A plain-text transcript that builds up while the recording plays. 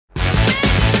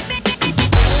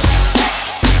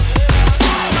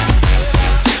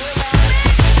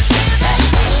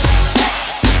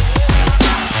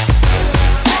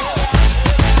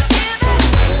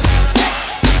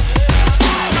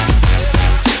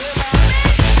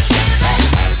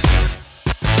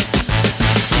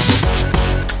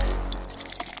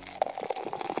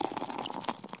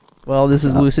Well, this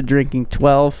is Lucid Drinking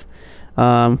 12.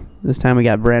 This time we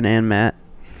got Brent and Matt.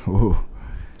 Ooh.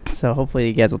 So hopefully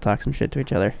you guys will talk some shit to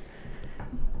each other.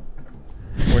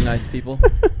 We're nice people.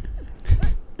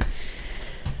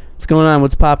 What's going on?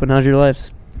 What's poppin'? How's your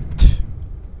lives?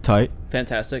 Tight.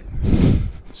 Fantastic.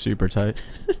 Super tight.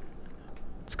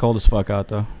 It's cold as fuck out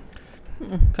though.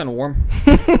 Kind of warm.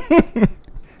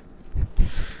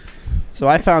 So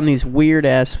I found these weird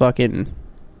ass fucking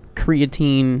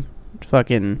creatine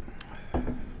fucking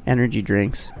energy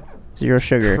drinks. Zero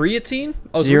sugar. Creatine?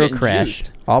 Oh, so Zero we're getting crash.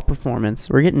 juiced. All performance.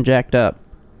 We're getting jacked up.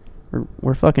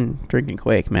 We're fucking drinking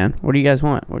Quake, man. What do you guys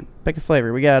want? Pick a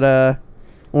flavor. We got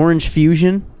Orange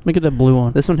Fusion. Look at the blue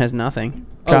one. This one has nothing.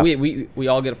 Oh, we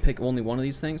all get to pick only one of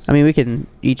these things? I mean, we can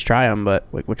each try them, but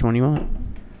which one do you want?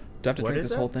 Do I have to drink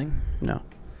this whole thing? No.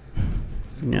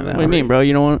 What do you mean, bro?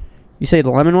 You don't want You say the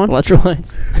lemon one?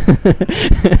 electrolytes?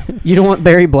 You don't want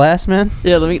Berry Blast, man?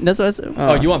 Yeah, that's what I said.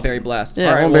 Oh, you want Berry Blast? Yeah,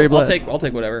 all I right, want Berry Blast. I'll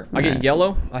take whatever. I get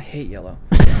yellow. I hate yellow.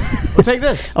 Well, take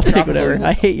this. I'll take Tropical- whatever.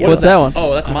 I hate you. What What's is that one?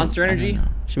 Oh, that's Monster Energy.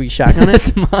 Should we shotgun it? It's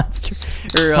a monster.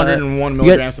 Or, 101 you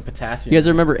milligrams of potassium. You guys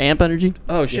remember Amp Energy?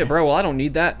 Oh shit, bro. Well, I don't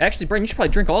need that. Actually, Brandon, you should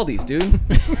probably drink all these, dude.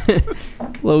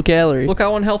 Low calorie. Look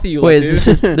how unhealthy you Wait, look, is dude.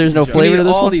 this just, there's no You flavor need to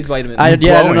this all one? these vitamins. I don't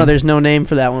know. glowing. There's no name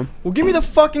for that one. Well, give me the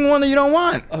fucking one that you don't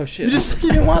want. Oh shit. You just said you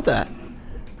didn't want that.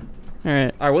 All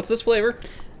right. All right, what's this flavor?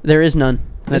 There is none.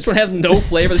 This one has no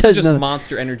flavor. This says is just nothing.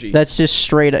 Monster Energy. That's just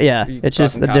straight. Yeah, You it's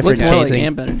just a fucking different Looks more like casing.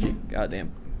 Amp Energy.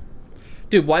 Goddamn.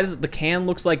 Dude, why does the can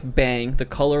looks like Bang? The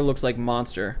color looks like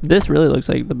Monster. This really looks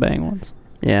like the Bang ones.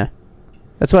 Yeah,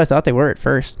 that's what I thought they were at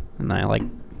first, and I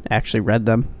actually read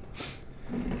them.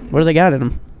 What do they got in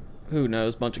them? Who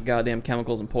knows? Bunch of goddamn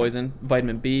chemicals and poison.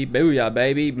 Vitamin B. Booyah,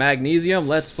 baby. Magnesium.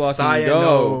 Let's fucking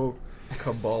go.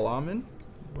 Cyanocobalamin?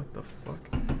 What the fuck?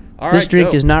 All This right, drink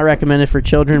dope. is not recommended for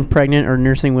children, pregnant, or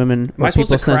nursing women, Am I or supposed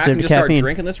people to crack sensitive and to just start caffeine.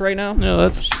 drinking this right now? No,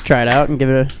 that's Try it out and give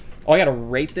it a Oh, I gotta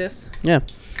rate this? yeah.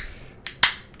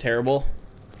 Terrible.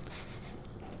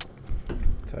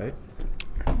 Tight.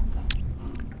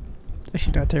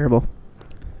 Actually, not terrible.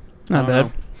 not I bad. don't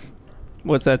know.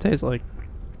 What's that taste like?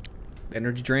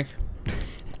 Energy drink.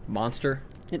 Monster.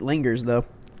 It lingers though.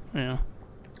 Yeah.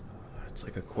 It's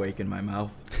like a quake in my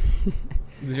mouth.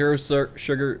 Zero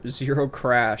sugar, zero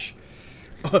crash.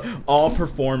 All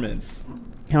performance.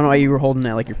 I don't know why you were holding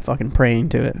that like you're fucking praying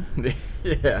to it.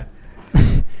 Yeah.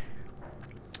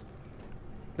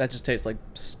 That just tastes like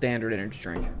standard energy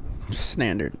drink.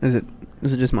 Standard. Is it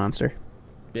just Monster?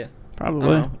 Yeah. I Probably.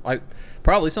 don't know.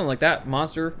 Probably something like that.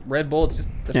 Monster, Red Bull. It's just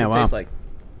that's Yeah, what it wow. tastes like.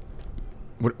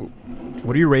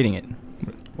 What are you rating it?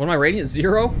 What am I rating it?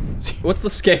 0? What's the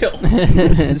scale?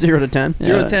 0 to 10.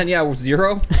 0 Yeah. to 10. Yeah,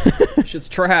 0. Shit's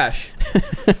trash.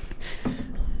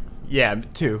 Yeah,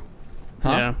 2. Huh?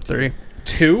 Yeah, 3.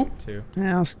 2? 2.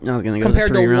 Yeah, I was gonna go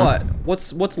Compared the 3 to round. what?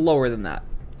 What's lower than that?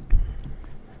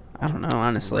 I don't know,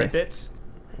 honestly. Rip it.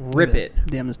 Rip It.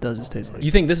 Damn, this does just taste like.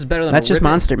 You think this is better than That's a just Rip It?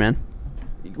 Monster, man.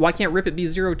 Why can't Rip It be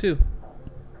 0 too?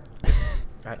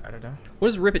 I don't know. What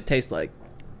does Rip It taste like?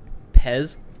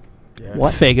 Pez? Yeah.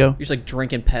 What? Fago. You're just like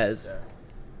drinking Pez.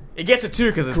 It gets a 2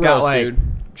 because it's Gross, got like dude.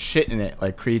 shit in it,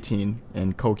 like creatine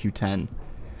and CoQ10.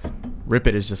 Rip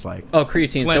it is just like Oh,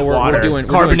 creatine. Flint So water. we're doing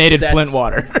carbonated sets. Flint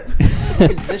water.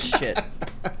 What is this shit?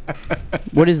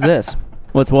 What is this?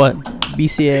 What's what?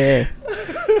 BCAA.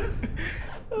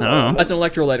 I don't know. That's an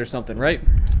electrolyte or something, right?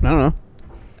 I don't know.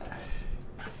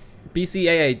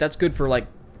 BCAA. That's good for like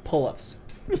pull-ups.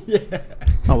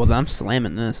 Oh well, I'm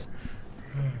slamming this.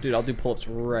 Dude, I'll do pull-ups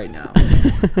right now.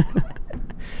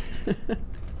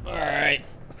 All right.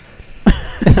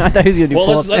 I thought he was gonna do Well,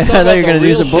 pull-ups. let's I talk thought about you were the gonna do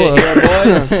real some shit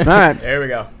pull-ups. here, boys. All right, There we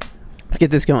go. let's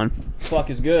get this going. Fuck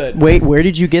is good. Wait, where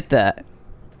did you get that?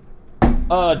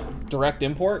 Direct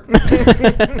import.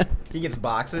 He gets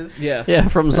boxes. Yeah. Yeah,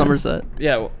 from Somerset.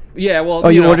 Yeah. Yeah. Well. Oh,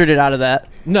 you know, ordered it out of that?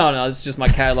 No, it's just my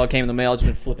catalog came in the mail. I've just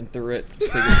been flipping through it.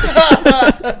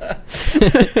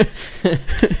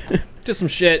 Just some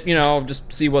shit, you know.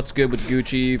 Just see what's good with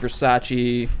Gucci,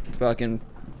 Versace, fucking.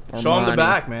 Show him the Armani.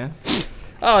 back, man.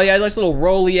 Oh yeah, nice little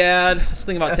Rolly ad. I was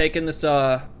thinking about taking this. We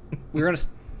were gonna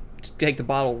take the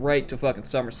bottle right to fucking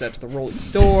Somerset to the Rolly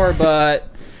store, but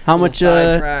How a little much?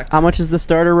 sidetracked. How much is the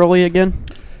starter rolly again?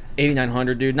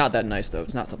 8,900, dude. Not that nice though.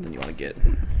 It's not something you want to get.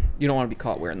 You don't want to be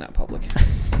caught wearing that in public.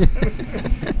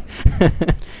 All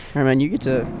right, man. You get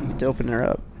to open her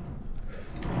up.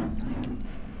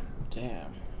 Damn.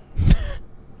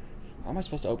 How am I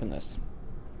supposed to open this?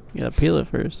 You gotta peel it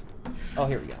first. Oh,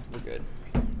 here we go. We're good.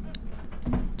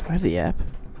 Do I have the app?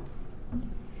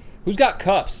 Who's got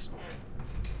cups?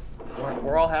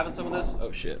 We're all having some of this?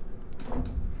 Oh, shit.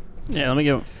 Yeah, let me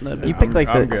go. You picked like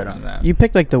I'm the good on that. you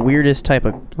picked like the weirdest type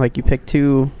of like you picked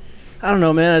two. I don't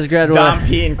know, man. I just grabbed Dom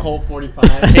P and Colt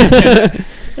 45.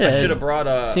 Yeah, I should have brought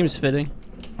a. Seems fitting.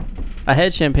 I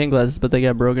had champagne glasses, but they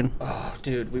got broken. Oh,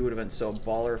 dude, we would have been so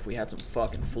baller if we had some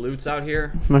fucking flutes out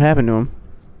here. What happened to him?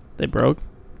 They broke.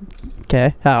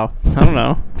 Okay, how? I don't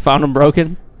know. Found them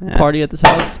broken. Yeah. Party at this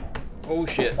house. Oh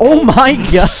shit. Oh my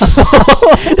god!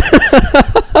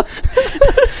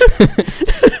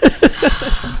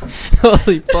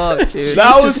 Holy fuck, dude.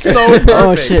 That was so perfect.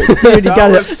 Oh shit, dude, you That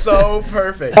got was it so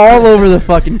perfect. all over the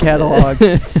fucking catalog.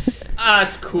 Ah,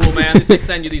 it's cool, man. At least they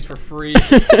send you these for free.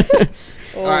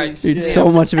 All right. Dude,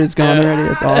 so much of it's gone Yeah. Oh,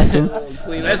 already. It's awesome.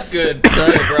 Clean. That's good. That's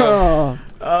good, bro. Oh,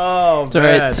 Oh, It's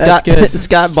alright. man. Scott, good.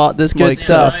 Scott bought this Good Mike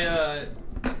stuff. I,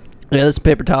 Yeah, this is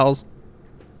paper towels.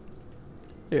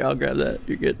 Here, I'll grab that.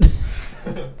 You're good.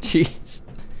 Jeez.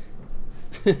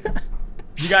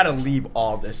 You gotta leave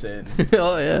all this in.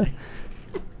 Oh, yeah.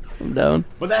 I'm down.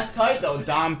 But that's tight though.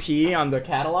 Dom P on the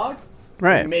catalog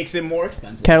right. makes it more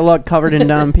expensive. Catalog covered in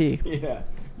Dom P. Yeah.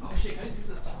 oh shit, can I just use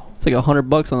this towel? It's like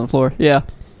 $100 on the floor. Yeah.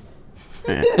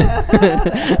 Damn, it's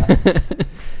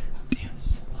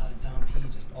a lot of Dom P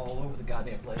just all over the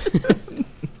goddamn place.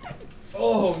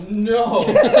 Oh no!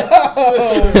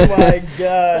 Oh my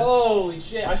god. Holy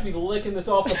shit! I should be licking this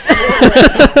off the floor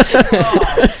right now.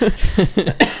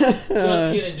 Oh.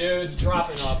 Just kidding, dudes.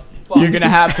 Dropping off. You're gonna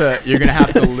have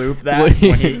to loop that What do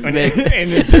you when he make? and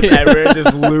it's just everywhere,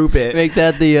 just loop it. Make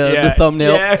that the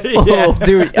thumbnail. Yeah, Oh, yeah.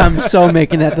 dude, I'm so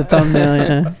making that the thumbnail.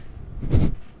 Yeah.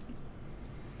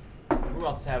 Who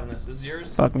else is having this? This is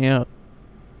yours? Fuck me up.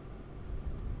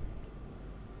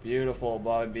 Beautiful,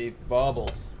 Bobby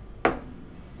Bubbles.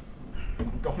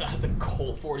 Going out of the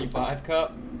Colt 45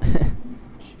 cup.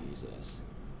 Jesus.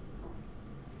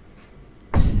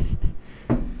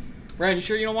 Ryan, you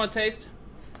sure you don't want a taste?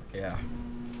 Yeah.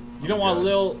 You don't want a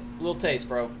little taste,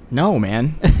 bro. No,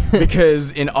 man.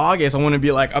 Because in August I want to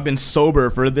be like I've been sober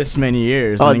for this many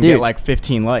years Oh, and then dude. get like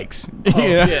 15 likes. Oh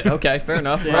You know? shit. Okay, fair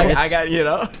enough. Yeah, I got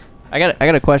I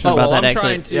got a question Oh, about well, that I'm actually.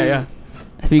 trying to. Yeah.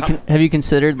 Have you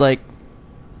considered like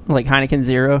Heineken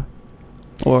Zero?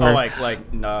 Or Oh,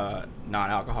 like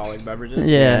non-alcoholic beverages.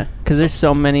 yeah, because there's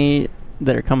so many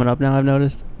that are coming up now. I've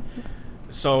noticed.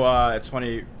 So it's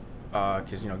funny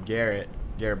because Garrett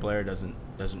Blair doesn't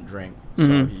drink, so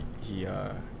Mhm.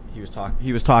 he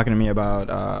was talking to me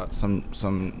about some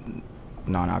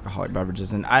non-alcoholic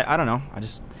beverages, and I don't know,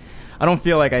 I don't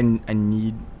feel like I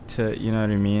need to, you know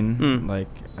what I mean? Mm. Like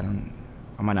I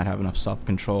might not have enough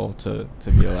self-control to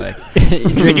be like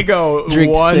You we could go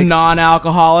drink one 6.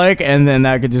 non-alcoholic and then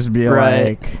that could just be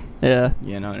Right. like, Yeah.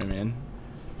 you know what I mean?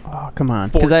 Oh, come on.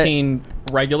 14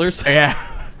 regulars. Yeah.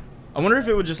 I wonder if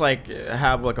it would just like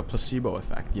have like a placebo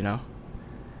effect, you know?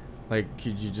 Like,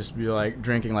 could you just be like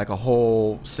drinking like a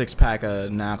whole 6-pack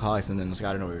of non-alcoholics and then just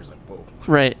out of nowhere, you're just like, whoa.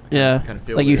 Right. Yeah. kinda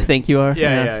feel Like you weird. think you are.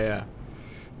 Yeah.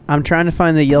 I'm trying to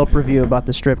find the Yelp review about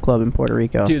the strip club in Puerto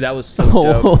Rico. Dude, that was so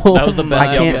dope. That was the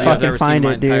best I Yelp can't review I've fucking ever seen in find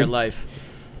my it, entire dude. life.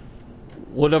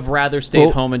 Would have rather stayed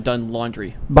Well- home and done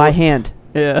laundry. By hand.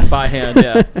 Yeah. By hand,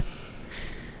 yeah.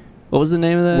 What was the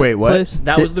name of that? Wait, what? Place?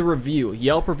 That was the review.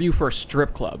 Yelp review for a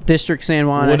strip club. District San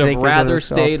Juan. Would I have think is what it rather was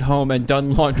called. stayed home and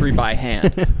done laundry by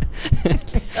hand.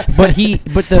 But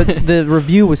the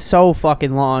review was so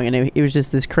fucking long, and it was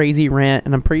just this crazy rant.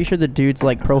 And I'm pretty sure the dude's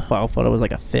like profile photo was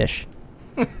like a fish.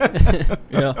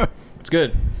 Yeah. It's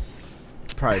good.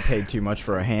 Probably paid too much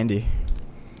for a handy.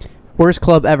 Worst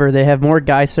club ever. They have more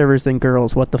guy servers than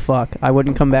girls. What the fuck? I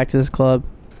wouldn't come back to this club.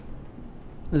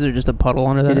 Is there just a puddle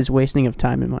under that? It is wasting of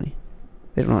time and money.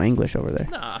 They don't know English over there.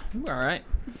 Nah, we're all right.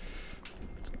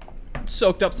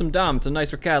 Soaked up some Dom. It's a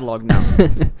nicer catalog now.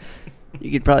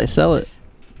 You could probably sell it.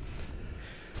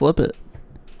 Flip it.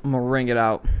 I'm gonna wring it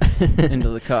out into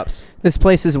the cups. This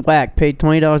place is whack. Paid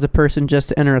 $20 a person just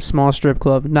to enter a small strip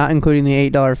club, not including the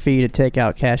 $8 fee to take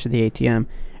out cash at the ATM.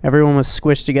 Everyone was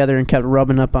squished together and kept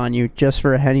rubbing up on you just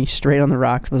for a Henny straight on the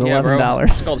rocks was Yeah, bro. $11.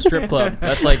 It's called a strip club.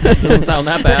 That's like, doesn't sound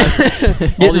that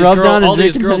bad. Getting rubbed on and all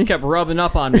these drinking girls Henny. kept rubbing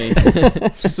up on me.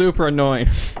 Super annoying.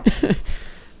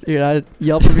 Dude,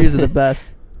 Yelp reviews are the best.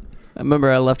 I remember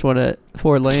I left one at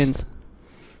 4 Lanes.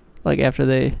 Like after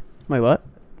they... Wait, what?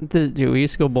 Dude, we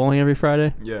used to go bowling every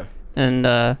Friday. Yeah. And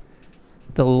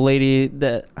the lady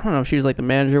that... I don't know if she was like the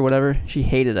manager or whatever. She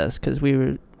hated us because we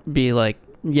would be like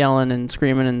yelling and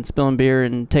screaming and spilling beer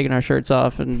and taking our shirts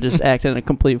off and just acting a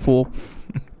complete fool.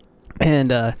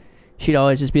 And she'd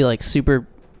always just be like super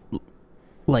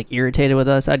like irritated with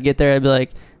us. I'd get there, I'd be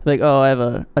like, oh, I have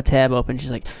a tab open. She's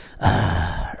like,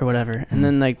 or whatever. And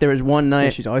then like there was one Yeah,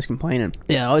 night, she's always complaining.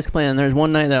 yeah, always complaining. There was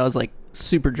one night that I was like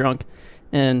super drunk,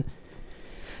 and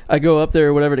I go up there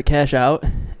or whatever to cash out,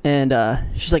 and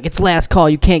she's like, "It's last call.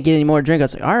 You can't get any more drink." I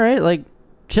was like, "All right, like,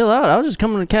 chill out. I was just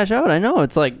coming to cash out. I know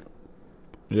it's like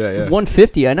Yeah.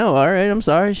 150. I know. All right, I'm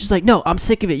sorry." She's like, "No, I'm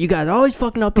sick of it. You guys are always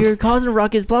fucking up here, causing a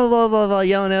ruckus, blah blah blah blah,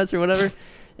 yelling at us or whatever."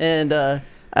 And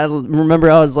I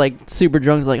remember I was like super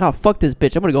drunk. I was like, "Oh, fuck this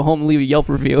bitch. I'm gonna go home and leave a Yelp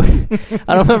review."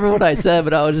 I don't remember what I said,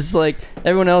 but I was just like,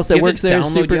 everyone else that You have works to there is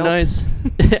download super Yelp? nice.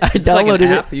 I like an downloaded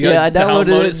app? it. You gotta Yeah, I downloaded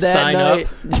download it it, that sign up.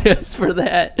 night just for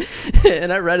that.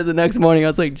 And I read it the next morning. I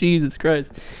was like, Jesus Christ.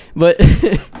 But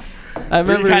I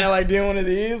remember kind of like doing one of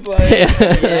these, like,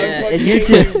 Yeah, and you're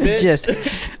just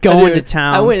going to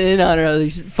town. I went in on her. I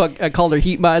was like, fuck. I called her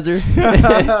heat miser. She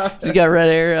got red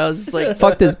hair. I was just like,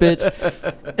 fuck this bitch.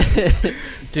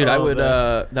 Dude, Oh, I would.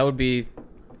 man. That would be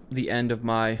the end of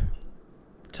my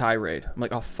tirade. I'm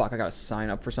like, oh fuck, I gotta sign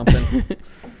up for something.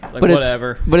 Like But it's-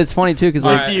 whatever. But it's funny too, because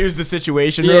All like right. Diffuse the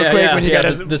situation real quick when you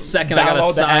gotta the second I gotta download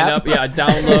the sign app. up. Yeah, I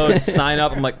download, sign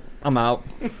up. I'm like, I'm out.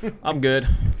 I'm good.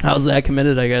 I was that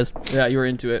committed, I guess. Yeah, you were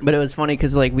into it. But it was funny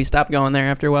because like we stopped going there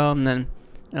after a while, and then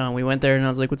we went there, and I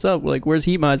was like, "What's up? Like, where's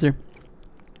Heat Miser?"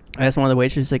 I asked one of the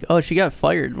waitresses, like, "Oh, she got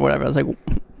fired, whatever." I was like,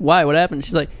 "Why? What happened?"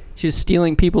 She's like, "She's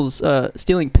stealing people's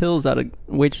stealing pills out of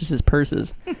waitresses'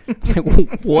 purses." It's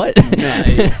like, what?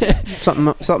 Nice.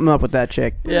 something up with that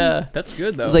chick. Yeah. That's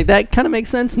good I though. was like, that kind of makes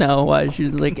sense now. Why she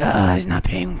was like, he's not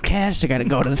paying cash. I got to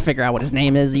go to figure out what his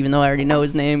name is, even though I already know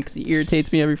his name because he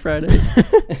irritates me every Friday.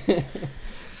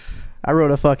 I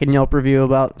wrote a fucking Yelp review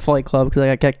about Flight Club because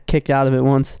I got kicked out of it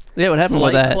once. Yeah, what happened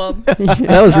Flight with that? Club.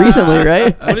 That was recently,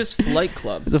 right? What is Flight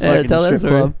Club? It's a Yeah, fucking tell that strip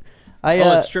story. club. I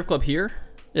Oh, it's strip club here.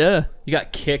 Yeah. You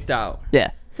got kicked out.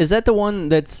 yeah, Is that the one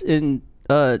that's in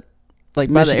like by the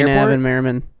Michigan Ave airport? in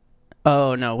Merriman.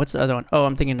 Oh no, what's the other one? Oh,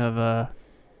 I'm thinking of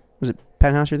Was it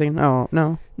Penthouse you're thinking? Oh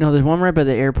no, no, there's one right by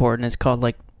the airport, and it's called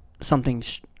like something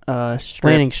strip.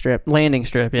 Landing Strip. Landing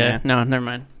strip. Yeah. Yeah. No, never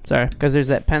mind. Sorry. Because there's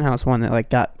that Penthouse one that like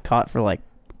got caught for like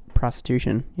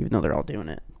prostitution, even though they're all doing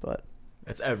it. But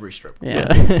That's every strip club.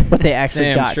 yeah, but they actually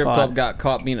Damn, got strip caught club got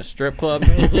caught being a strip club.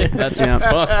 That's Yeah.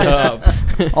 fucked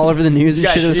up. all over the news. You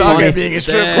and shit. It guys was suck funny. at being a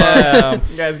strip Damn.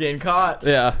 club. You guys getting caught.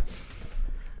 Yeah.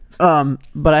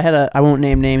 But I won't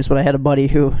name names, but I had a buddy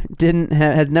who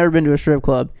had never been to a strip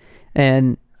club,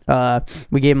 and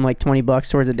we gave him like $20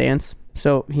 towards a dance.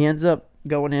 So he ends up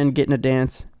going in, getting a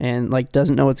dance, and like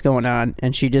doesn't know what's going on,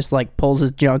 and she just like pulls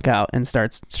his junk out and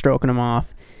starts stroking him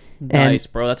off. Nice,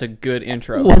 bro. That's a good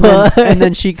intro. And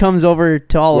then she comes over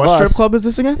to all What of us. strip club is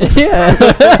this again? Yeah.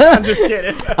 I'm just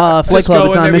kidding. Flight Just Club. go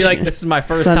It's in there on and be Michigan. like, this is my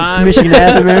first It's on time. Michigan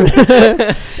Avenue.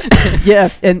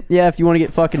 If you want to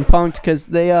get fucking punked, because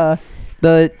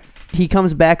he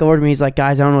comes back over to me. He's like,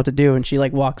 guys, I don't know what to do, and she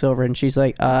like walks over and she's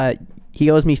like, he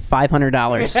owes me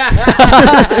 $500.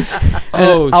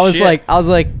 Oh, I was shit. like,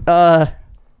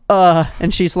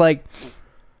 and she's like,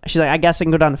 I guess I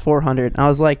can go down to 400. I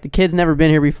was like, the kid's never been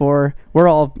here before. We're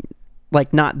all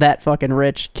like not that fucking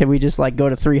rich. Can we just like go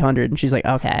to 300? And she's like,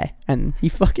 okay. And he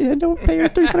fucking had to pay her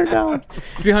 $300.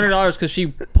 $300 because she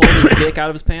pulled his dick out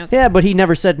of his pants. Yeah, but he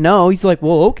never said no. He's like,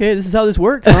 well, okay, this is how this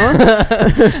works, huh?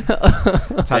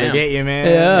 That's how they Damn. get you, man.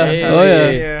 Yeah. That's how Oh, they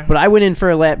yeah. get you. But I went in for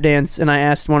a lap dance, and I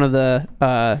asked one of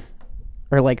the,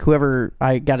 or like whoever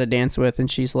I got to dance with, and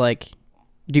she's like,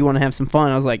 do you want to have some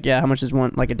fun? I was like, yeah, how much is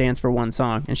like a dance for one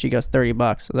song? And she goes, $30.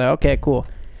 I was like, okay, cool.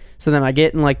 So then I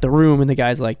get in like the room, and the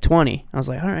guy's like 20. I was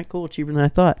like, all right, cool, cheaper than I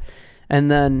thought. And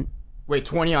then, Wait,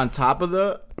 20 on top of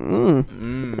the?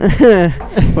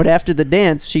 but after the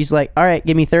dance, she's like, all right,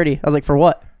 give me 30. I was like, for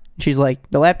what? She's like,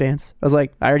 the lap dance. I was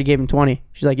like, I already gave him 20.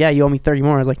 She's like, yeah, you owe me 30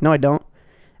 more. I was like, no, I don't.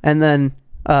 And then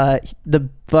the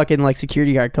fucking like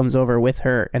security guard comes over with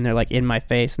her, and they're like in my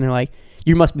face, and they're like,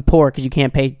 you must be poor because you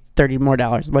can't pay $30 more.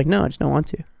 I'm like, no, I just don't want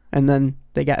to. And then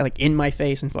they got like in my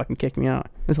face and fucking kicked me out.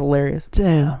 It was hilarious.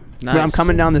 Damn. Nice. When I'm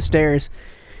coming down the stairs,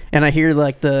 and I hear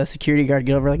like the security guard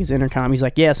get over like his intercom. He's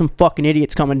like, yeah, some fucking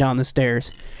idiot's coming down the stairs.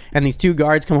 And these two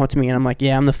guards come up to me, and I'm like,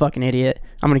 yeah, I'm the fucking idiot.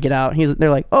 I'm gonna get out. They're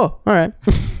like, oh, all right.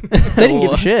 They didn't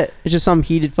give a shit. It's just some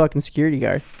heated fucking security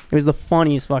guard. It was the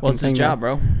funniest fucking Well, it's thing. his job,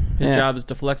 bro. His Yeah. job is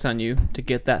to flex on you to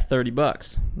get that $30.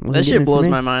 Wasn't That shit getting it for blows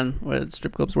me. my mind when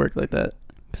strip clubs work like that.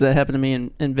 Because that happened to me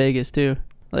in Vegas too.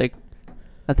 Like,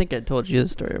 I think I told you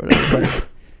this story or whatever. But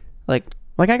like,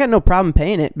 Like, I got no problem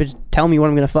paying it, but just tell me what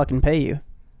I'm gonna fucking pay you.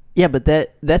 yeah, but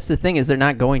that's the thing is they're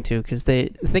not going to, because they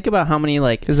think about how many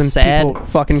like 'Cause then sad, people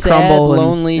fucking sad, crumble and-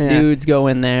 lonely yeah. dudes go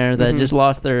in there that Mhm. just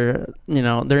lost their,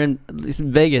 they're in at least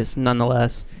Vegas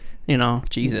nonetheless.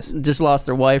 Jesus. just lost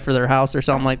their wife or their house or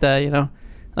something like that.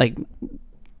 Like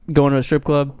going to a strip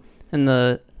club, and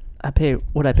I paid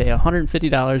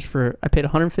 $150 for. I paid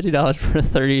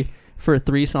 $150 for a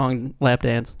 3-song lap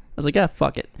dance. was like, yeah,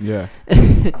 fuck it. Yeah.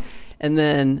 And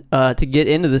then to get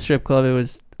into the strip club, it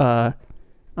was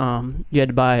you had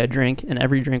to buy a drink, and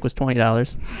every drink was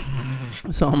 $20.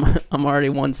 So I'm already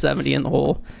 170 in the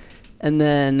hole. And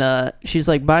then she's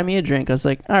like, buy me a drink. I was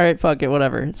like, all right, fuck it,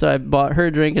 whatever. So I bought her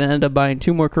a drink and ended up buying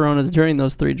 2 more Coronas during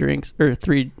those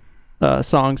 3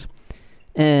 songs.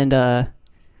 And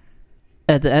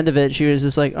at the end of it, she was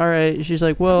just like, all right. She's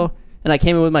like, well, and I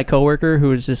came in with my coworker who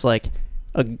was just like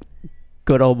a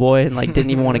good old boy and like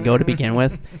didn't even want to go to begin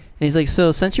with. And he's like,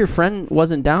 so since your friend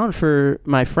wasn't down for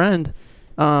my friend,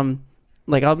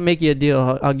 like I'll make you a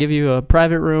deal. I'll give you a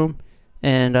private room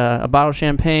and a bottle of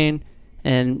champagne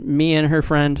and me and her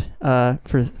friend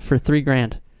for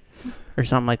 $3,000 or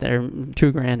something like that, or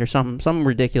 $2,000 or something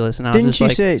ridiculous. And I was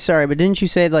just like, didn't you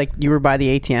say like you were by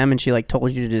the ATM and she like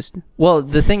told you to just? well,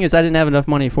 the thing is I didn't have enough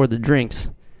money for the drinks.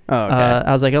 Oh, okay.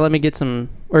 I was like, oh, let me get some,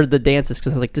 or the dances,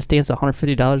 because I was like, this dance is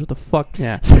 $150. What the fuck?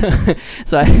 Yeah.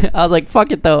 So I was like,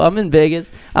 fuck it though. I'm in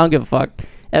Vegas. I don't give a fuck.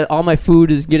 And all my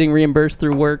food is getting reimbursed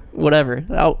through work. Whatever.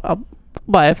 I'll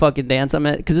buy a fucking dance I'm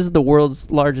at, because this is the world's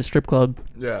largest strip club.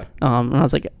 Yeah. And I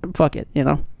was like, fuck it, you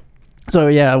know. So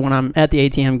yeah, when I'm at the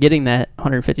ATM getting that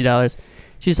 $150,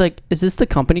 she's like, is this the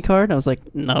company card? I was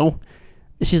like, no.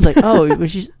 She's like, oh,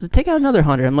 she's take out another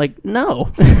 100. I'm like, no,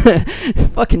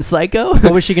 fucking psycho.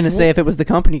 What was she gonna say if it was the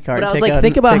company card? But I was like,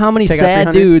 think about how many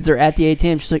sad dudes are at the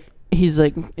ATM. She's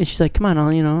like, come on,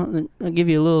 I'll give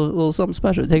you a little something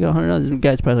special. Take out $100. The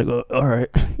guy's probably like, oh, all right,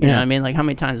 you know what I mean? Like, how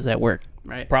many times does that work?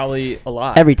 Right? Probably a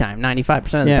lot. Every time,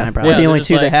 95% of the time, probably. We're the only just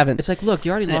 2 like, that haven't. It's like, look,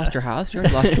 you already lost your house. You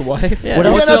already lost your wife. Yeah. What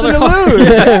You else? got nothing Another to lose.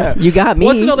 Yeah. You got me.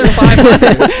 What's another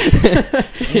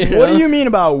 500? What do you mean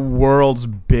about world's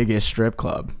biggest strip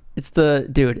club? It's the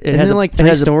dude. It Isn't has it a, like it 3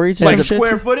 has a- stories? Or Like something?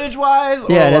 square footage wise?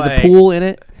 Yeah, it has a pool in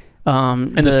it.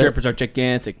 And the strippers are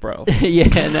gigantic, bro. Yeah,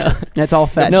 no. That's all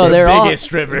fat. No, shit. they're all biggest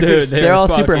strippers. Dude, they're all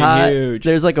super fucking hot. huge.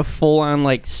 There's like a full on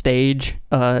like stage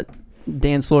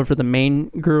dance floor for the main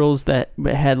girls that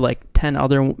had like 10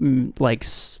 other like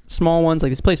small ones.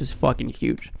 Like this place was fucking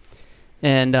huge.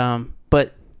 And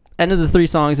but end of the 3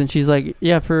 songs and she's like,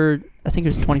 yeah, for I think it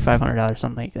was $2,500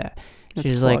 something like that.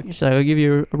 She's like, I'll give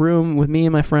you a room with me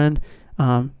and my friend,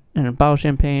 and a bottle of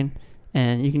champagne,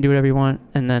 and you can do whatever you want.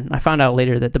 And then I found out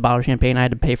later that the bottle of champagne I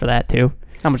had to pay for that too.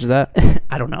 How much is that?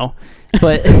 I don't know,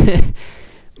 but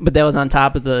but that was on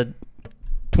top of the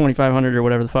 $2,500 or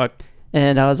whatever the fuck.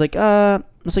 And I was like, I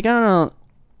don't know,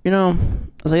 you know,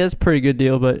 I was like, that's a pretty good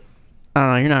deal, but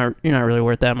I don't know, you're not really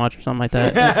worth that much or something like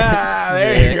that.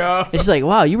 There you go. And she's like,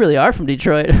 wow, you really are from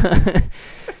Detroit.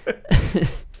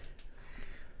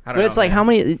 I don't But it's know, like,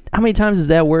 man. how many times has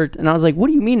that worked? And I was like, what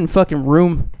do you mean fucking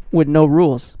room with no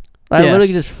rules? I Yeah.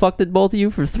 literally just fucked it both of you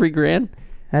for $3,000.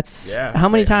 That's Yeah. How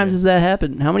many times has that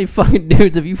happened? How many fucking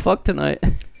dudes have you fucked tonight?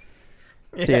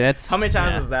 Yeah. Dude, that's- How many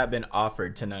times yeah. has that been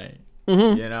offered tonight?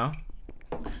 Mhm. You know?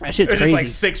 That shit's It's crazy. just like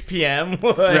 6 p.m.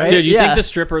 like, Right? Dude, you Yeah. think the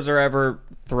strippers are ever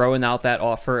throwing out that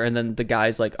offer and then the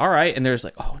guy's like, all right, and there's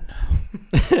like, oh no.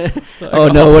 Oh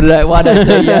no! Why did I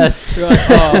say yes? You're like,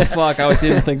 oh fuck, I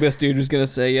didn't think this dude was gonna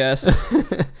say yes.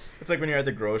 It's like when you're at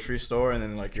the grocery store and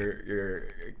then like you're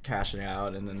cashing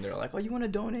out and then they're like, oh, you want to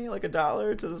donate like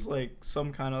 $1 to this like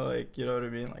some kind of like, you know what I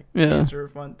mean, like Yeah. cancer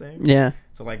fund thing. yeah.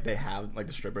 So like they have like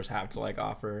the strippers have to like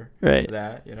offer Right.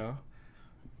 that, you know,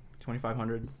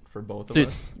 $2,500 for both of Dude.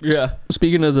 us. Yeah.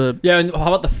 Speaking of the Yeah, and how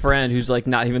about the friend who's like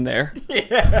not even there?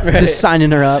 Yeah. Just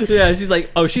signing her up. Yeah, she's like,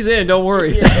 oh, she's in, don't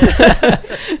worry.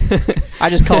 I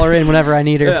just call her in whenever I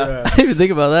need her. Yeah. I didn't even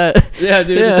think about that. Yeah,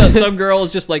 dude. Yeah. Some girl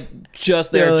is just there,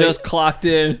 Yeah, like- just clocked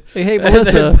in. Hey, And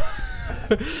Melissa.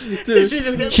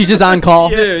 Dude, She's just on call.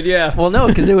 dude, yeah. Well, no,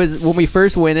 because it was when we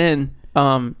first went in.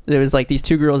 There was like these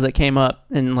 2 girls that came up,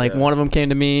 and like Yeah. one of them came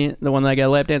to me, the one that I got a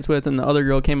lap dance with, and the other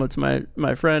girl came up to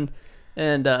my friend,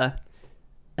 and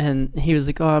he was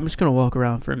like, "Oh, I'm just gonna walk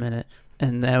around for a minute,"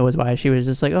 and that was why she was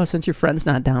just like, "Oh, since your friend's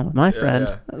not down with my friend,"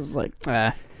 yeah. I was like,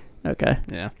 Ah, "Okay,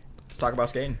 yeah. Let's talk about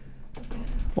skating.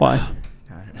 why?"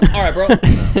 All right, bro.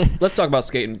 Let's talk about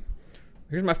skating.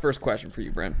 Here's my first question for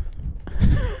you, Brent.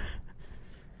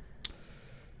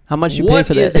 How much you pay What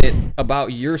for is that? it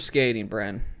about your skating,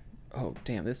 Brent? Oh,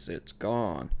 damn, it's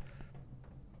gone.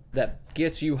 That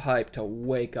gets you hyped to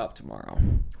wake up tomorrow.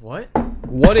 What?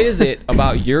 What is it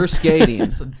about your skating?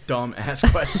 That's a dumb ass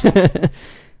question. It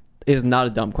is not a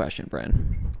dumb question, Brent.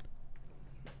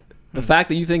 The fact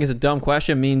that you think it's a dumb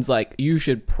question means like you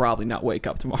should probably not wake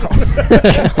up tomorrow.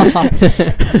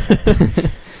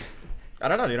 I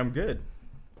don't know, dude. I'm good.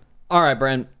 All right,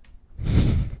 Brent.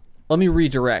 Let me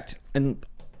redirect. And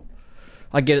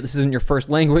I get it. This isn't your first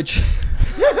language.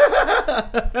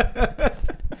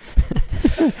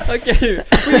 Okay,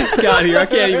 Me and Scott here. I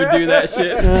can't even do that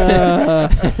shit.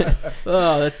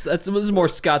 Oh, this is more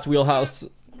Scott's wheelhouse.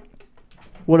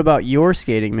 What about your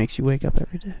skating makes you wake up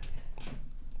every day?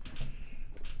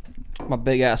 My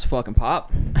big ass fucking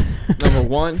pop. Number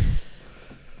 1,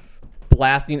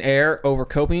 blasting air over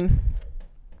coping.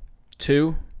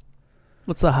 2,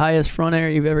 What's the highest front air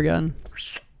you've ever gotten?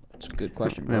 that's a good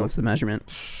question, Man, bro. what's the measurement?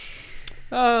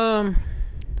 Um,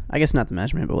 I guess not the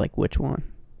measurement, but like which one?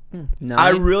 9. I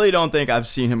really don't think I've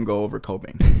seen him go over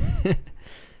coping.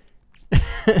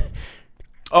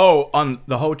 Oh, on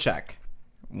the hoe check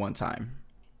one time.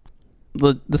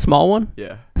 The small one?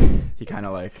 Yeah. He kind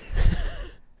of like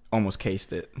almost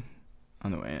cased it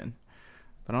on the way in.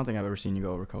 But I don't think I've ever seen you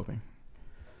go over coping.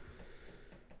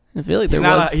 I feel like He's there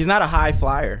was. he's not a high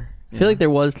flyer. I feel like there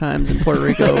was times in Puerto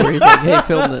Rico where he's like, "Hey,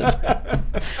 film this."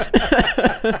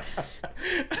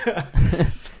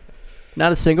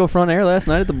 Not a single front air last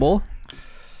night at the bowl.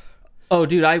 Oh,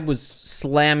 dude, I was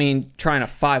slamming trying to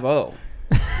 5-0.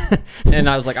 And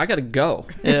I was like, I gotta go.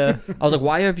 Yeah, I was like,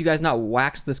 why have you guys not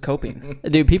waxed this coping?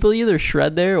 dude. People either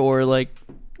shred there or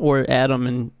add them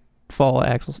and fall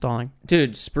axle stalling.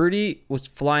 Dude, Sprudy was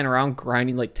flying around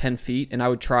grinding like 10 feet, and I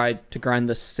would try to grind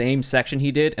the same section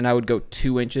he did, and I would go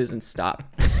 2 inches and stop.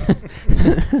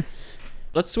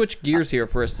 Let's switch gears here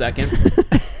for a second.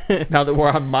 Now that we're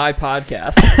on my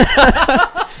podcast.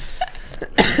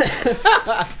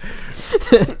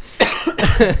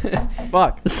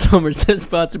 Fuck. Somerset,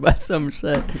 sponsored by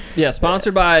Somerset. Yeah,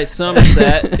 sponsored by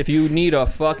Somerset. If you need a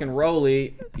fucking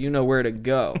rollie, you know where to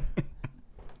go.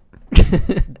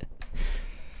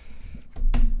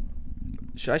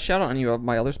 Should I shout out any of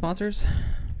my other sponsors?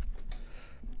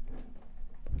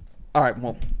 All right,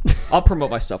 well, I'll promote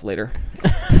my stuff later.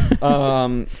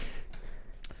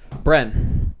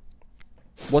 Bren,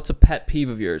 what's a pet peeve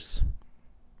of yours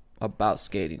about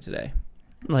skating today?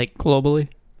 Like globally.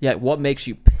 Yeah, what makes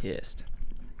you pissed?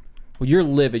 Well, you're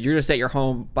livid. You're just at your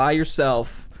home by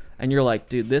yourself, and you're like,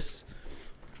 dude, this...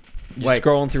 You're Like-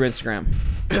 scrolling through Instagram.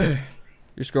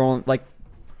 You're scrolling, like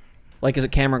is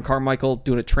it Cameron Carmichael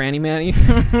doing a tranny manny?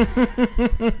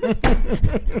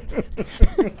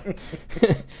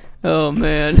 Oh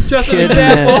man. Just an Goodness.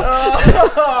 example.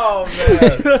 Oh,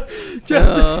 man.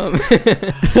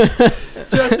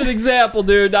 Just an example,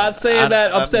 dude. Not saying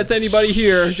that upsets anybody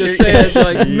here. Just You're- saying,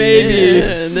 like, maybe.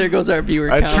 Yeah, and there goes our viewer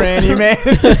A count. tranny man.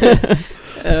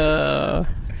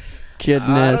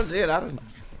 Goodness. I don't.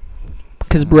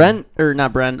 Because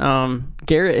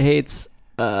Garrett hates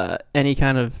any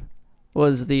kind of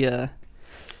when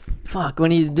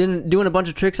he doing a bunch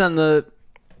of tricks on the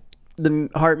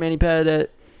heart mani pad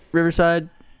at Riverside,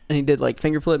 and he did like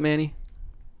finger flip mani.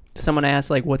 Someone asked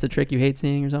like, "What's a trick you hate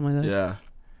seeing?" or something like that. Yeah.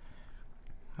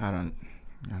 I don't.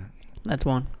 That's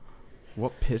one.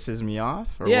 What pisses me off?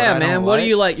 Or Yeah, what I man. don't What like? do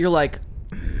you like?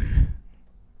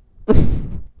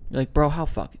 You're like, bro, how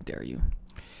fucking dare you?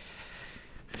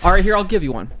 All right, here, I'll give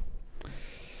you one.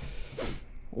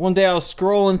 One day I was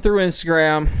scrolling through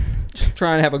Instagram, just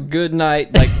trying to have a good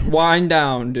night, like wind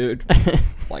down, dude.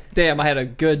 Like, damn, I had a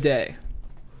good day.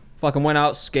 Fucking went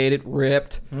out, skated,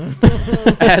 ripped,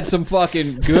 had some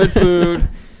fucking good food,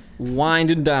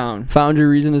 winding down. Found your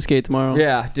reason to skate tomorrow.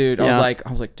 Yeah, dude. Yeah. I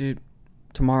was like, dude,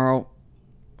 tomorrow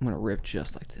I'm gonna rip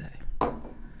just like today.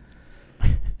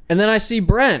 And then I see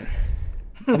Bren.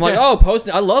 I'm like, oh,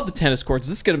 posting. I love the tennis courts.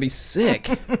 This is gonna be sick.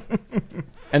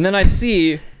 And then I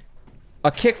see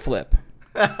a kickflip,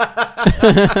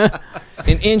 an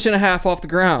inch and a half off the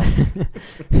ground.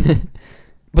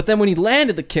 But then when he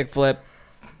landed the kickflip,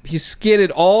 he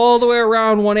skidded all the way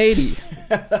around 180,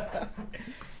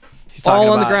 He's talking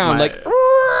all on the about ground, my- like.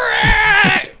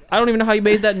 I don't even know how you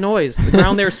made that noise. The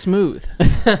ground there is smooth.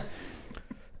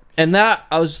 And that,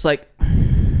 I was just like,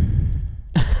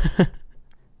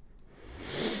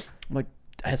 I'm like,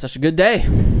 I had such a good day.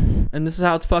 And this is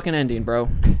how it's fucking ending, bro.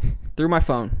 Through my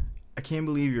phone. I can't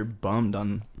believe you're bummed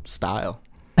on style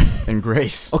and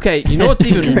grace. Okay, you know what's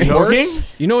even You're worse? joking?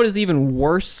 You know what is even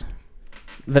worse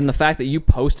than the fact that you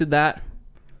posted that?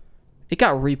 It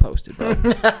got reposted, bro.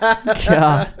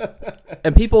 God.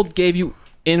 And people gave you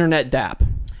internet dap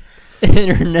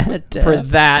Internet for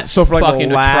that So for like fucking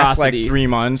the last atrocity. like 3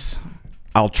 months,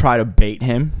 I'll try to bait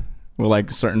him with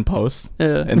like certain posts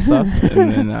Yeah. and stuff,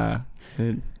 and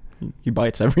then he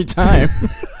bites every time.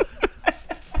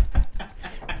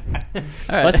 All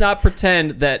right. Let's not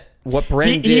pretend that what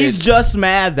Brent did. He's just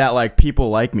mad that like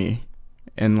people like me,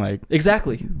 and like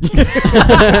Exactly.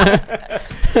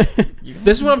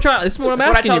 This is what I'm trying. This is what I'm that's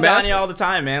what I asking tell you, man. Donnie all the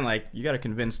time, man. Like you got to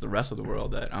convince the rest of the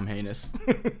world that I'm heinous.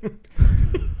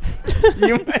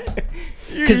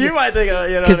 You might think, you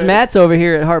know. Because Matt's over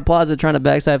here at Hart Plaza trying to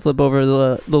backside flip over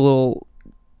the little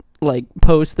like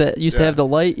post that used to Yeah. have the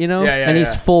light, you know? Yeah, yeah, and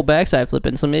he's yeah. full backside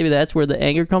flipping. So maybe that's where the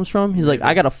anger comes from. He's like,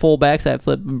 I got a full backside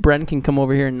flip. Brent can come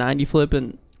over here and 90 flip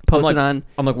and post like- it on.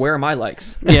 I'm like, where are my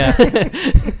likes? Yeah.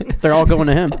 They're all going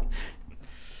to him.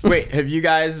 Wait, have you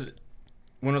guys?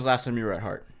 When was the last time you were at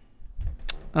Heart?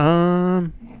 I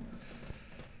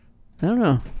don't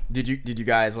know. Did you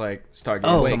guys like start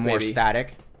getting Oh, some wait, more maybe.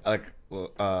 static? Like,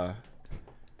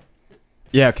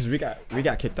 yeah, because we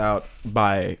got kicked out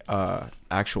by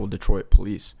actual Detroit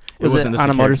police. Was it wasn't the on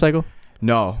a security- motorcycle?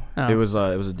 No, Oh. it was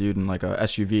a dude in like a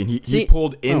SUV, and he See-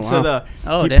 pulled into wow. the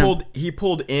Oh, he damn.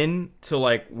 pulled in to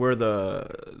like where the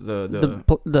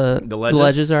The ledges?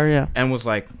 ledges are, yeah. and was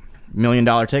like $1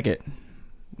 million ticket,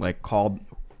 like called.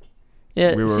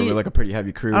 Yeah, We were see, like a pretty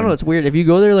heavy crew. I don't know. and- It's weird. If you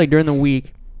go there like during the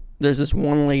week, there's this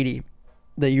one lady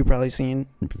that you've probably seen,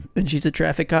 and she's a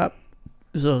traffic cop.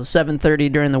 So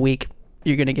 7:30 during the week,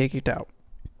 you're gonna get kicked out,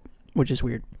 which is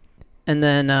weird. And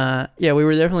then yeah, we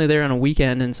were definitely there on a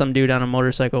weekend, and some dude on a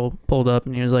motorcycle pulled up,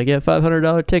 and he was like, "Yeah,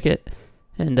 $500 ticket."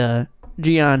 And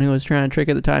Gian, who was trying to trick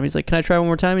at the time, he's like, "Can I try one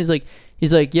more time?" He's like,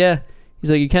 "Yeah." He's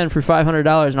like, "You can for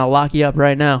 $500, and I'll lock you up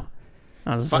right now."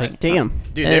 I was Fuck. like, Damn.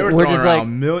 Dude, And they were we're throwing just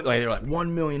around they were like $1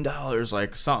 million,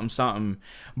 like something.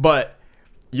 But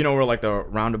you know where like the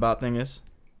roundabout thing is?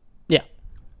 Yeah.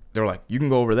 They were like, you can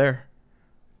go over there.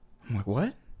 I'm like,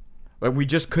 what? Like we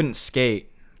just couldn't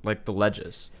skate like the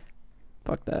ledges.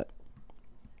 "Fuck that."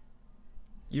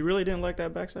 You really didn't like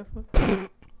that backside flip?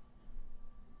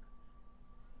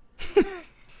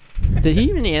 Did he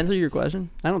even answer your question?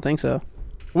 I don't think so.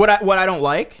 What I don't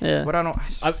like? Yeah. What I don't.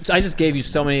 I just gave you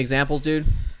so many examples, dude.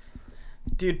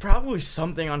 Dude, probably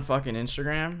something on fucking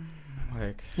Instagram.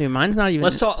 Like, Dude, mine's not even.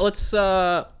 Let's talk. Let's. you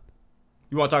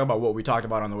want to talk about what we talked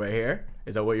about on the way here?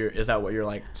 Is that what you're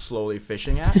like slowly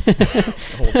fishing at?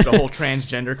 the whole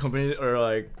transgender company or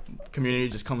like community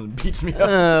just comes and beats me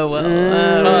up. Well,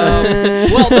 no,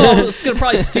 I was gonna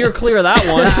probably steer clear of that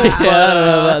one. Yeah, I don't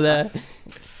know about that.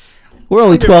 We're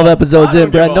only give 12 a- episodes I don't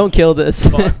in, Brett. give a Don't kill this.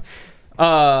 Fuck.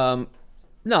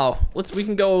 No, we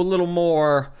can go a little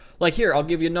more. Like here, I'll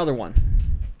give you another one.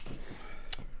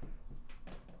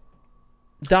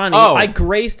 Donnie, Oh. I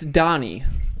graced Donnie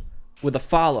with a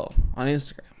follow on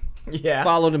Instagram. Yeah.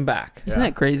 Followed him back. Isn't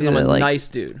that crazy? 'Cause I'm a that, like, nice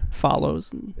dude.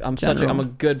 follows. in I'm general. a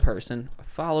good person. I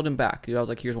followed him back, dude. I was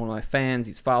like, here's one of my fans.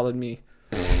 He's followed me.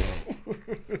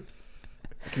 You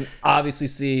can obviously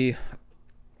see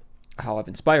how I've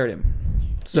inspired him.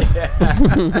 So,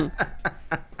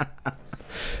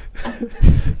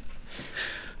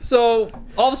 so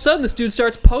all of a sudden, this dude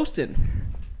starts posting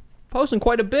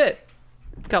quite a bit.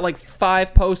 It's got like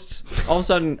 5 posts. All of a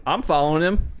sudden, I'm following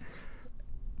him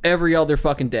every other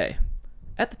fucking day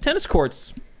at the tennis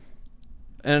courts.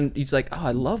 And he's like, "Oh,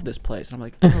 I love this place." And I'm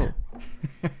like, "Oh,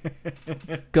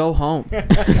 go home."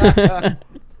 I'm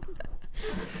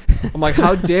like,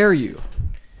 "How dare you?"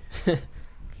 Did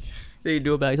you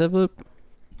do a backside flip?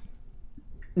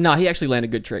 No, he actually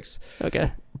landed good tricks.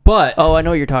 Okay. But Oh, I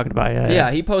know what you're talking about. Yeah. yeah,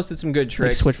 he posted some good Like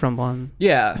tricks. switch from one.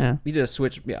 Yeah, Yeah. he did a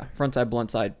switch. Yeah, front side, blunt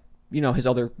side. You know, his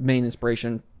other main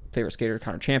inspiration, favorite skater,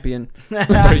 Connor Champion.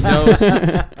 Everybody knows.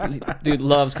 Dude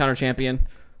loves Connor Champion,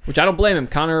 which I don't blame him.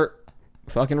 Connor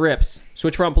fucking rips.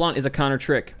 Switch front blunt is a Connor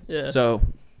trick. Yeah. So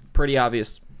pretty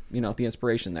obvious, you know, the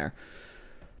inspiration there.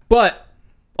 But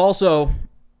also,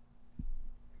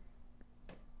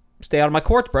 stay out of my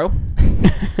courts, bro.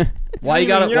 Why you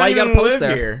gotta even post live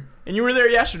there? here? And you were there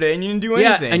yesterday, and you didn't do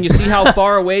Yeah, anything. and you see how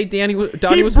far away Donnie he was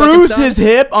fucking bruised stopped? his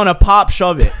hip on a pop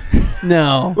shove it.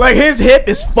 No. Like his hip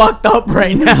is fucked up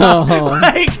right now. No.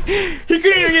 Like he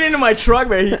couldn't even get into my truck,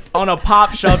 man. On a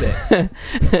pop shove it.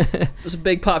 It was a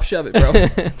big pop shove it, bro.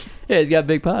 Yeah, he's got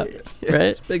big pop.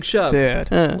 Right? Big shove.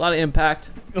 Dude. A lot of impact.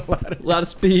 A lot of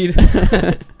speed.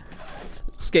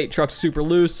 Skate truck's super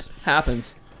loose.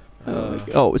 Happens.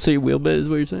 Oh, so your wheelbase is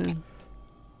what you're saying?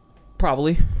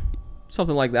 Probably.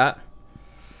 Something like that.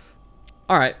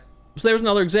 All right. So there's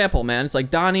another example, man. It's like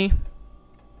Donnie,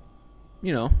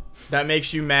 you know, That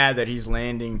makes you mad that he's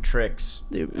landing tricks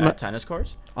Dude, at tennis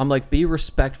courts? I'm like, be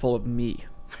respectful of me.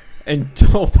 And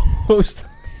don't post.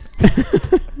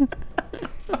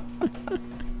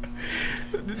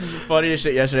 Funniest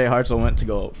shit yesterday, Hartzell went to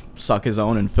go suck his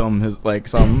own and film his like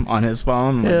something on his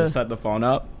phone and like, Yeah. just set the phone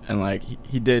up and like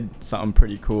he did something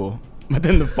pretty cool. But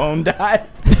then the phone died.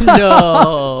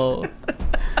 No.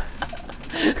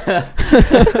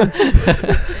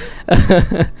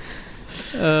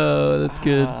 Oh, that's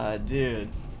good. Dude.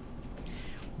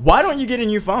 Why don't you get a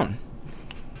new phone?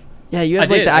 Yeah, you I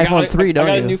have like did. the I got iPhone 3, I don't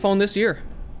got you? a new phone this year.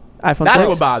 iPhone That's 6?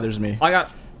 what bothers me. I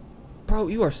got bro,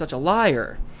 you are such a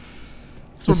liar.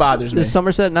 That's what bothers me. Does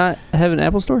Somerset not have an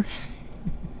Apple store?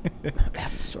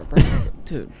 Apple Store, bro.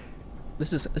 Dude,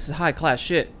 this is high class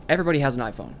shit. Everybody has an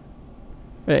iPhone.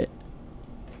 Right.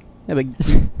 Yeah, but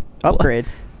upgrade.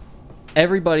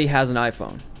 Everybody has an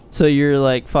iPhone. So you're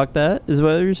like, fuck that, is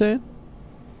what you're saying?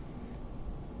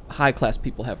 High class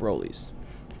people have Rollies.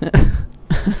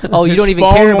 Oh, you His don't even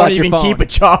phone care won't about your even phone. keep it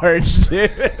charged, dude.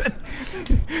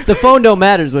 The phone don't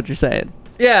matter is what you're saying.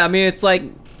 Yeah, I mean, it's like,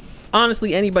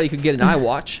 honestly, anybody could get an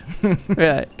iWatch.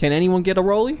 Right. Can anyone get a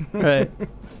Rollie? Right.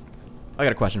 I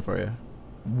got a question for you.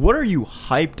 What are you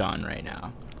hyped on right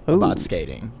now about Ooh.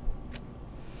 skating?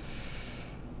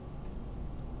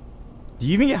 Do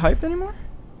you even get hyped anymore?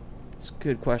 It's a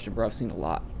good question, bro. I've seen a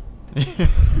lot.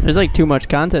 There's like too much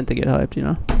content to get hyped, you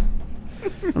know?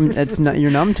 It's not.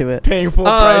 You're numb to it. Paying full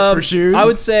price for shoes? I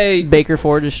would say, Baker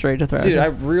Ford is straight to Thrasher. dude, I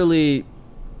really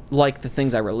like the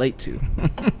things I relate to.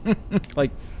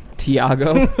 Like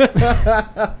Tiago.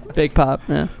 Big Pop,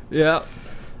 yeah. Yeah.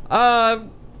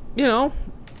 You know,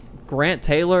 Grant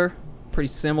Taylor, pretty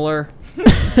similar.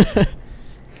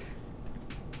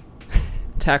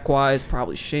 Tech-wise,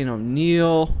 probably Shane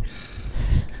O'Neill.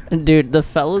 And dude, the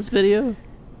fellas video,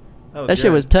 was that shit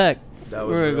good. was tech. That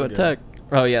We're was gonna real go good. tech.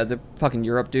 Oh yeah, the fucking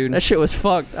Europe dude. That shit was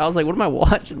fucked. I was like, what am I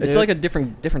watching, It's dude? like a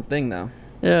different thing though.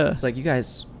 Yeah. It's like, you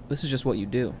guys, this is just what you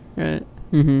do. Right.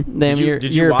 Mm-hmm. Damn,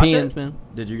 Did you watch Europeans, it? man.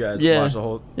 Did you guys Yeah. watch the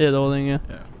whole? Yeah, the whole thing, yeah.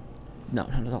 Yeah. No,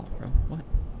 not at all, bro. What?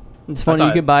 It's funny, you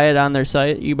thought- can buy it on their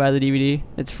site. You buy the DVD.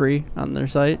 It's free on their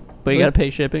site, but you Really? gotta pay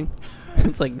shipping.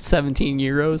 It's like 17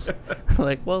 euros.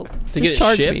 Like, well, To just get it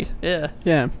charge me. shipped? Yeah.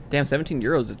 Yeah. Damn, 17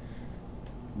 euros is,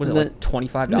 what is it, Then- like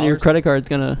 $25? Then your credit card's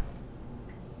gonna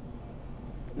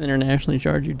internationally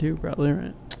charge you too, probably,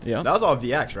 right? Yeah. That was all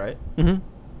VX, right? Mm-hmm.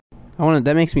 I want to.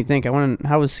 That makes me think. I want to.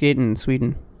 How was skating in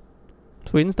Sweden?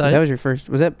 Sweden's 'Cause tight. That was your first.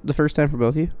 Was that the first time for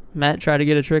both of you? Matt tried to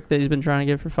get a trick that he's been trying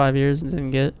to get for 5 years and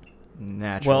didn't get.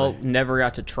 Naturally. Well, never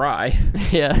got to try.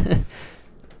 Yeah.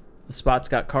 The spot's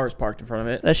got cars parked in front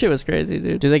of it. That shit was crazy,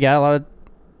 dude. Do they got a lot of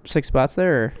 6 spots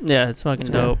there? Or? Yeah, it's fucking That's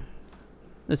dope.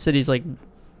 The city's like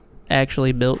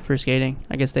actually built for skating.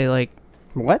 I guess they like,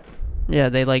 What? yeah,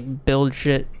 they like build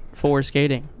shit for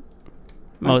skating.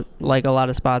 Like a lot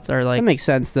of spots are like. That makes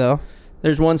sense though.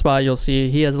 There's one spot you'll see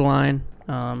he has a line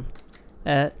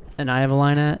at, and I have a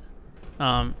line at.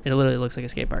 It literally looks like a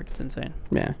skate park. It's insane.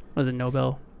 Yeah. Was it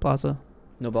Nobel Plaza?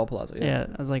 Nobel Plaza. Yeah.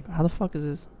 I was like, how the fuck is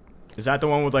this? Is that the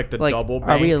one with like the Like, double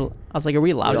are bank? we? I was like, are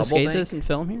we allowed to Double skate bank? this and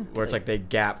film here? where it's like they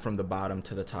gap from the bottom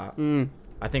to the top. Mm.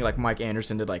 I think like Mike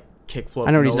Anderson did like kickflip.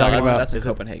 I know what he's No, talking that's, about. that's in Is it-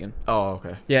 Copenhagen. Oh,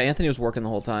 okay. Yeah, Anthony was working the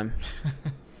whole time.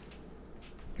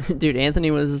 Dude,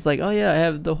 Anthony was just like, oh yeah, I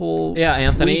have the whole Yeah,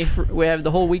 Anthony. we have the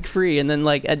whole week free, and then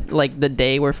like at like the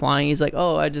day we're flying, he's like,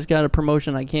 oh, I just got a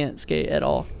promotion, I can't skate at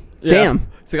all. Damn.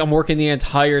 It's like I'm working the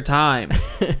entire time.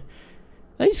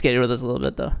 He skated with us a little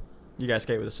bit though. You guys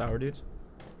skate with the sour dudes?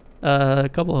 A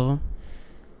couple of them.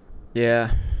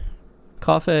 Yeah.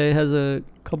 Coffee has a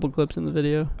couple clips in the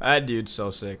video. That dude's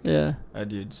so sick. Yeah, That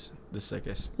dude's the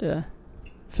sickest. yeah.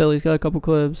 Philly's got a couple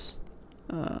clips.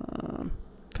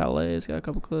 Cala's got a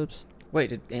couple clips. Wait,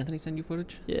 did Anthony send you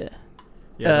footage? Yeah.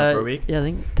 You guys went for a week? Yeah, I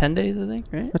think 10 days. I think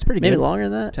right. That's pretty Maybe good. longer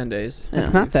than that. 10 days. Yeah.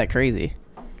 It's not that crazy,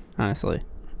 honestly.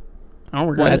 I don't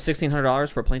What, regret it.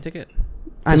 $1,600 for a plane ticket?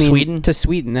 I mean, Sweden? To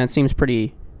Sweden, that seems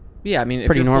pretty. Yeah, I mean, if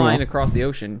Pretty you're normal. flying across the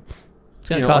ocean, It's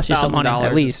gonna cost you some money $1,000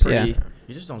 at is least, yeah. pretty-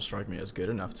 You just don't strike me as good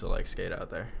enough to like skate out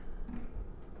there.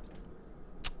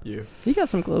 You. You got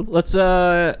some clips. Let's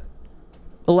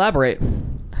elaborate.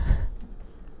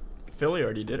 Philly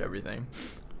already did everything.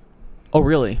 Oh,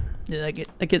 really? Yeah,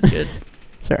 that gets good.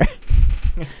 Sorry.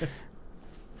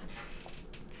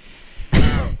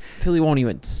 Philly won't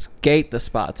even skate the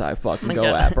spots I fucking my go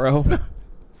God. at, bro.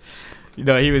 You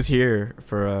know, he was here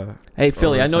for Hey,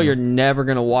 Philly, I know summer. you're never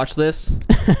going to watch this.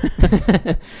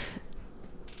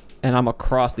 And I'm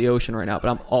across the ocean right now, but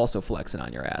I'm also flexing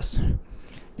on your ass.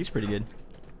 he's pretty good.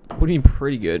 What do you mean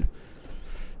pretty good?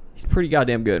 He's pretty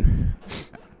goddamn good.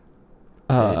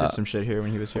 Yeah, he did some shit here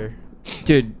when he was here.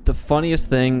 Dude, the funniest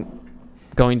thing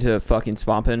going to fucking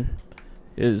Swampin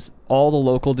is all the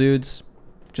local dudes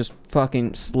just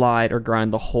fucking slide or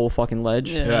grind the whole fucking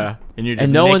ledge. Yeah. Yeah. And you're just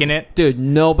And no nicking one, it. dude,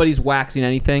 nobody's waxing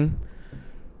anything.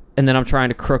 And then I'm trying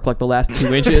to crook like the last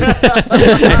 2 inches. And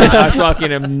I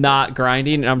fucking am not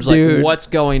grinding. And I'm just Dude. like, what's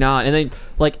going on? And then,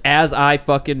 like, as I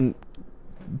fucking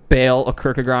bail a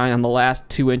crook of grind on the last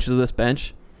 2 inches of this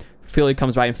bench, Philly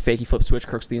comes by and fakey flip switch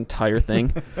crooks the entire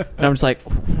thing. And I'm just like,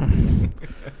 all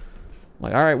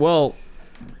right, well,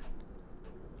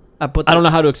 I put I don't know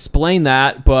how to explain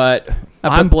that, but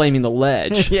I'm blaming the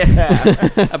ledge. Yeah.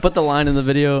 I put the line in the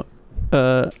video.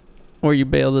 where you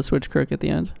bail the switch crook at the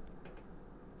end.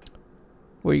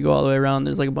 Where you go all the way around.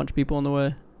 There's like a bunch of people in the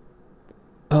way.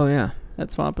 Oh yeah.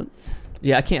 That's swamping.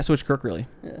 Yeah, I can't switch crook really,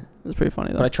 Yeah, that's pretty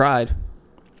funny though. but I tried.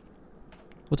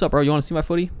 What's up, bro? You want to see my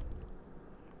footy?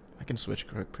 I can switch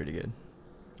crook pretty good.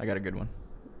 I got a good one.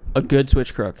 A good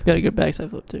switch crook. Got a good backside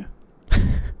flip too.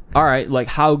 All right, like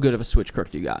how good of a switch crook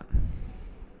do you got?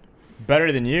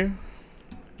 Better than you?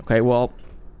 Okay, well.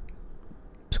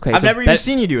 Okay, I've so never even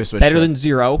seen you do a switch better crook. than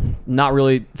 0. Not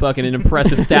really fucking an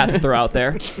impressive stat to throw out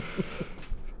there.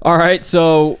 All right,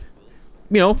 so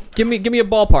give me a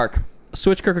ballpark.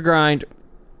 Switch crook or grind.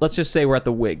 Let's just say we're at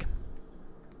the wig.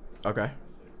 Okay.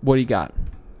 What do you got?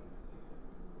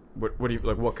 What do you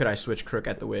like? What could I switch crook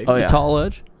at the wig? Oh, The yeah. tall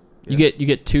edge. You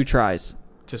get 2 tries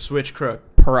To switch crook,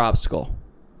 per obstacle.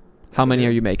 How many Okay.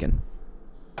 are you making?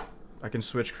 I can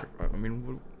switch. I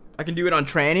mean, I can do it on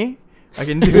tranny. I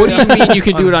can do. What do you mean you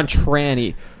can do it on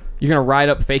tranny? You're gonna ride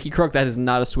up fakie crook? That is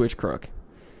not a switch crook.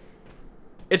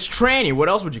 It's tranny. What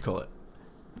else would you call it?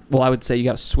 Well, I would say you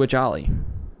got to switch ollie.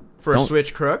 For a Don't-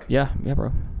 switch crook? Yeah,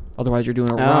 bro. Otherwise, you're doing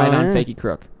a ride on yeah. fakie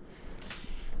crook.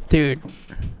 Dude,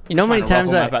 you know how many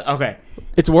times Okay.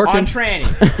 It's working. On tranny.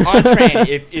 On tranny.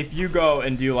 If you go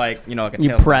and do like like a You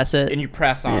tail press slide, it. and you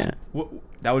press on, Yeah.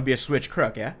 that would be a switch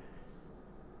crook, yeah.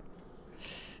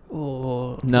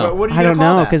 Oh, No, What do you I don't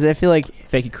call know that? because I feel like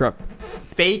fakie crook.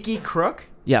 Fakey crook.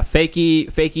 Yeah,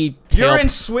 fakie tail. You're in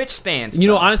switch stance. You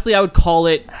know, though. honestly, I would call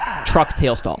it truck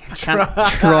tail stall.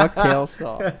 truck tail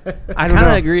stall. I I don't kind of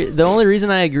know. agree. The only reason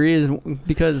I agree is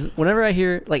because whenever I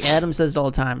hear, like Adam says it all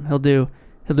the time, he'll do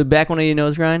back 180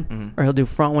 nose grind Mhm. or he'll do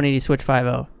front 180 switch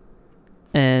 5-0.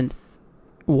 And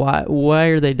why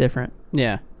are they different?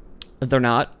 Yeah. They're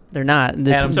not. They're not.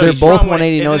 Adam, So They're it's both front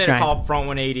 180 nose Isn't it grind. called front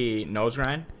 180 nose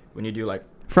grind when you do like?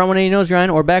 Front 180 nose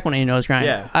grind or back 180 nose grind.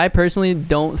 Yeah. I personally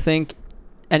don't think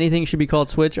anything should be called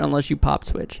switch unless you pop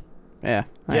switch. Yeah.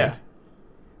 Yeah.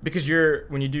 Because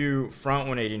when you do front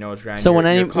 180 nose grind, So you're, when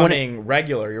any- you're when coming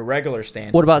regular, your regular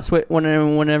stance. What about switch?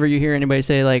 Whenever you hear anybody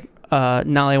say like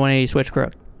nollie 180 switch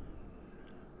crook,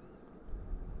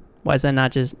 why is that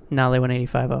not just nollie 180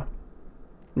 5-0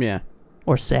 Yeah.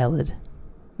 or salad?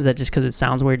 Is that just because it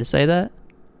sounds weird to say that?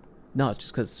 No, it's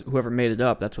just because whoever made it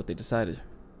up, that's what they decided.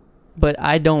 But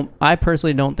I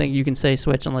personally don't think you can say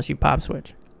switch unless you pop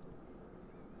switch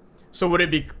So would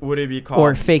it be called?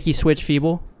 or fakey switch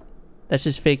feeble. That's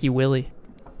just fakey willy.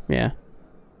 Yeah.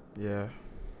 Yeah.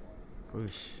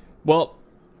 Oosh. Well,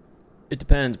 it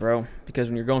depends, bro. Because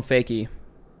when you're going fakie,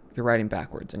 you're riding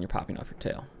backwards and you're popping off your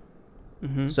tail.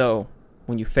 Mm-hmm. So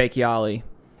when you fakie ollie,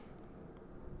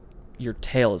 your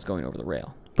tail is going over the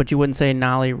rail. But you wouldn't say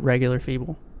nollie regular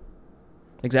feeble.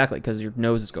 Exactly, because your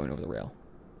nose is going over the rail.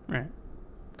 Right.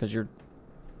 Because you're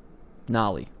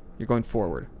nollie. You're going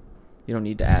forward. You don't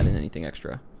need to add in anything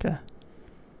extra. Okay.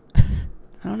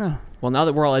 I don't know. Well, now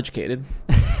that we're all educated,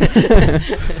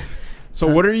 So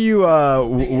what are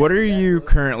you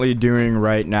currently doing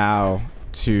right now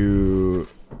to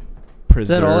all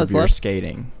preserve that's your left?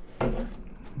 skating?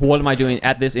 what am I doing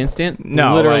at this instant?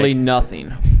 No, literally like-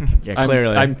 nothing. Yeah, I'm-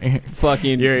 clearly. I'm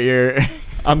fucking. you're.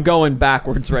 I'm going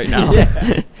backwards right now.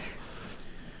 Yeah.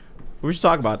 We should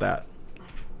talk about that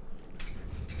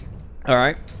All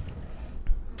right.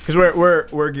 because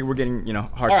we're getting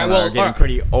hearts All right, and I well, are getting all right.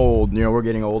 pretty old. We're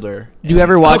getting older. Do you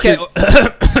ever watch Okay.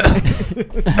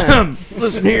 it?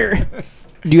 Listen here.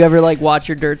 Do you ever like watch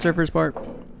your dirt surfers part?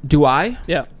 Do I?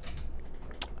 Yeah.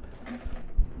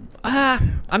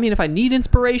 I mean, if I need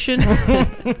inspiration,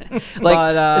 Like,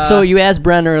 but, so you asked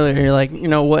Brent earlier, you're like,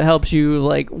 what helps you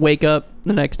like wake up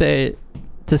the next day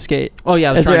to skate? oh yeah,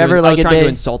 I was Is there trying, ever, to, I like, was a trying day- to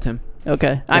insult him.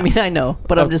 Okay. I mean, I know,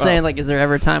 but I'm just Oh. saying, like, is there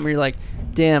ever a time where you're like,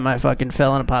 damn, I fucking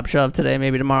fell in a pop shove today.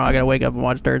 Maybe tomorrow I gotta wake up and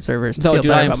watch dirt servers. To No, feel dude,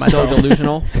 better I am about so myself.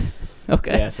 delusional.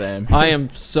 Okay. Yeah, same. I am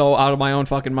so out of my own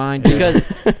fucking mind. dude.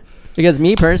 Because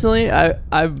me personally, I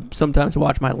sometimes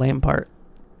watch my lame part.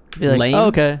 Be like, Lame? oh,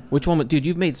 okay. Which one? Dude,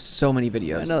 you've made so many I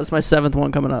videos. know it's my 7th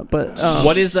one coming up, but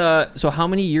What is so how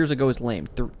many years ago is lame?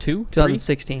 2? 3?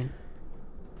 2016.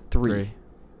 3.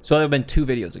 So that would have been 2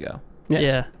 videos ago.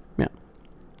 Yeah.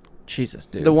 Jesus,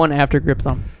 dude. The one after Grip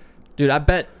Thumb. Dude, I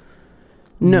bet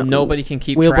No, nobody can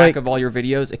keep Wheel track break- of all your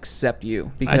videos except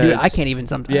you. Because I do. I can't even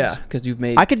sometimes. Yeah, because you've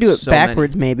made. I could do it so many.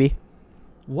 backwards, maybe.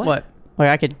 What? Like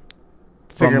I could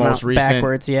From figure 'em most out recent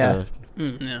backwards. Yeah.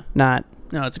 to- Yeah. Not.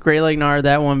 No, it's Great Leg Nard,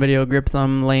 that one video, Grip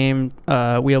Thumb, Lame,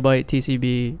 Wheel Bite,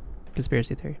 TCB,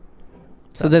 Conspiracy Theory.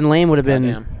 So then lame would have been.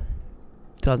 Goddamn.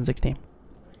 2016.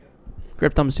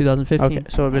 Grip Thumb's 2015. Okay.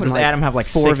 So it would What have does been like Adam have like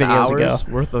 4 6 videos hours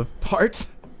ago. worth of parts?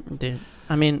 Dude,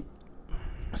 I mean,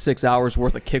 6 hours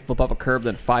worth of kickflip up a curb,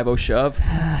 then 5-0 shove.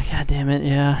 God damn it,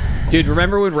 yeah. Dude,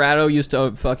 remember when Rado used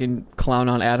to fucking clown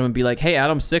on Adam and be like, "Hey,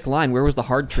 Adam, sick line. Where was the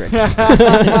hard trick?"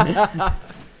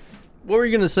 What were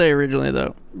you gonna say originally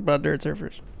though about dirt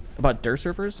surfers? About dirt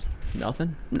surfers?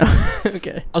 Nothing. No.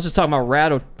 Okay. I was just talking about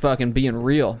Rado fucking being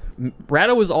real.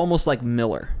 Rado was almost like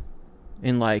Miller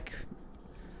in like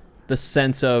the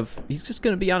sense of he's just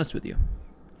going to be honest with you.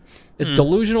 As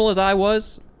delusional as I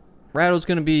was, Rado's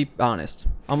going to be honest.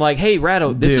 I'm like, "Hey,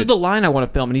 Rado, this is the line I want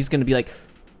to film." And he's going to be like,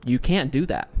 "You can't do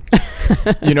that."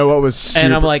 You know what was super...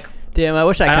 And I'm like, Damn, I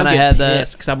wish I kind of had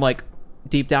that. because I'm like,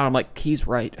 deep down, I'm like, he's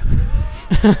right.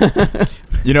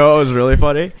 You know what was really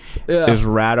funny? Yeah. Is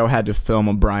Rado had to film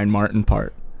a Brian Martin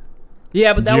part.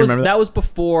 Yeah, but Do you remember that was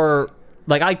before.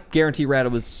 Like, I guarantee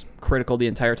Rado was critical the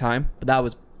entire time, but that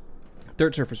was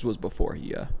Dirt Surfers was before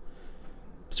he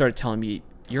started telling me,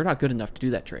 "You're not good enough to do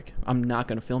that trick. I'm not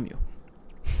going to film you."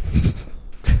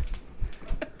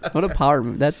 What a power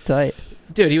move. That's tight.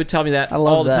 Dude, he would tell me that I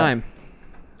love all the that. time.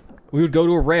 We would go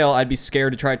to a rail. I'd be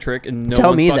scared to try a trick, and no Tell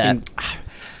one's me fucking. that.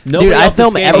 Nobody Dude, I else is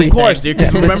film skating. everything. Of course, dude.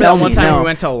 'Cause remember Tell that one me, time no. we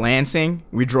went to Lansing?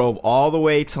 We drove all the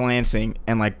way to Lansing,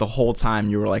 and like the whole time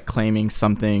you were like claiming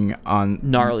something on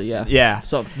Gnarly, yeah. Yeah.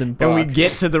 Something. And we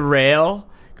get to the rail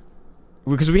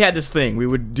because we had this thing. We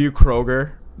would do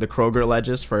the Kroger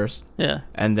ledges first, Yeah.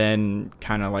 and then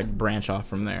kind of like branch off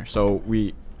from there. So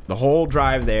the whole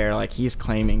drive there, like he's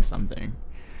claiming something,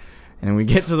 and then we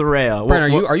get to the rail.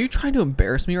 Brian, are you trying to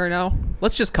embarrass me right now?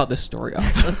 Let's just cut this story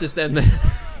off. Let's just end it.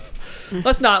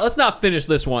 Let's not finish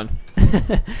this one.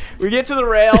 We get to the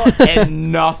rail and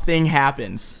nothing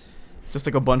happens. Just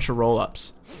like a bunch of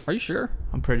roll-ups. Are you sure?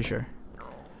 I'm pretty sure.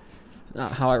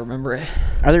 Not how I remember it.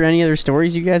 Are there any other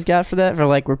stories you guys got for that? For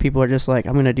like where people are just like,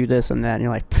 "I'm gonna do this and that," and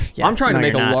you're like, "Pff, yeah, I'm trying no, to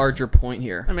make a you're not." larger point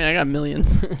here I mean, I got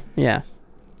millions. Yeah.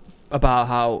 about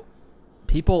how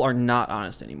people are not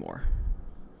honest anymore.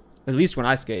 At least when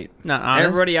I skate. Not honest.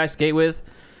 Everybody I skate with,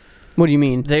 What do you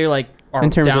mean? they like are In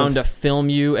terms down of- to film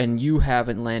you and you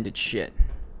haven't landed shit.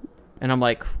 And I'm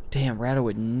like, damn, Rado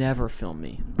would never film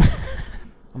me.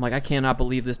 I'm like, I cannot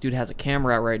believe this dude has a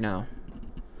camera out right now.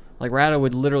 Like, Rado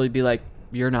would literally be like,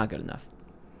 "You're not good enough."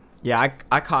 Yeah,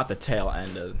 I caught the tail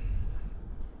end of,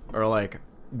 or like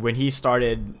when he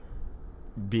started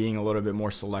being a little bit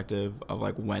more selective of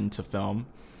like when to film.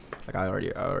 Like I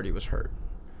already was hurt.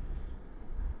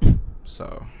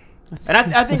 So, and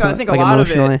I think Like a lot of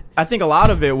emotionally. it. I think a lot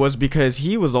of it was because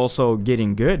he was also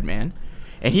getting good, man,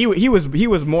 and he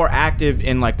was more active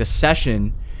in like the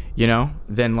session, you know,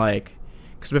 than like,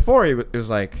 because before it was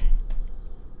like,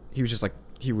 he was just like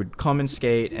he would come and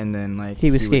skate, and then like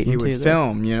He was skating he would too, though.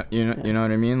 film, you know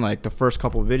what I mean, like the first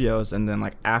couple of videos, and then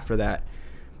like after that,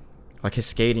 like his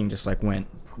skating just like went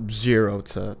 0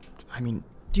 to, I mean,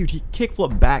 dude, he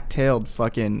kickflip back-tailed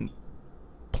fucking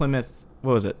Plymouth.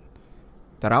 What was it?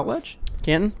 That out ledge?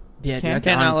 Canton? Yeah, dude, Can't- I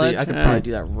cannot honestly, ledge? I could Yeah. probably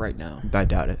do that right now. I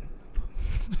doubt it.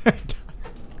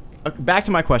 Back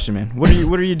to my question, man. What are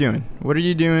you doing? What are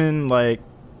you doing like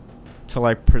to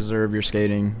like preserve your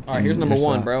skating? All right, here's and number your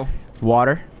one, style? bro.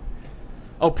 Water.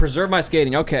 Oh, preserve my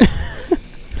skating. Okay.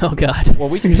 Oh God. Well,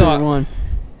 we can Here's number talk. one.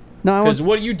 No, I Because was.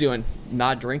 what are you doing?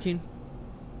 Not drinking?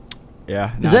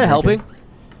 Yeah. Is not that helping? drinking.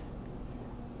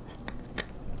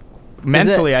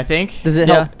 Mentally, I think. Does it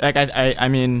Yeah. help? Like I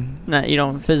mean, Nah, you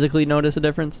don't physically notice a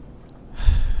difference.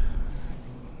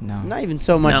 no. Not even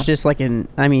so much. No. Just like in.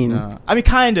 I mean, No. I mean,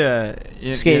 kinda.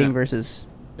 skating versus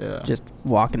Yeah. just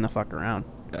walking the fuck around.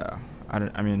 Yeah.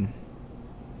 I mean.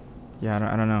 Yeah.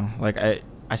 I don't know. Like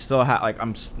I still have like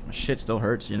shit still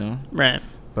hurts, you know. Right.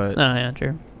 But Oh yeah,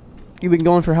 true. You've been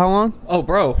going for how long? Oh,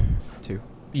 bro. 2.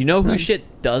 You know who Nice.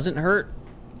 shit doesn't hurt?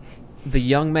 The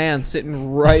young man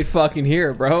sitting right fucking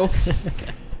here, bro.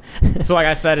 So like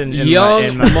I said in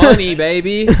Young my money,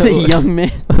 baby. The young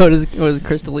man. What does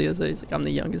Crystalia say? He's like, I'm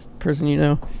the youngest person you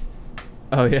know.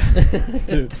 Oh, yeah.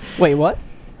 Dude. Wait, what?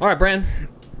 All right, Brand.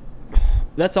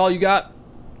 That's all you got?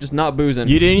 Just not boozing.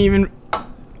 You didn't even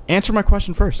answer my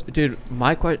question first. Dude,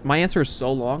 my answer is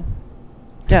so long.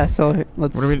 Yeah. So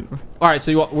let's. What are we? All right,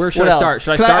 so where should What I else? start?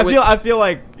 Should I 'Cause start with I feel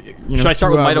like. You know, Should I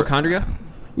start with whoever- mitochondria?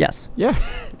 Yes. Yeah.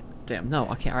 Damn, no,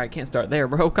 I can't. All right, I can't start there,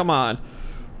 bro. Come on.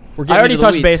 We're I getting already into the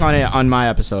touched weeds. base on it on my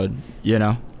episode. You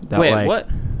know. That, Wait, like, what?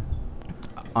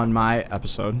 On my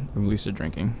episode of Lucid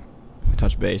Drinking, I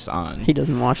touched base on He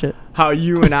doesn't watch it. how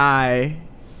you and I,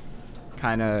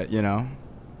 kind of, you know,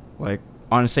 like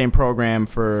on the same program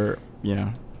for, you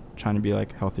know, trying to be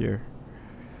like healthier,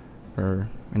 and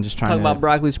just trying Talk to about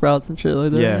broccoli sprouts and shit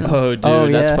like that. Yeah. Oh, dude,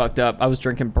 Oh, that's yeah. fucked up. I was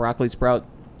drinking broccoli sprout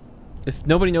If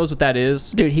nobody knows what that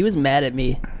is, Dude, he was mad at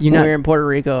me You when know- we were in Puerto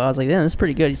Rico. I was like, "Damn, this is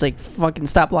pretty good." He's like, "Fucking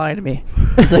stop lying to me."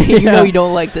 He's like, "You know you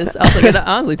don't like this." I was like, "It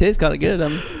honestly tastes kind of good.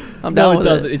 I'm no, down it with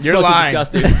doesn't. it." It's You're fucking lying.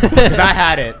 disgusting. Because I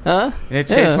had it. Huh? And it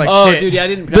tastes Yeah. like Oh, shit. dude, yeah, I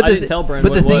didn't tell Brandon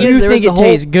but what the it thing was. Do is, you there was think the it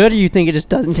whole- tastes good, or you think it just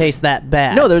doesn't taste that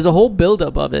bad? No, there's a whole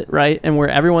buildup of it, right? And where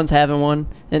everyone's having one,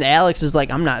 and Alex is like,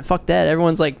 "I'm not. Fuck that."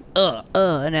 Everyone's like,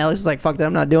 and Alex is like, "Fuck that.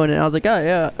 I'm not doing it." And I was like, "Oh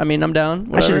yeah. I mean, I'm down. I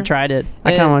should whatever." have tried it.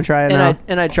 I And- kind of want to try it and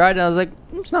now. I tried it. And I was like,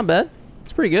 "It's not bad.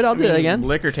 It's pretty good. I'll do it again."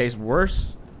 Liquor tastes worse.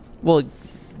 Well,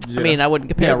 Yeah. I mean, I wouldn't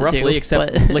compare Yeah, the roughly, two,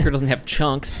 except but- liquor doesn't have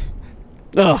chunks.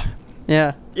 Ugh.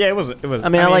 Yeah. Yeah, it was. It was. I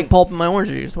mean, I like pulp in my orange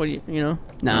juice. What do you know?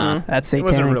 Nah, that's It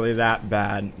satanic. wasn't really that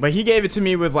bad, but he gave it to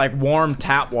me with like warm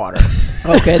tap water.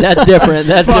 Okay, that's different.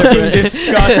 That's Fucking different.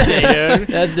 disgusting, dude.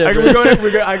 That's Like,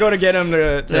 different. I go to get him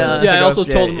to Yeah. Yeah, I go also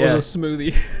skate, told him yeah. it was a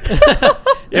smoothie.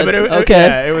 Yeah, but That's- okay.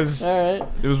 Yeah, it was. All right.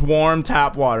 It was warm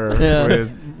tap water Yeah.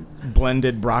 with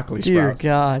blended broccoli Dear sprouts.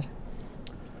 God.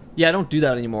 Yeah, I don't do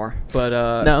that anymore, but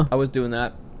No. I was doing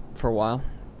that for a while.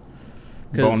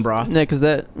 'Cause Bone broth. No, because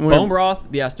that Bone broth,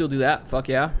 yeah, I still do that. Fuck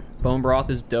yeah. Bone broth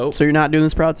is dope. So you're not doing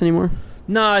sprouts anymore?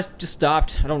 No, I just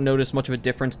stopped. I don't notice much of a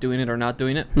difference doing it or not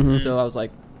doing it. Mhm. So I was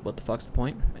like, what the fuck's the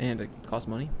point? And it costs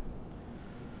money.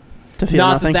 To feel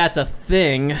Not nothing? that that's a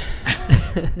thing.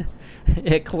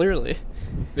 Yeah, clearly.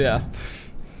 Yeah.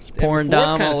 pouring Floor's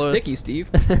Dom kind all of over. sticky, Steve.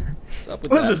 What's up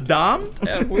with What that? is this, Dom?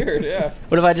 Yeah, weird, yeah.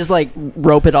 What if I just like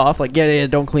rope it off? Like, yeah,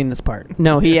 don't clean this part.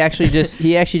 No, he actually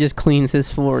just cleans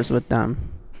his floors with Dom.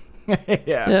 Yeah.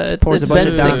 Yeah, it's Pours a been bunch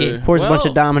of Dom, sticky. pours a bunch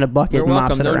Well, of Dom in a bucket You're and mops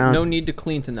welcome. it No, around. no need to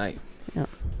clean tonight. Yeah.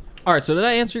 All right, so did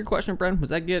I answer your question, Brent? Was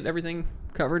that get everything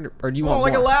covered, or do you Well, want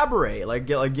like more?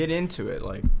 elaborate, get into it,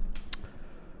 like.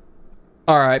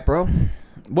 All right, bro.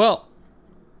 Well,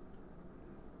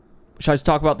 should I just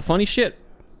talk about the funny shit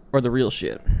or the real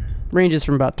shit? Ranges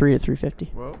from about 3 to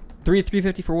 350. Well,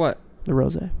 350 for what? The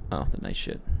rosé. Oh, the nice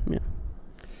shit.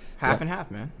 half What? and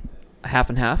half, man. Half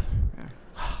and half.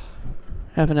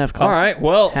 Half and half coffee. All right.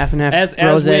 Well, Half and half as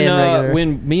rosé when, and regular.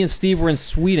 when me and Steve were in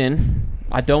Sweden,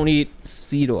 I don't eat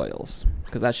seed oils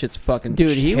because that shit's fucking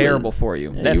Dude, he terrible was- for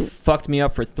you. yeah, That you- fucked me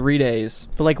up for 3 days.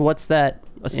 But like, what's that?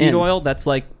 A seed in? oil that's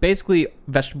like basically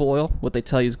vegetable oil. What they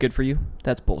tell you is good for you.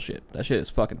 That's bullshit. That shit is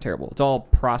fucking terrible. It's all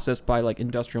processed by like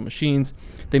industrial machines.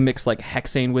 They mix like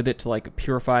hexane with it to like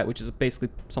purify it, which is basically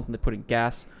something they put in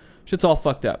gas. Shit's all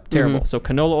fucked up. Terrible. Mhm. So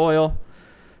canola oil,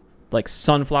 like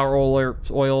sunflower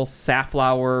oil,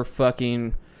 safflower,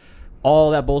 fucking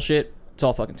all that bullshit. It's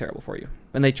all fucking terrible for you.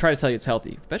 And they try to tell you it's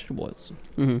healthy. Vegetable oils.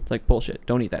 Mhm. It's like bullshit.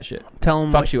 Don't eat that shit. Tell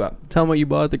him Fucks you up. what you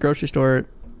bought at the grocery store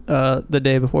the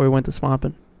day before we went to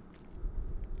Swampin'.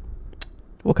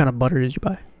 What kind of butter did you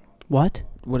buy? What?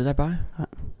 What did I buy?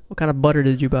 What kind of butter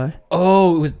did you buy?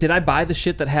 Oh, it was. Did I buy the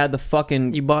shit that had the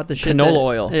fucking You bought the shit canola that-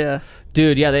 oil? Yeah.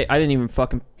 Dude, yeah, I didn't even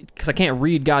fucking because I can't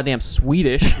read goddamn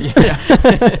Swedish.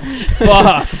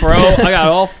 Fuck, bro, I got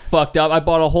all fucked up. I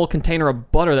bought a whole container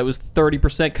of butter that was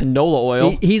 30% canola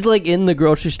oil. He's like in the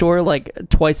grocery store like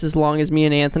twice as long as me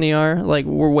and Anthony are. Like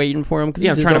we're waiting for him because Yeah,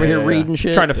 he's I'm just trying over to- here yeah, yeah. reading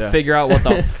shit. Trying to Yeah. figure out what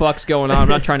the fuck's going on. I'm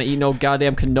not trying to eat no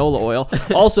goddamn canola oil.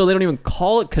 Also, they don't even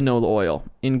call it canola oil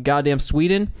in goddamn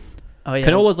Sweden. oh yeah,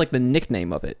 Canola is like the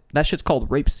nickname of it. That shit's called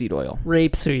rapeseed oil.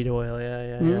 rapeseed oil.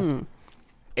 Yeah. Mm.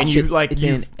 And Shit, you like it's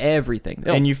you in everything.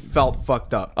 and you felt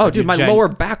fucked up. Oh, Like, dude, you my lower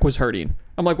back was hurting.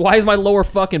 I'm like, why is my lower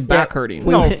fucking back Yeah, hurting?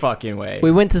 we- No fucking way.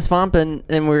 We went to Swampin'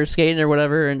 and we were skating or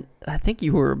whatever, and I think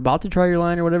you were about to try your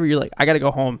line or whatever. You're like, I gotta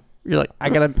go home. You're like, I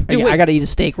gotta wait. eat a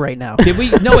steak right now. Did we?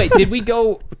 No, wait. Did we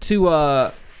go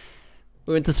to?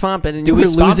 We went to Swampin' and Did you we were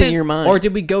stop losing it? your mind. Or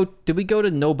did we go? Did we go to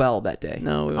Nobel that day?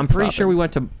 No, we went I'm to pretty sure Swampin'. we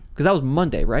went to because that was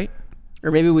Monday, right? Or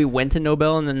maybe we went to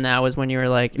Nobel and then that was when you were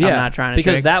like, I'm not trying to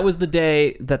because trick. that was the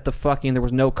day that the fucking there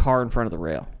was no car in front of the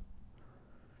rail,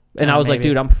 and Oh, I was like, maybe.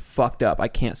 dude, I'm fucked up. I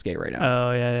can't skate right now.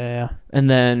 Oh yeah. And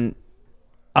then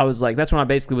I was like, that's when I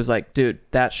basically was like, dude,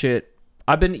 that shit.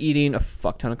 I've been eating a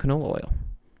fuck ton of canola oil,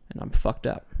 and I'm fucked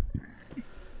up.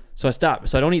 So I stopped.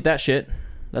 So I don't eat that shit.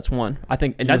 That's one. I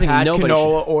think, and you I think had nobody.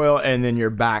 canola oil, and then your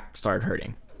back started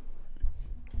hurting.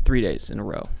 3 days in a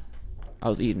row. I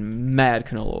was eating mad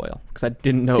canola oil because I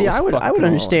didn't know. See, it was I would fucking canola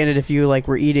understand it if you like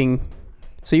were eating.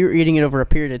 So you were eating it over a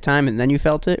period of time and then you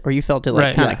felt it, or you felt it like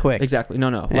Right. kind oil. of quick. Exactly. No.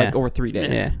 Yeah. Like over 3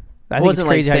 days. Yeah. I It think it's wasn't,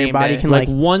 like, crazy how your same body day. can Like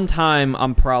like. one time,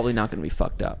 I'm probably not going to be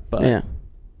fucked up, but Yeah.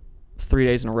 3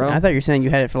 days in a row. I thought you were saying you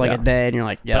had it for like Yeah. a day and you're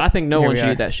like, yeah. But I think no here one we should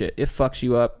are. eat that shit. It fucks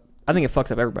you up. I think it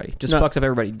fucks up everybody. Just No. fucks up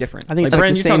everybody different. I think it's like like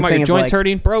Brandon, the you talking same about thing your of, joints like-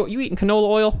 hurting, bro? You eating canola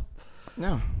oil?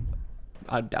 No.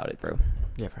 I doubt it, bro.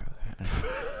 Yeah, probably.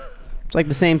 It's like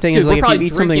the same thing Dude, as we're like if probably you eat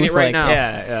something drinking with it right like now.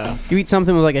 Yeah. you eat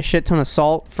something with like a shit ton of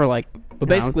salt for like But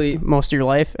you know, basically, most of your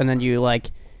life, and then you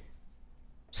like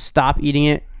stop eating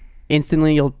it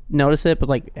instantly, you'll notice it. But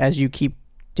like as you keep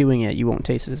doing it, you won't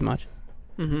taste it as much,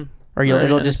 Mm-hmm. or Right,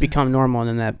 it'll yeah, just that's- become normal. And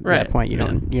then that Right, point, you yeah.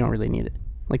 don't really need it.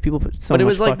 Like people put so But it much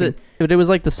was like fucking, but it was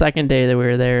like the second day that we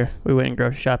were there. We went and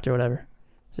grocery shopped or whatever.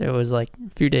 So it was like a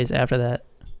few days after that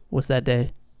was that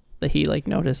day that he like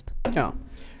noticed. oh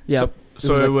yeah.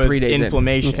 So was it like was 3 days in.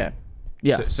 inflammation. okay.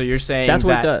 Yeah. So you're saying That's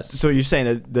what it that- does. So you're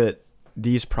saying that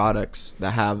these products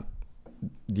that have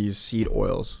these seed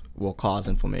oils will cause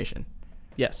inflammation.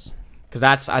 Yes. Because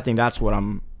I think that's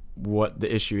what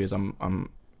the issue is. I'm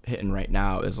hitting right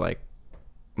now is like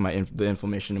the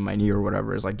inflammation in my knee or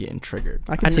whatever is like getting triggered.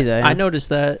 I can see that. I yeah. noticed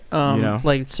that. You know?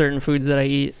 Like certain foods that I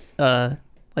eat,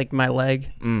 like my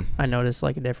leg, Mm. I noticed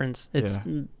like a difference. It's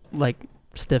Yeah. like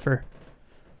stiffer,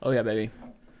 Oh yeah, baby.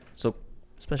 So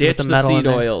especially ditch with the the metal in seed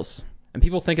there. oils. And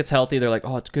people think it's healthy. They're like,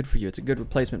 oh, it's good for you. It's a good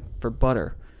replacement for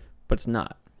butter, but it's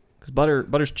not. Because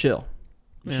butter's chill.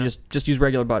 You Yeah. should just use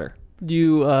regular butter. Do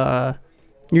you?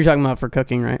 You're talking about for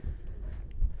cooking, right?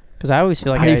 Because I always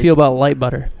feel like How do you feel about light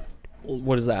butter?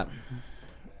 What is that?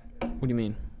 What do you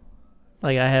mean?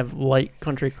 Like I have light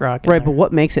country crock. in right, there. but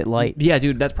what makes it light? Yeah,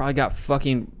 dude, that's probably got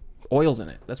fucking oils in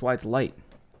it. That's why it's light.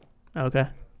 Okay.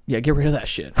 Yeah, get rid of that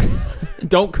shit.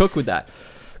 Don't cook with that,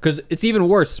 because it's even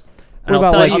worse. And What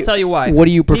about, like, I'll tell you why. What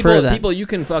do you prefer people, then? People, you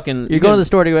can fucking. You're going to the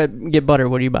store to get butter.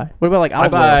 What do you buy? What about like I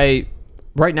olive oil? buy.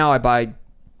 Right now, I buy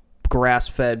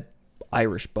grass-fed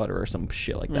Irish butter or some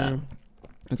shit like that. Mm.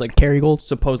 It's like Kerrygold.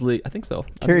 supposedly, I think so. I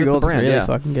think Kerrygold's that's the brand, really yeah.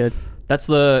 fucking good. That's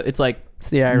the. It's like It's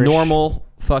the Irish. normal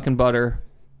fucking butter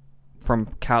from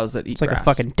cows that eat It's like a grass.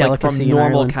 fucking Like delicacy from in normal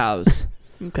Ireland. cows.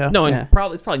 Okay. No, and Yeah. it's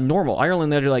probably normal.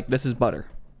 Ireland, they're like, this is butter.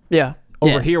 Yeah.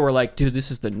 Over Yeah. here, we're like, dude, this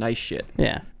is the nice shit.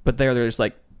 Yeah. But they're just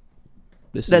like,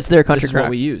 That's their country This is what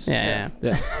crock. we use. Yeah.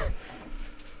 Yeah.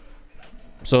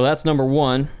 So that's number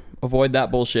one. Avoid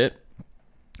that bullshit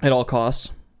at all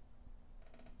costs.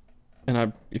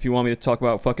 And if you want me to talk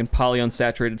about fucking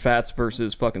polyunsaturated fats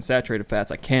versus fucking saturated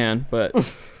fats, I can, but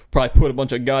probably put a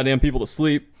bunch of goddamn people to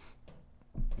sleep.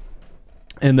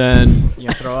 And then You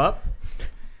gonna throw up?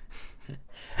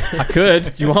 I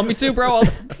could. Do you want me to, bro?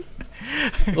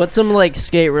 What's some like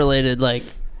skate related like?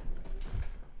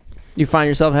 You find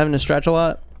yourself having to stretch a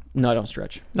lot? No, I don't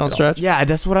stretch. Don't at all. stretch. Yeah,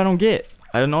 that's what I don't get.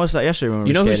 I noticed that yesterday when we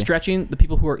You were know who's skating. stretching? The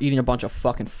people who are eating a bunch of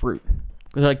fucking fruit.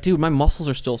 They're like, dude, my muscles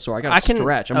are still sore. I gotta I can-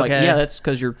 stretch. I'm like, okay. yeah, that's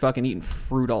because you're fucking eating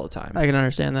fruit all the time. I can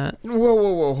understand that.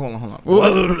 Whoa, hold on.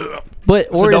 What? But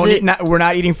So or is don't it? eat, we're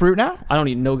not eating fruit now? I don't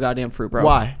eat no goddamn fruit, bro.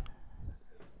 Why?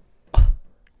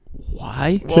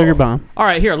 Why? Sugar bomb. All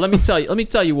right, here. Let me tell you. Let me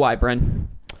tell you why, Bren.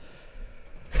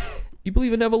 You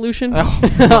believe in evolution? Oh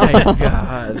my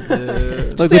god,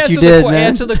 dude. Look Just what you did, man.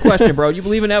 Answer the question, bro. You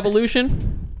believe in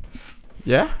evolution?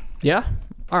 Yeah? Yeah.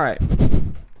 All right.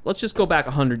 Let's just go back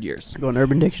 100 years. Go on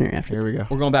Urban Dictionary after. Here we go.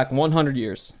 We're going back 100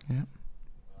 years. Yeah.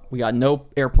 We got no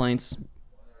airplanes,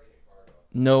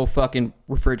 no fucking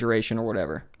refrigeration or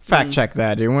whatever. Fact check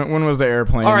that, dude. When was the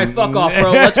airplane? All right, fuck off,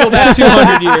 bro. Let's go back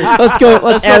 200 years. Let's go. Let's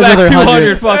Let's go add back another 200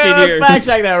 100. fucking Let's years. fact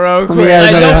check that real me quick. add Hey,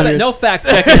 another no, 100. no fact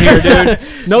checking here,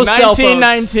 dude. No cell phones.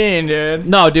 1919, dude.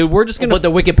 No, dude. We're just gonna. What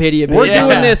the Wikipedia? We're Yeah.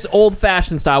 doing this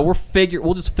old-fashioned style.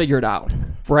 We'll just figure it out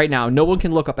right now. No one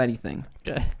can look up anything.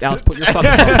 Okay. Alex, put your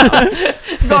fucking phone down.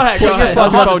 Go ahead, go ahead.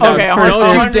 Fucking phone down. Okay, First,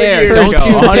 100 don't you dare. years Don't ago.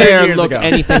 you 100 dare years look ago.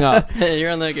 anything up.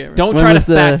 You're on that game. Don't When try to was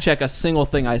the- fact check a single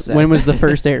thing I said. When was the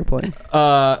first airplane?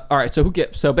 All right.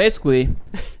 So basically,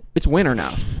 it's winter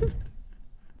now.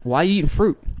 Why are you eating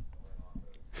fruit?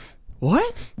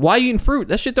 What? Why are you eating fruit?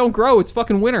 That shit don't grow. It's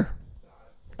fucking winter.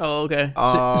 Oh, okay.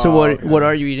 Oh, So what? okay. What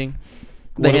are you eating?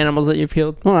 The What- animals that you've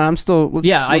killed? Hold on, I'm still. Let's,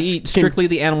 Yeah, I let's eat con- strictly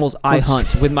the animals I let's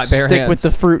hunt with my bare stick hands. with the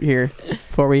fruit here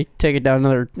before we take it down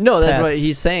another. No, that's path. what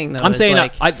he's saying though. I'm It's saying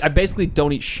like, I basically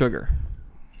don't eat sugar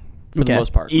for Okay. the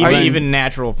most part. Even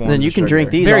natural forms. Then you of can sugar.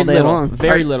 drink these Very all day little. long.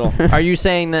 Very little. Are you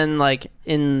saying then, like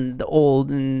in the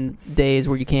olden days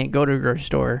where you can't go to a grocery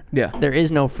store, Yeah. there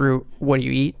is no fruit? What do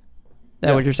you eat? That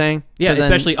Yeah. what you're saying? Yeah, So then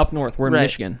especially up north. We're in Right.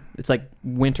 Michigan. It's like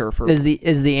winter for. is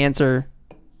the answer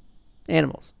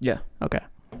animals? Yeah. Okay.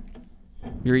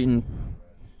 You're eating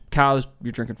cows.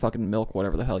 You're drinking fucking milk.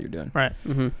 Whatever the hell you're doing. Right.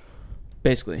 Mm-hmm.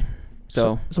 Basically.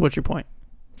 So So what's your point?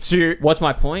 So you're what's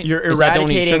my point? you're Is I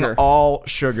don't eat eradicating sugar. all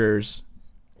sugars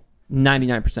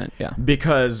 99%. Yeah.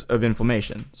 because of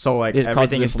inflammation. So like It causes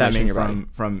everything is inflammation in stemming your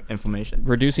from inflammation.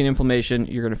 Reducing inflammation.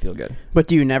 You're gonna feel good. But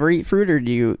do you never eat fruit, or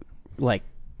do you like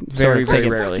Very, sort of very take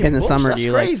it- rarely. in the summer? That's Do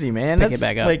you like crazy, man. pick That's it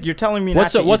back up? like you're telling me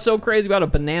What's not so to What's eat- so crazy about a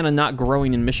banana not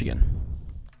growing in Michigan?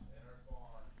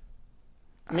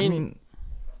 I mean,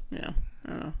 Yeah. I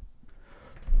don't know.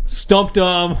 Stumped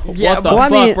them. Yeah, What the well, I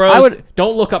fuck, mean, bros? I would-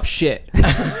 Don't look up shit.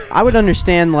 I would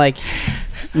understand like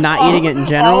not eating it in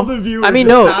general. All the viewers I mean,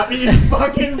 just no. stop eating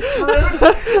fucking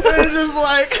fruit. They're just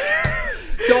like.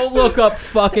 Don't look up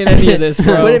fucking any of this,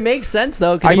 bro. But it makes sense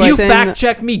though. Are Cause If you you saying fact that-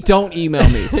 check me, don't email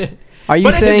me. Are you But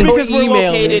it's just saying? because we're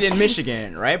Email me. located in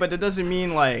Michigan, right? But that doesn't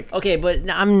mean like. okay, but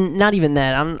I'm not even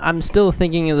that. I'm still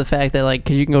thinking of the fact that like,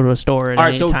 cause you can go to a store. At All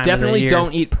any right, so time of the definitely year.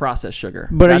 don't eat processed sugar.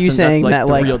 But are you That's saying that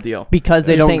the like real deal? because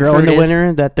they You're don't saying grow in fruit the is-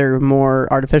 winter that they're more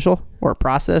artificial or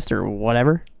processed or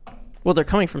whatever? Well, they're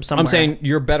coming from somewhere. I'm saying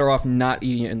you're better off not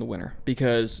eating it in the winter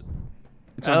because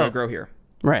it's not Oh. going to grow here.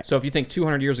 Right. So if you think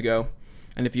 200 years ago,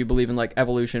 and if you believe in like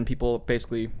evolution, people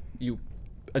basically you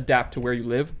adapt to where you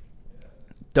live.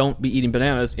 Don't be eating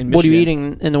bananas in Michigan. what are you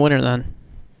eating in the winter then?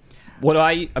 What do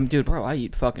I eat? Dude, bro, I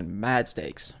eat fucking mad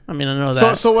steaks. I mean, I know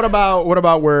that. So what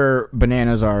about where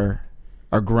bananas are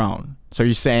grown? So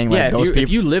you're saying like Yeah, those if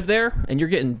people? you live there and you're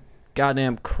getting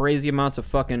goddamn crazy amounts of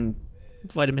fucking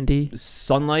vitamin D.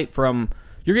 sunlight from,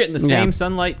 you're getting the same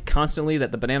sunlight constantly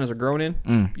that the bananas are grown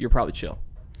in, you're probably chill.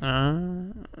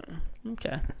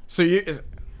 Okay. So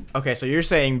so you're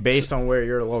saying based on where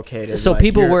you're located. So like,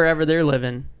 people you're- wherever they're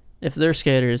living, if they're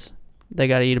skaters, they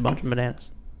got to eat a bunch of bananas.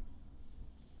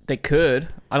 They could.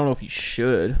 I don't know if you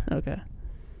should. Okay.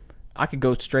 I could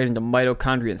go straight into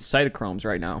mitochondria and cytochromes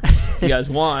right now if you guys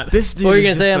want. This dude What were you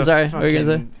is gonna say? just I'm a sorry. What were you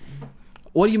gonna fucking-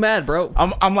 What are you mad, bro?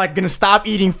 I'm like gonna stop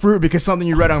eating fruit because something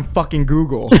you read on fucking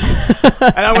Google, and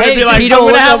I'm gonna Hey, be like, you I'm don't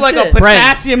gonna look have up like a shit.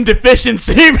 potassium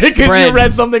deficiency because you Brent.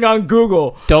 read something on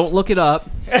Google. Don't look it up.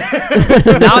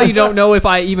 Now you don't know if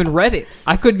I even read it.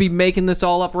 I could be making this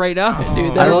all up right now.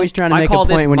 Dude, I'm always trying to I make a call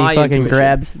this point when he my fucking intuition.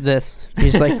 grabs this.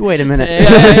 He's like, wait a minute.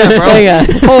 Yeah, bro. Hang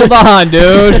on. Hold on,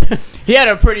 dude. He had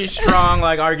a pretty strong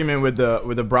like argument with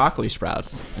the broccoli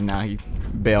sprouts, and now he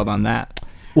bailed on that.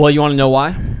 Well, you want to know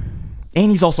why? And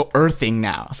he's also earthing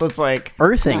now, so it's like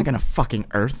Earthing? I'm not gonna fucking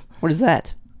earth. What is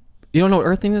that? You don't know what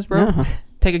earthing is, bro? No.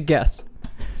 Take a guess.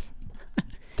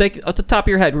 Take at the top of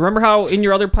your head. Remember how in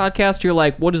your other podcast you're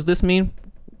like, what does this mean?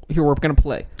 Here, we're going to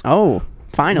play. Oh,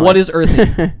 finally. What is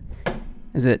earthing?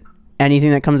 Is it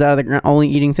anything that comes out of the ground? Only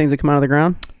eating things that come out of the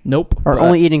ground, Nope. or But-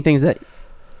 only eating things that?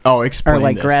 Oh, explain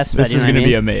like this. grass-fed, This you is know what gonna I be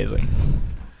mean? amazing.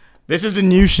 This is the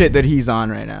new shit that he's on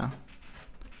right now.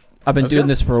 I've been Let's doing go.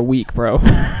 this for a week, bro.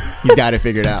 He's got it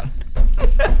figured out.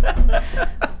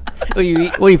 What are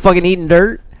you fucking eating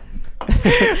dirt?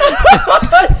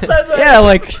 Yeah,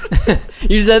 like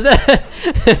You said that.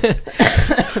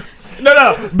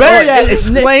 No. Better yet,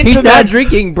 explain He's to not them.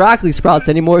 drinking broccoli sprouts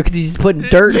anymore because he's putting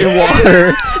dirt in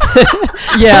water.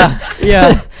 yeah.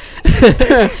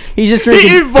 He's just drinking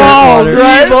He dirt evolved, water.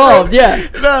 right? He evolved, yeah.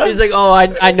 No. He's like, oh,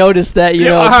 I noticed that, you Yeah,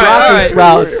 know, all right, broccoli all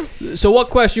right. sprouts. So what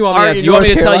question you want me to Are ask? you You want me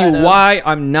North to tell you Carolina? why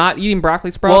I'm not eating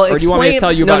broccoli sprouts, or do you want me to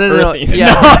tell you about earthing?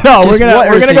 Yeah. No, we're Just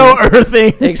what gonna go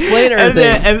earthing. Explain And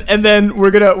earthing. then, and then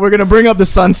we're gonna bring up the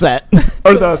sunset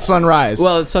or the sunrise.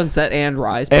 Well, it's sunset and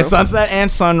rise, bro. and sunset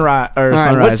and sunrise or All right,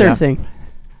 sunrise. what's yeah. earthing?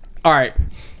 All right,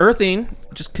 earthing,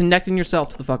 just connecting yourself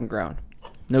to the fucking ground.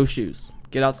 No shoes.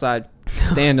 Get outside.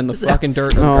 Stand in the fucking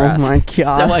dirt or Oh grass. my Is that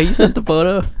god. why you sent the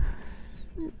photo?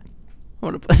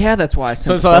 Yeah, that's why I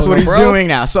So sent. that's what he's bro. doing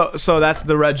now. So that's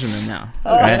the regimen now.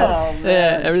 Right?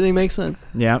 Yeah, everything makes sense.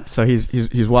 Yeah. So he's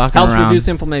walking Helps around. reduce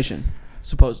inflammation,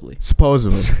 supposedly.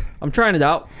 Supposedly. I'm trying it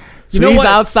out. So he's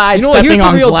outside You know what? Here's stepping the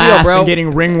on real glass deal, bro. and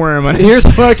getting ringworm on Here's-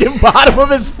 his fucking bottom of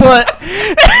his foot.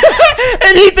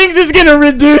 And he thinks it's gonna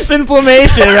reduce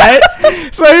inflammation, right?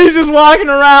 So he's just walking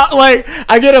around like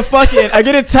I get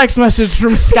a text message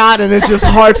from Scott and it's just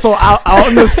Hartzell out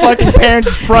in his fucking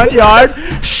parents' front yard,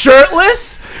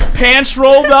 shirtless, pants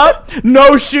rolled up,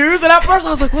 no shoes. And at first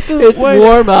I was like, what the It's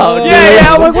warm out. Yeah,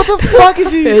 I'm like, what the fuck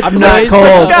is he? It's I'm nice like,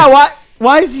 out. Scott,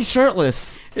 why is he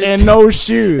shirtless and no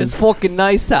shoes? It's fucking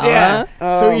nice out, Yeah.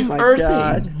 huh? So Oh he's my earthing.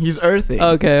 God. He's earthing.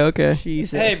 Okay.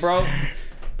 Jesus. Hey, bro.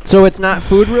 So it's not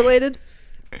food related?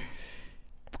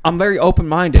 I'm very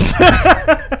open-minded.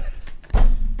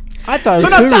 I thought it So was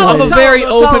now food tell him, related. I'm a very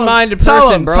tell him, open-minded tell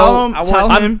person, him, bro. Tell him, I tell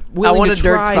want- him. willing I want to a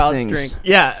dirt try sprouts things. drink.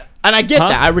 Yeah, and I get Huh?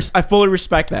 that. I fully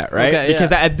respect that, right? Okay,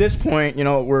 because yeah. at this point, you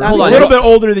know, we're Hold a on, little there's- bit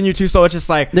older than you two, so it's just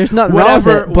like There's nothing wrong with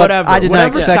whatever, it, but whatever. I did not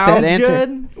whatever expect that sounds answer.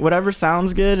 good. Whatever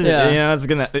sounds good. Yeah. You know, it's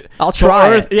gonna. I'll so try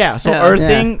Earth, it. Yeah. So Yeah.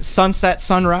 earthing, sunset,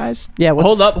 sunrise. Yeah. What's,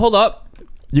 Hold up.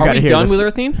 You Are gotta we hear done this. with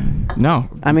earthing? No.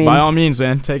 I mean- by all means,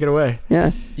 man, take it away.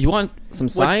 Yeah. You want some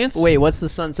science? What's the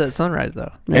sunset sunrise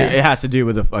though? Yeah. It has to do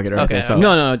with the fucking earthing. Okay, So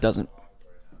No, it doesn't.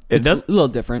 it It's does. a little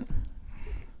different.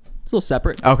 It's a little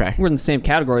separate. Okay. We're in the same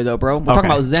category though, bro. We're talking Okay.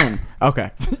 about Zen.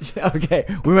 Okay. Okay.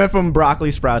 We went from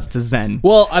broccoli sprouts to Zen.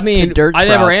 Well, I mean, To dirt I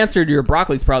never sprouts. answered your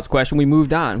broccoli sprouts question. We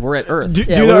moved on. We're at Earth. Do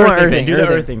Yeah, the we want earthing earthing, thing. Do the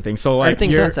earthing. earthing thing. So like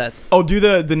Earthing you're- sunsets. Oh, do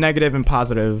the negative and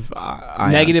positive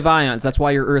ions. Negative ions. That's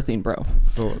why you're earthing, bro.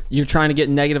 So, You're trying to get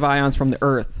negative ions from the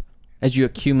Earth as you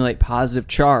accumulate positive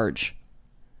charge.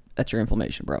 That's your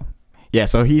inflammation, bro. yeah.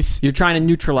 So You're trying to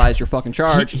neutralize your fucking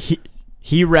charge.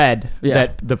 he read Yeah.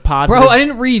 that the positive. Bro, I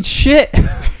didn't read shit.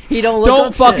 He don't look Don't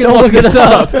up fucking shit. look this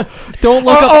up. Don't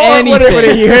look up anything.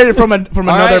 Wait, you heard it from All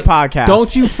another right? podcast.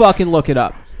 Don't you fucking look it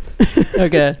up.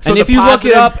 Okay. So and the if you look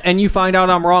it positive- up and you find out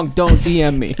I'm wrong, don't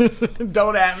DM me.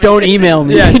 Don't at me. Don't email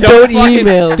me. Yeah, don't fucking-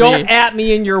 email Don't me. at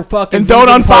me in your fucking And don't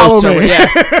vegan unfollow posts or- me.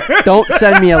 Yeah. Don't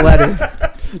send me a letter.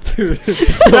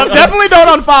 Definitely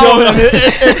don't unfollow me.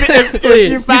 If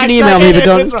Please. you You can email me, but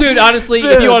don't- Dude, honestly,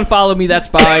 if you unfollow me, that's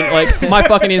fine. Like, my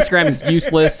fucking Instagram is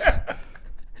useless.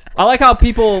 I like how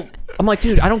people... I'm like,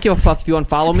 dude, I don't give a fuck if you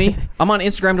unfollow me. I'm on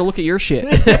Instagram to look at your shit.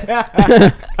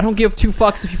 I don't give two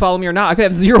fucks if you follow me or not. I could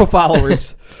have 0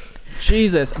 followers.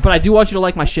 Jesus. But I do want you to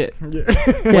like my shit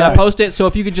when I post it. So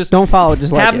if you could just Don't follow.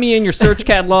 Just like have it. me in your search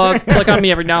catalog, click on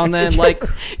me every now and then. Like,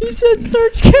 He said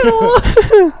search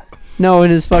catalog. No,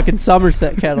 in his fucking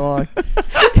Somerset catalog.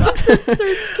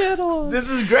 Search catalog. This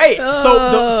is great.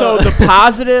 So the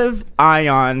positive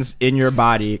ions in your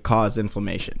body cause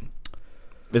inflammation.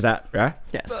 Is that right?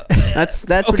 Yes.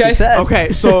 That's what Okay. you said.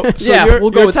 Okay, so Yeah, you're,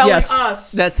 we'll go you're with telling yes.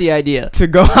 us That's the idea. to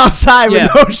go outside with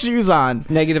Yeah. no shoes on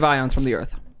negative ions from the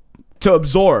earth. to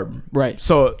absorb. Right.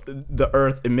 So the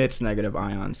earth emits negative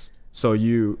ions. So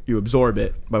you absorb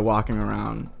it by walking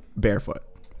around barefoot.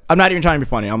 I'm not even trying to be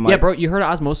funny. I'm like, Yeah, bro, you heard of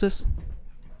osmosis?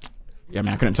 I mean,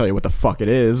 I couldn't tell you what the fuck it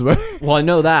is, but Well, I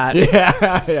know that.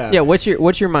 yeah. Yeah. What's your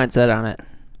mindset on it?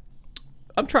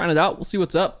 I'm trying it out. We'll see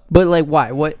what's up. But like,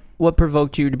 why? What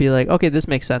provoked you to be like, okay, this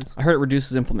makes sense? I heard it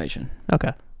reduces inflammation.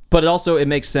 Okay. But it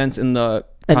makes sense in the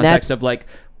And context that's- of like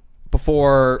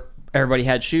before everybody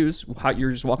had shoes, how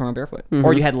you're just walking around barefoot,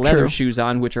 or you had leather True. shoes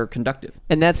on, which are conductive.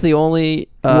 And that's the only.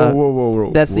 whoa.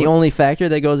 That's the only factor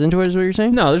that goes into it. Is what you're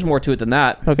saying? No, there's more to it than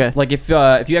that. Okay. Like if you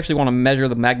actually want to measure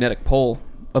the magnetic pole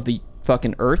of the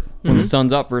fucking Earth when the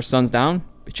sun's up versus sun's down,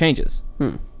 it changes.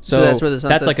 So that's where the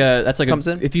that's like sunsets a comes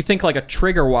in? If you think like a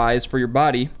trigger wise for your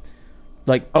body,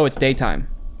 like it's daytime.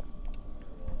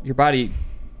 Your body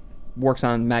works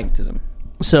on magnetism.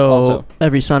 So Also.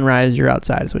 every sunrise, you're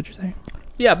outside. Is what you're saying?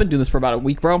 Yeah, I've been doing this for about a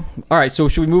week, bro. All right, so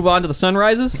should we move on to the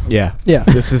sunrises? Yeah. Yeah.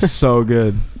 This is so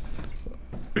good.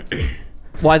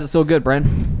 Why is it so good,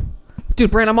 Bran? Dude,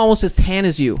 Bran, I'm almost as tan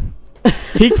as you.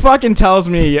 He fucking tells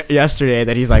me yesterday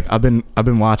that he's like, I've been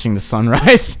watching the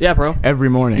sunrise Yeah, bro. every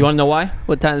morning. You want to know why?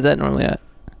 What time is that normally at?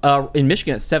 In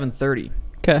Michigan, it's 7:30,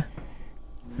 Okay.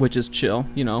 which is chill.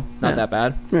 Not Yeah. that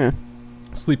bad. Yeah.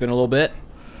 Sleeping a little bit.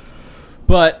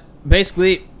 But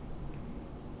basically,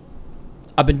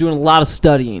 I've been doing a lot of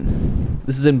studying.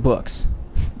 This is in books.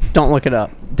 Don't look it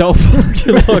up. Don't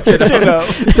fucking look it up.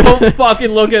 Don't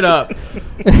fucking look it up.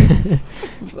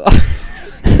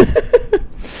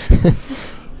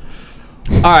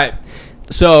 All right.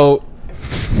 So,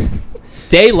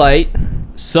 daylight,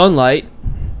 sunlight.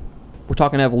 We're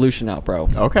talking evolution now, bro.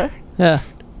 Okay. Yeah.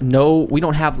 No, we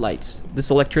don't have lights. This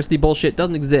electricity bullshit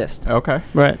doesn't exist. Okay.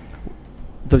 Right.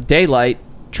 The daylight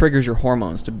triggers your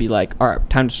hormones to be like, all right,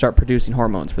 time to start producing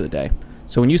hormones for the day.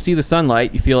 So when you see the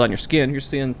sunlight, you feel it on your skin. You're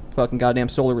seeing fucking goddamn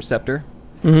solar receptor,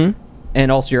 Mm-hmm.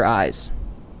 and also your eyes,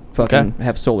 fucking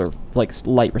have solar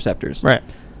light receptors. Right.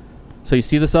 So you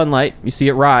see the sunlight, you see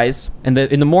it rise, and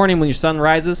in the morning when your sun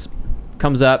rises,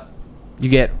 comes up, you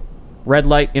get red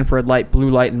light, infrared light, blue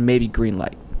light, and maybe green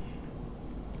light.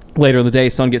 Later in the day,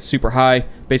 sun gets super high,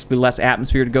 basically less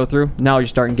atmosphere to go through. Now you're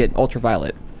starting to get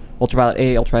ultraviolet. Ultraviolet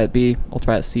A, ultraviolet B,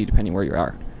 ultraviolet C, depending where you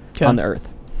are on the Earth.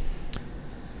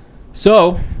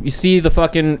 So, you see the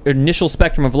fucking initial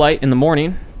spectrum of light in the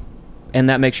morning, and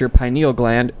that makes your pineal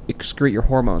gland excrete your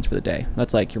hormones for the day.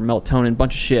 That's like your melatonin,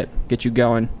 bunch of shit, get you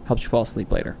going, helps you fall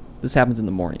asleep later. This happens in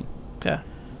the morning. Okay.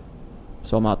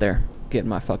 So I'm out there getting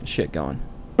my fucking shit going.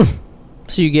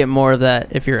 So you get more of that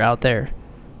if you're out there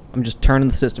I'm just turning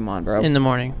the system on, bro. in the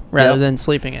morning rather Yep. than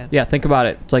sleeping in. Yeah, think about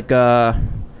it. It's like an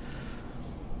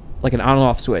on and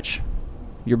off switch.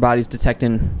 Your body's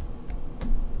detecting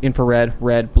infrared,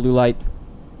 red, blue light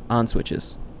on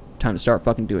switches. Time to start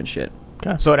fucking doing shit.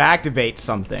 So it activates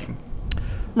something,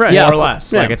 Right. Yeah. more or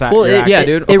less. Yeah. Like it's Well, you're it- Yeah, acti-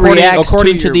 dude. it According reacts to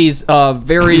to your- these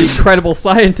very credible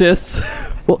scientists.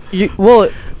 Well,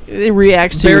 it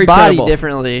reacts to Very your body credible.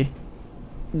 differently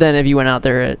than if you went out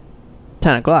there at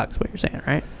 10 o'clock. Is what you're saying,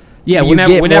 right? Yeah, You whenever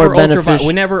get whenever, more benefic-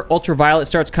 whenever ultraviolet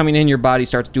starts coming in, your body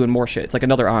starts doing more shit. It's like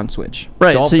another on switch.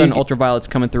 Right, So all of so a you sudden, get- ultraviolet's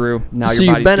coming through. Now so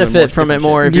your you body's doing benefit from it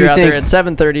different more shit. if Do you're you out there think- at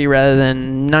 7:30 rather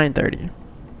than 9:30. Is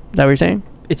that what you're saying?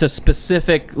 It's a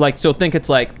specific so think it's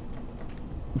like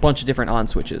a bunch of different on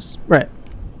switches. Right.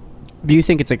 Do you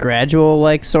think it's a gradual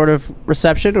like sort of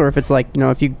reception, or if it's like, you know,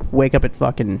 if you wake up at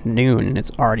fucking noon and it's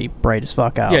already bright as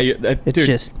fuck out? Yeah, it's dude,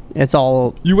 just it's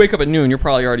all you wake up at noon, you're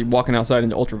probably already walking outside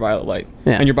into ultraviolet light,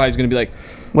 Yeah. and your body's gonna be like,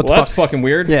 What the well, that's fuck's- fucking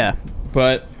weird. yeah.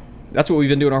 But that's what we've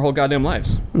been doing our whole goddamn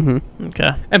lives. Mm-hmm.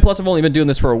 Okay. And plus, I've only been doing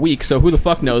this for a week, so who the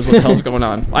fuck knows what the hell's going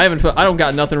on? I don't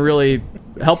got nothing really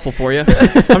helpful for you. I'm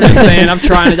just saying I'm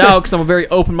trying it out because I'm a very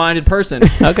open-minded person.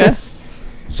 Okay.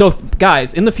 So,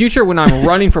 guys, in the future when I'm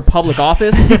running for public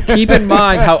office, keep in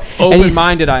mind how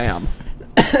open-minded I am.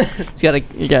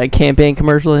 You got a campaign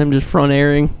commercial of him just front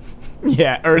airing.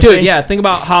 Yeah, Dude, yeah, think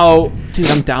about how, dude,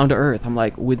 I'm down to earth. I'm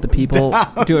like with the people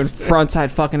doing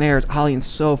frontside fucking airs, ollieing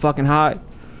so fucking high.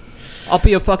 I'll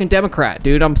be a fucking Democrat,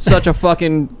 dude. I'm such a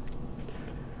fucking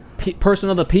person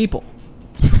of the people.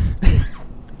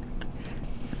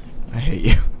 I hate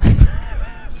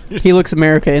you. He looks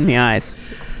America in the eyes.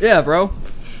 Yeah, bro.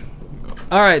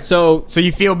 All right, so So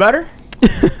you feel better?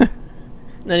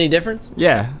 Any difference?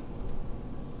 Yeah.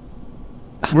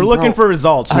 We're looking for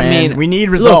results, man. I mean, we need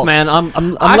results. Look, man, I'm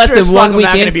I'm less sure than as fuck 1 I'm week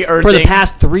not gonna in. be For the earthing.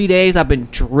 past 3 days, I've been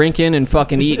drinking and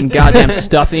fucking eating goddamn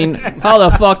stuffing. How the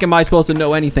fuck am I supposed to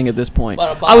know anything at this point?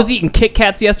 I was eating Kit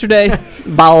Kats yesterday.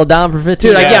 Bottle of Dom for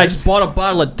 15. Dude, Yeah. I just bought a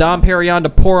bottle of Dom Perignon to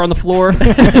pour on the floor.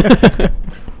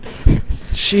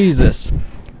 Jesus.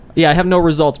 Yeah, I have no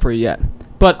results for you yet.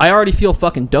 But I already feel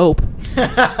fucking dope.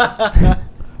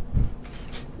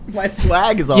 My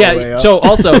swag is all the way Yeah, up. so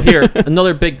also here,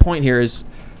 another big point here is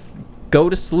go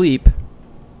to sleep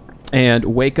and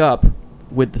wake up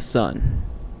with the sun.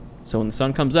 So when the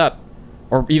sun comes up,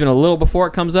 or even a little before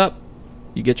it comes up,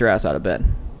 you get your ass out of bed.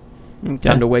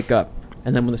 Time to wake up.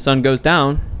 And then when the sun goes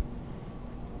down,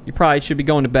 you probably should be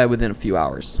going to bed within a few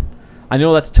hours. I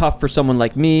know that's tough for someone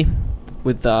like me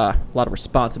with a lot of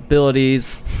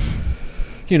responsibilities,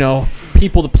 you know,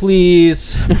 people to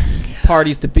please,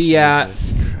 parties to be at.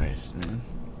 Jesus Christ, man.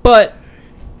 But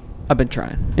I've been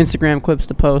trying. Instagram clips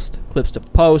to post. Clips to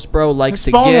post, bro. Likes His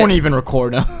to phone get. won't even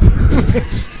record now.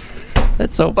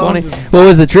 That's so His phone funny. is- What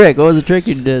was the trick? What was the trick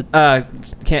you did?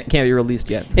 Can't be released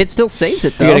yet. It still saves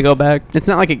it though. You gotta go back. It's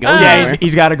not like it goes Yeah, anywhere.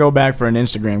 he's got to go back for an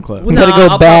Instagram clip. We gotta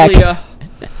go back.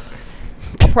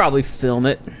 I'll probably film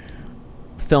it.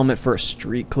 Film it for a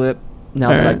street clip. Now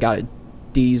that I Alright. got it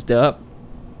deezed up.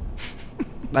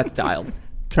 That's dialed.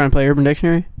 Trying to play Urban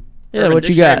Dictionary. Yeah, Urban what you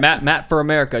Dictionary, got? Matt for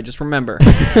America. Just remember,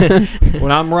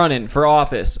 when I'm running for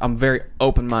office, I'm very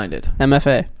open-minded.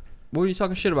 MFA. What are you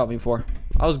talking shit about me for?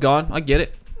 I was gone. I get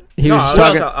it. He No, was I just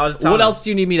was- talking. I was telling What him. else do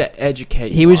you need me to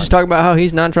educate? He you was on? just talking about how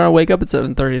he's not trying to wake up at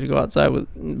 7:30 to go outside with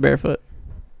barefoot.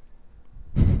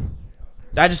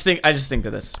 I just think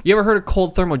of this. You ever heard of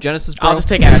cold thermogenesis, bro? I'll just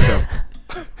take Advil.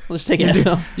 Let's take it.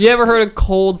 You ever heard of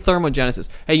cold thermogenesis?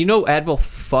 Hey, you know Advil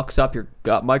fucks up your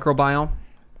gut microbiome?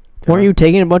 Weren't you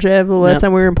taking a bunch of Advil last Yep.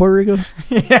 time we were in Puerto Rico?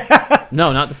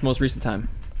 No, not this most recent time.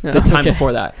 No, The time okay.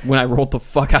 before that, when I rolled the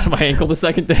fuck out of my ankle the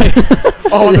second day.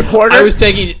 Oh, the quarter? I was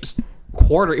taking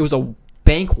quarter. It was a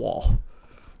bank wall.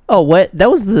 Oh, what? That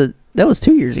was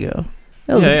 2 years ago.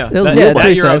 That was, Yeah. That was That, real that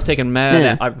bad. year I was taking mad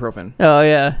Yeah. ibuprofen. Oh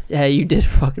yeah, yeah. You did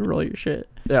fucking roll your shit.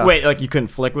 Yeah. Wait, like you couldn't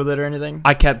flick with it or anything?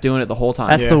 I kept doing it the whole time.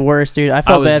 That's Yeah. the worst, dude. I I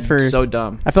felt was bad for so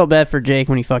dumb. I felt bad for Jake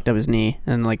when he fucked up his knee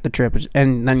and like the trip was,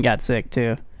 and then got sick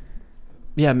too.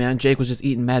 Yeah, man. Jake was just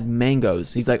eating mad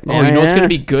mangoes. He's like, oh, Yeah, you know what's yeah. gonna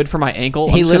be good for my ankle?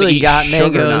 I'm He just gonna literally eat got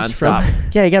sugar mangoes from- nonstop.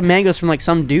 Yeah, he got mangoes from like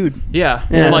some dude. Yeah.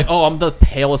 Yeah. I'm like, oh, I'm the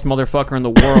palest motherfucker in the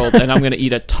world, and I'm gonna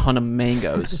eat a ton of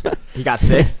mangoes. He got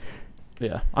sick?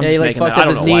 Yeah, I'm Yeah, just he, like, making fucked that. I up don't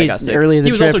his know why I knee got sick. early in the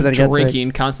he was trip also and then he got sick.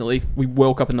 drinking constantly. We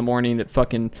woke up in the morning at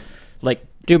fucking like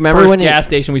Dude, remember first when gas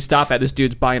station we stop at. This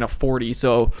dude's buying a 40.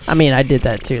 So I mean, I did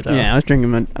that too, though. Yeah, I was drinking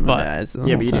my But- eyes.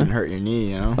 Yeah, but you didn't hurt your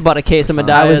knee, you know? I bought a case of Son.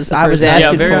 Medallas. I was yeah,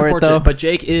 asking very for it, unfortunate. though. But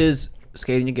Jake is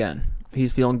skating again.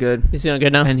 He's feeling good, He's feeling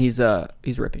good now. and he's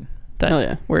ripping. Hell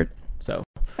yeah. Word. So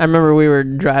I remember we were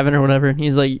driving or whatever, and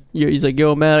he's like,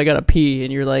 "Yo, man, I gotta pee,"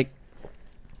 and you're like,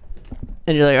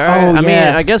 all right. Oh, I mean,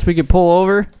 yeah. I guess we could pull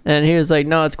over. And he was like,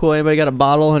 "No, it's cool. Anybody got a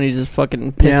bottle?" And he's just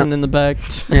fucking pissing Yeah. in the back.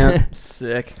 Yeah.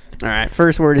 sick. All right.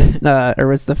 First word is or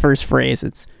what's the first phrase?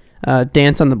 It's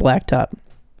dance on the blacktop.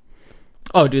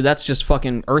 Oh, dude, that's just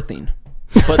fucking earthing.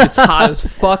 But it's hot as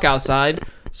fuck outside,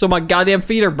 so my goddamn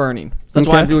feet are burning. That's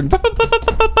why I'm Okay.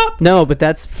 doing. No, but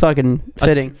that's fucking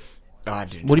fitting. God,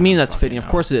 dude, What do you mean I that's don't fitting? Of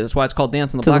fucking course it is. That's why it's called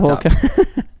Dance on the To the whole Blacktop.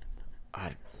 know.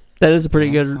 That is a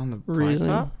pretty Dance good on the reason.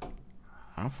 blacktop?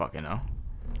 I don't fucking know.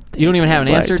 You don't even have an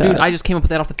Black answer, tie. dude? I just came up with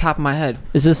that off the top of my head.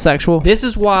 Is this sexual? This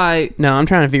is why... No, I'm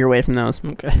trying to veer away from those.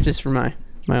 Okay. Just for my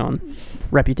own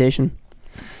reputation.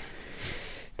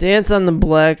 Dance on the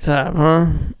blacktop, huh?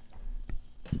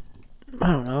 I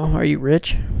don't know. Are you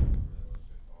rich?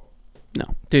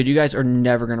 Dude, you guys are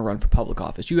never going to run for public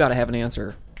office. You got to have an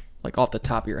answer, like, off the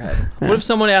top of your head. Yeah. What if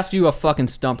someone asked you a fucking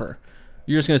stumper?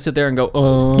 You're just going to sit there and go,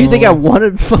 oh. You think I want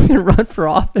to fucking run for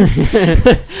office?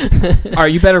 All right,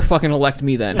 you better fucking elect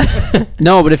me then.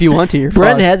 No, but if you want to, you're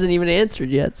Brent fucked. hasn't even answered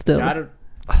yet. Still, Gotta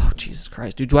Oh, Jesus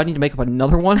Christ. Dude, do I need to make up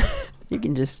another one? You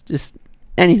can just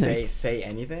anything. say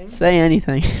anything. Say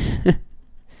anything.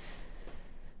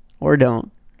 Or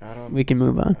don't. I don't. We can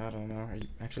move on. I don't know. Are you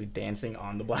actually dancing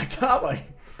on the blacktop? Like,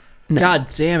 No. God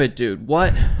damn it, dude.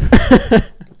 What?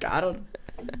 gotta.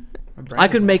 I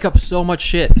could make up so much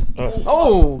shit.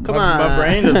 Oh, come on. My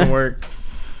brain doesn't work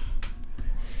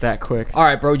that quick. All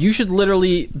right, bro. You should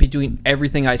literally be doing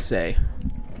everything I say.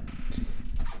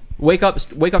 Wake up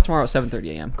tomorrow at 7:30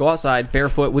 a.m. Go outside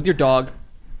barefoot with your dog.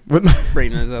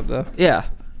 Bring those up though. Yeah.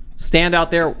 Stand out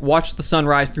there, watch the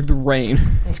sunrise through the rain.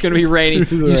 It's gonna be raining.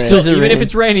 Through the You rain. still, Through the even if rain.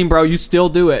 it's raining, bro, you still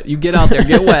do it. You get out there,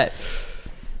 get wet.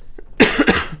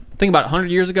 Think about it,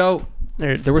 100 years ago,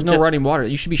 there was no running water.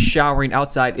 You should be showering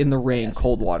outside in the rain,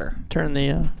 cold water. turn the.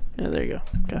 Yeah, there you go.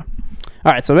 Okay.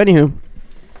 All right. So anywho,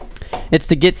 it's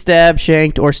to get stabbed,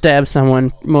 shanked, or stab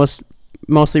someone.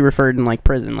 Mostly referred in like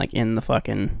prison, like in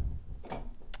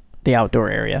the outdoor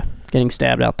area, getting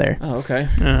stabbed out there. Oh, okay.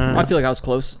 Uh, I feel like I was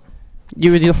close.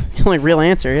 You were the only real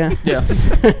answer, yeah. Yeah.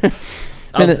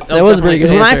 That was definitely pretty a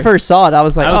good. When I answer. first saw it, I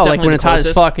was like, I was oh, like definitely when the it's hot as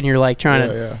closest. fuck and you're like trying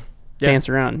to Yeah. Yeah. dance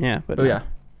around, yeah. But Oh, yeah.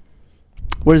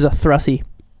 What is a thrussy?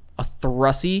 A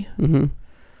thrussy? Mm-hmm.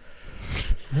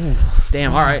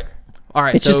 Damn, all right. All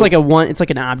right. It's just like it's like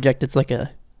an object. It's like a,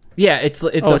 Yeah, it's Oh,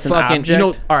 a it's an fucking, you know,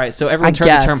 object? all right, so everyone's heard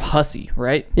guess. the term hussy,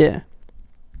 right? yeah.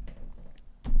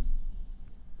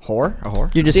 Whore? A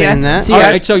whore? You're just See, saying I- that? see, All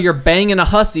I- right, so you're banging a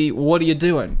hussy, what are you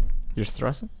doing? You're just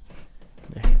thrusting?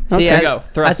 See, There I, you go,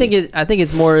 I think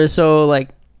it's more so like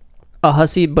a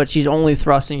hussy, but she's only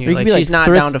thrusting Or you. you Like could be she's like not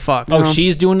thrust- down to fuck. Oh, No.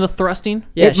 she's doing the thrusting?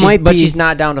 Yeah, It she's, might but be- she's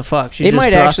not down to fuck. She's It just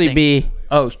might thrusting. actually be.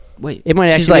 Oh, wait. It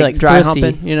might She's actually like be dry like thrusy.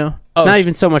 humping, you know. Oh, Not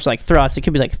even so much like thrust. It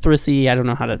could be like thrusy. I don't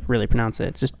know how to really pronounce it.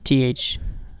 It's just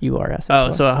THURS.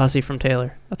 Oh, so a hussy from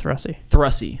Taylor, a thrusty.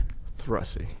 Thrusty.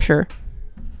 Thrusty. Sure.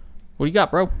 What do you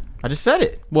got, bro? I just said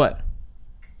it. What?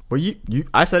 Well,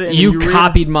 I said it. And You read-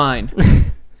 copied mine.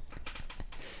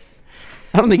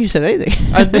 I don't think you said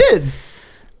anything. I did.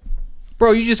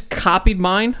 Bro, you just copied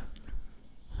mine?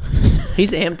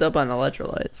 He's amped up on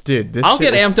electrolytes. Dude, this I'll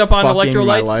shit get was amped up on fucking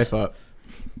my electrolytes. life up.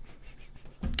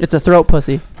 It's a throat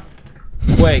pussy.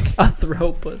 Wake. A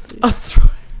throat pussy.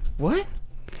 What?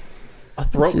 A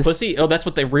throat It's just- pussy? Oh, that's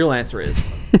what the real answer is.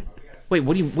 Wait,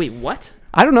 what?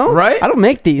 I don't know. Right? I don't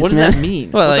make these. What does man. that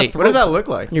mean? Well, What's a like- What does throat- that look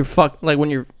like? You're like when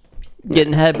you're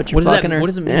getting head, but you're What does fucking that? her. What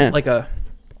does it mean? Yeah. Like a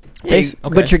Yeah, you-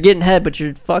 Okay. But you're getting head, but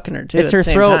you're fucking her too. It's at her the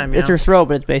same throat. Time, you It's know? her throat,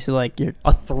 but it's basically like you're.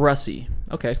 thrusty.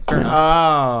 Okay, fair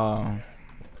enough.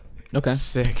 Okay.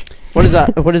 Sick. What is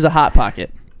a hot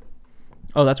pocket?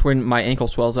 Oh, that's when my ankle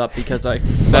swells up because I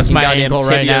That's fucking my goddamn ankle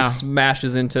tibia right now.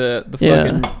 smashes into the Yeah.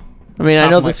 fucking. I mean, I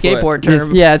top know of the my foot. skateboard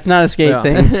term. It's not a skate Yeah.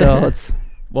 thing, so it's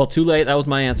Well, too late. That was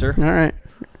my answer. all right.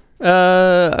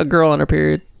 A girl on her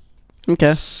period.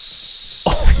 Okay.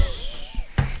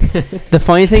 The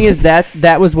funny thing is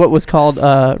that was what was called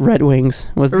Red Wings.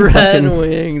 Was the Red fucking-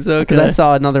 Wings. Because Okay. I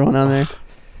saw another one on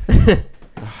there.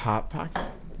 A hot pocket.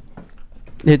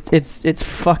 It's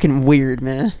fucking weird,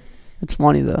 man. It's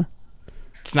funny though.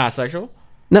 It's not sexual.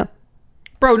 No,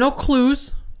 Bro, no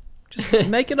clues. Just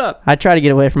make it up. I try to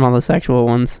get away from all the sexual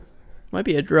ones. Might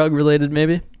be a drug related,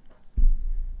 maybe.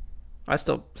 I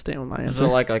still stand with my Is it answer.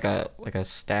 like a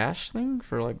stash thing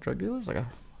for like drug dealers? Like a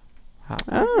hot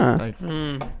Ah, like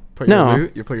Mm. put No. your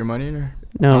loot, you put your money in her.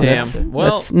 no, Damn. that's,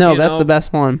 Well, that's no, you that's know- the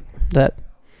best one that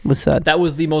was said. That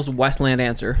was the most Westland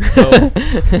answer. So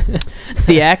It's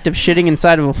the act of shitting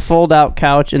inside of a fold-out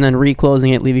couch and then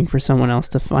reclosing it, leaving for someone else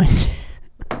to find.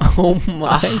 Oh A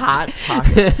my. hot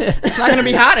pocket. It's not gonna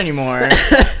be hot anymore.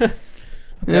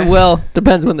 Yeah, well,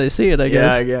 depends when they see it, I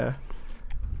guess. yeah.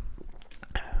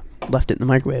 Left it in the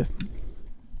microwave.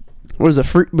 What is a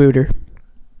fruit booter?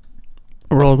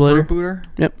 A rollerblader. fruit booter.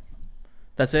 Yep.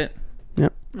 That's it.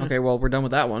 Yep. Okay, well we're done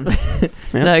with that one. Yep.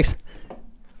 Next.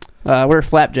 What are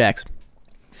flapjacks?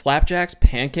 Flapjacks,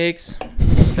 pancakes.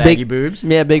 Saggy boobs.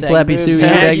 Yeah, big Saggy flappy boobs. suit,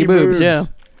 Saggy baggy boobs. boobs. Yeah.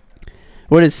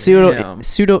 What is Damn.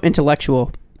 pseudo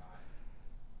intellectual?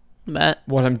 Matt.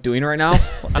 What I'm doing right now?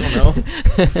 I don't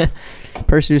know.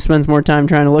 Person who spends more time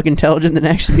trying to look intelligent than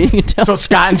actually being intelligent. So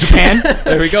Scott in Japan.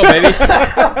 There we go, baby.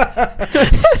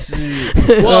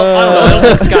 Well, I don't know. I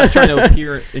don't think Scott's trying to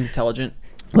appear intelligent.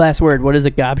 Last word. What is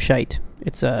a gobshite?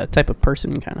 It's a type of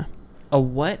person, kind of. A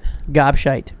what?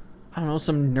 Gobshite. I don't know.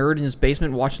 Some nerd in his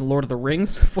basement watching Lord of the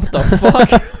Rings. What the fuck?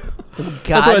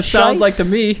 That's what it sounds like to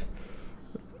me.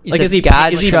 You Like, said is he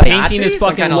Gobshite. painting his Some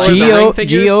fucking kinda Lord of the Ring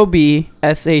figures?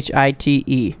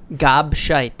 Gobshite.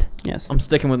 Gobshite. Yes. I'm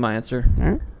sticking with my answer. All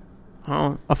right.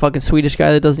 Oh, a fucking Swedish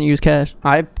guy that doesn't use cash.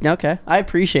 Okay. I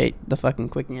appreciate the fucking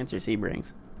quick answers he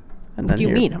brings. And What do you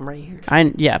here- mean? I'm right here.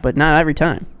 Yeah, but not every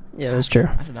time. Yeah, that's true.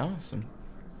 I don't know. Some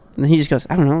And then he just goes,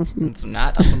 I don't know.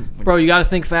 not. Some, Bro, you got to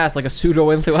think fast, like a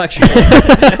pseudo intellectual.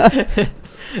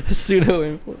 Pseudo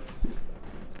info.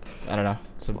 I don't know.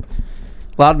 Some,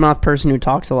 Loudmouth person who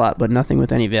talks a lot, but nothing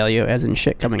with any value, as in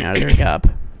shit coming out of their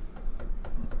gob.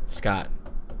 Scott.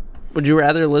 Would you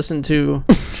rather listen to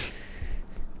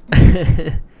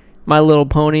My Little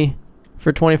Pony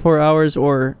for 24 hours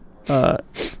or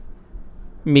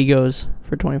Migos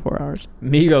for 24 hours?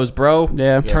 Migos, bro.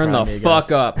 Yeah. Turn the probably Migos.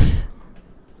 fuck up.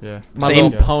 Yeah. My Same-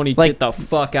 Little Pony, like- get the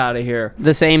fuck out of here.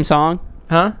 The same song?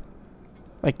 Huh?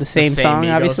 Like the same same song,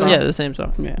 Migos obviously? song? Yeah, the same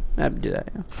song. Yeah, I'd do that,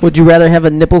 yeah. Would you rather have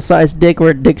a nipple-sized dick or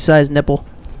a dick-sized nipple?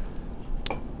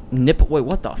 Nipple. Wait,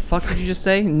 what the fuck did you just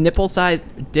say? Nipple sized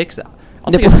dicks.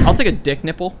 Nipple. I'll take a dick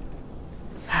nipple.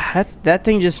 That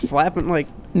thing just flapping like...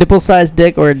 Nipple-sized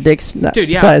dick or a dick-sized Dude,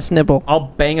 yeah. nipple? I'll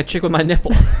bang a chick with my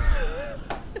nipple.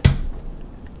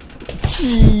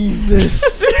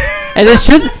 Jesus. And it's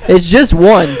just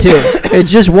one too.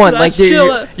 It's just one. That's Like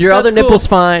chill. your other That's cool. nipple's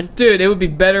fine. Dude, it would be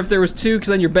better if there was two, because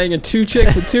then you're banging two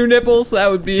chicks with two nipples. That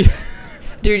would be...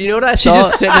 Dude, you know what I She's saw?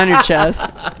 just sitting on your chest.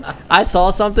 I saw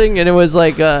something and it was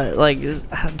like dude,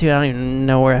 I don't even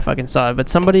know where I fucking saw it, but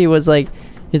somebody was like,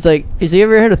 he's like, has he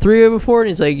ever had a three-way before? And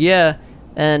he's like, yeah.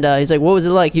 And he's like, what was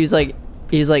it like? He's like,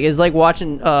 it's like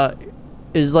watching,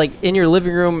 is like in your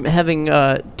living room having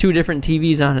two different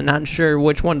TVs on and not sure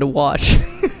which one to watch.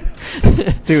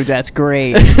 Dude, that's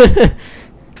great.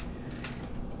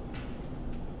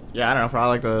 Yeah, I don't know.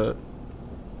 Probably like the.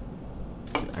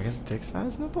 I guess dick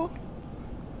size nipple.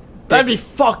 That'd be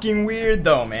fucking weird,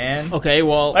 though, man. Okay,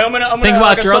 well, Like, I'm gonna think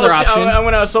about like, your other associ- option. I'm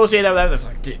gonna associate that with that. It's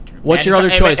like, dude, What's imagine your other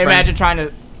try- choice, Brandon? Imagine trying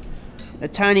to. A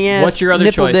tiny ass What's your other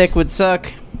nipple choice? dick would suck.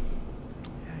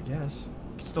 Yeah, I guess.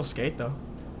 You can still skate though.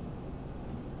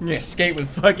 Yeah, skate with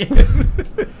fucking.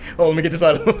 Oh, let me get this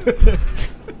out of.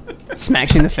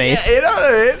 Smacks you in the face. Yeah, you know what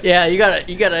I mean? Yeah,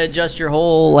 you gotta adjust your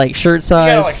whole like shirt You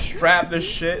size. gotta like strap this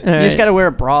shit. You just gotta wear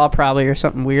a bra probably or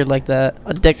something weird like that.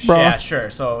 a dick bra. Yeah, sure.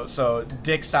 So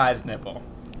dick size nipple.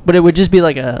 But it would just be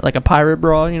like a pirate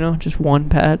bra, you know, just one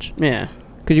patch. Yeah.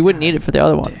 Because you wouldn't need it for the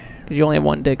other one. Because you only have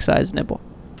one dick-sized nipple.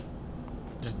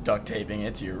 Just duct taping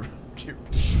it to your.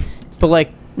 But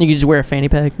like, You could just wear a fanny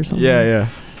pack or something. yeah.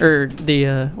 Or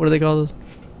the what do they call those?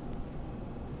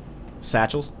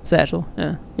 Satchels. Satchel.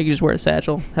 Yeah. You could just wear a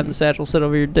satchel. Have the satchel sit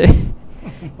over your dick.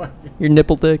 Your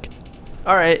nipple dick.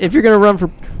 All right. If you're gonna run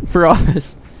for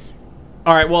office,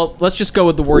 all right, well, let's just go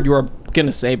with the word you were going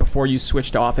to say before you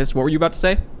switched to office. What were you about to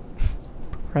say?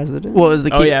 president. what was the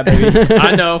key? Oh, yeah, baby.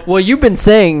 I know. Well, you've been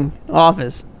saying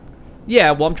office.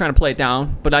 Yeah, well, I'm trying to play it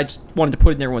down, but I just wanted to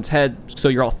put it in everyone's head so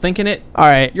you're all thinking it. All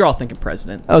right. You're all thinking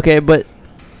president. Okay, but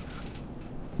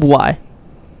why?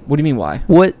 What do you mean, why?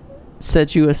 What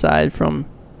sets you aside from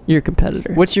your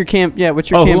competitor? What's your camp? Yeah, what's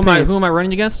your Oh, campaign? who am I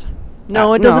running against?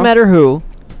 No, it doesn't no. matter who,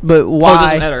 but why? Oh, it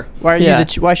doesn't matter. Why are Yeah.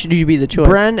 you? Why should you be the choice?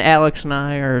 Bren, Alex, and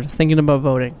I are thinking about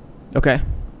voting. Okay.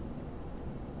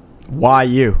 Why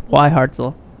you? Why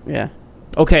Hartzell? Yeah.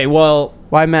 Okay, well,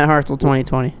 Why Matt Hartzell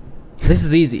 2020? this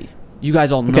is easy. You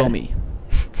guys all know Okay. me.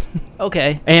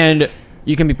 Okay. And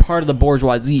you can be part of the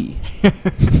bourgeoisie. All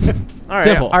right.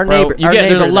 Simple. Our bro. neighbor. You our get,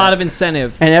 there's a neighbor lot then. of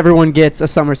incentive. And everyone gets a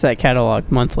Somerset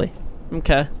catalog monthly.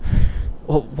 Okay.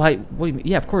 Well, why? What do you mean?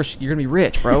 Yeah, of course you're gonna be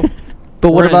rich, bro.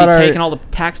 But We're what gonna about be our? taking all the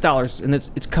tax dollars, and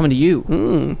it's coming to you.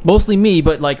 Mm. Mostly me,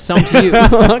 but like some to you.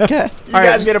 Okay. You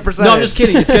guys get a percentage. No, I'm just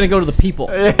kidding. It's gonna go to the people.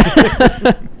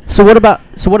 So what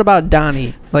about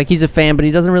Donnie? Like he's a fan, but he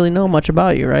doesn't really know much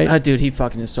about you, right? Dude, he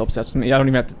fucking is so obsessed with me. I don't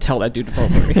even have to tell that dude to vote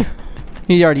for me.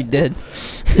 He already did.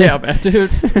 Yeah, man,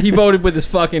 dude. He voted with his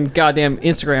fucking goddamn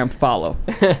Instagram follow.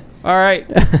 All right,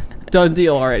 done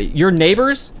deal already. Your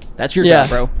neighbors, that's your Yeah. job,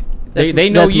 bro. They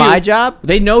know That's you. my job.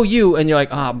 They know you, and you're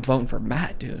like, I'm voting for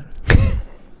Matt, dude.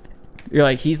 You're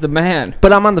like, he's the man.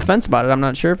 But I'm on the fence about it. I'm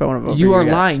not sure if I want to vote. You for are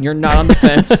your guy. lying. You're not on the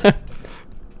fence.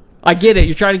 I get it.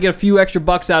 You're trying to get a few extra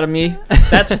bucks out of me.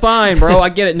 That's fine, bro. I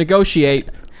get it. Negotiate.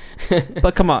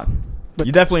 But come on.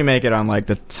 You definitely make it on like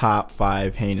the top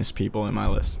 5 heinous people in my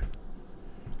list.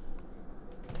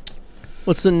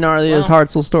 What's the gnarliest Well,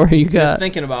 Hartzell story you You're got?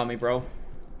 thinking about me, bro.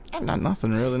 Not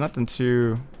nothing really. Nothing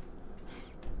too.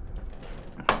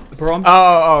 Bro, I'm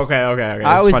Okay. I This is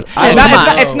always- funny.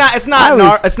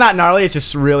 I It's not gnarly. It's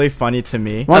just really funny to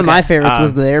me. One of my favorites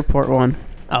was the airport one.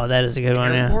 Oh, that is a good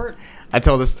one. Yeah. airport. I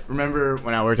told this. Remember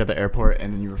when I worked at the airport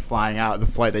and then you were flying out the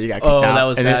flight that you got kicked Oh, out, that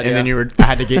was and bad, then, and then yeah. I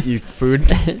had to get you food.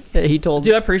 He told.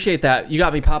 Dude, I appreciate that. You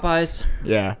got me Popeyes.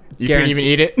 Yeah, you couldn't even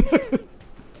eat it.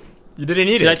 You didn't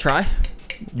eat Did I it. try?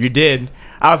 You did.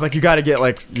 I was like, you gotta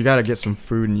get some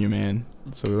food in you, man.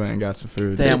 So we went and got some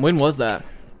food. Damn, when was that?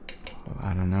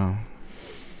 I don't know.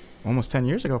 Almost 10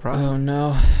 years ago, probably. Oh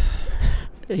no,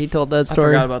 He told that I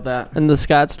story. forgot about that. And the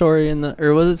Scott story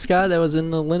or was it Scott that was in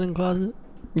the linen closet?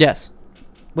 Yes.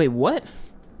 Wait, what?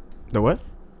 The what?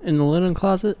 In the linen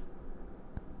closet?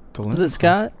 The Was linen it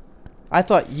Scott? I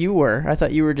thought you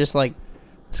were just like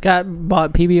Scott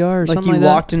bought PBR or like something you like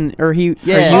walked in, or he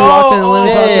yeah. you walked in the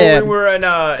linen closet? Yeah. We were in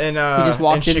He just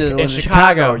walked into the in linen-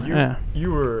 Chicago. Yeah.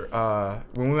 You were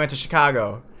when we went to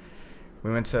Chicago.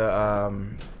 We went to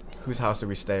whose house did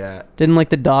we stay at? Didn't like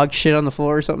the dog shit on the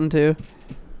floor or something too?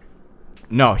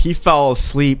 No, he fell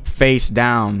asleep face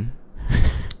down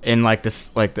in like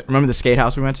this remember the skate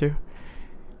house we went to? The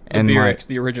And Beerix,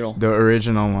 the original. the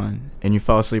original one, and you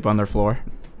fell asleep on their floor.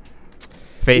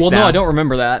 Face Well, down. no, I don't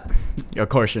remember that. Of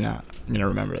course you're not. You don't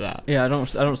remember that. Yeah, I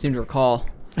don't seem to recall.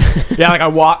 Yeah,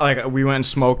 we went and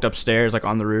smoked upstairs like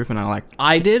on the roof, and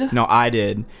I did. No, I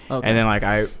did. Okay. And then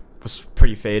I was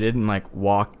pretty faded and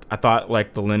walked. I thought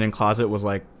the linen closet was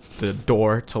the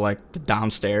door to the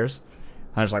downstairs.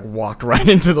 I just walked right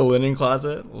into the linen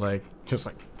closet, just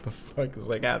the fuck is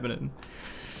happening?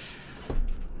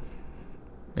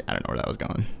 Yeah, I don't know where that was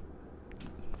going.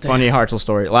 Damn. Funny Hartzell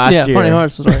story. Last yeah, year. funny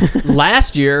Hartzell story.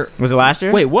 Last year. Was it last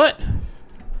year? Wait, what?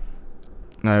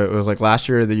 No, it was last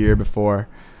year or the year before.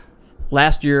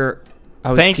 Last year,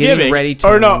 I was Thanksgiving? getting ready to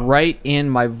Or no. write in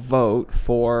my vote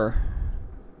for.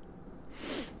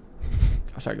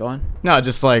 Oh, sorry, go on. No,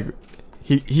 just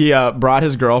he brought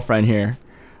his girlfriend here,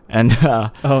 and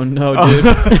Oh no, dude.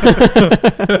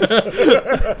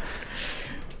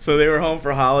 so they were home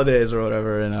for holidays or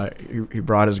whatever, and he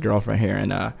brought his girlfriend here,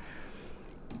 and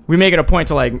we make it a point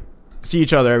to see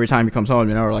each other every time he comes home,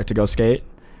 or to go skate.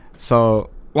 So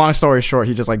long story short,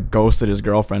 he just ghosted his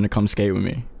girlfriend to come skate with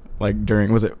me,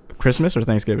 during, was it Christmas or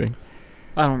Thanksgiving?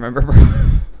 I don't remember, bro.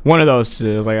 One of those two.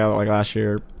 It was last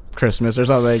year Christmas or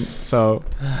something. So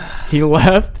he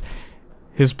left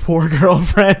his poor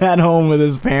girlfriend at home with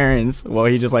his parents while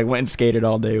he just went and skated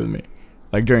all day with me,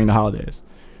 during the holidays.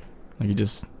 I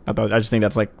just think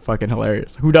that's fucking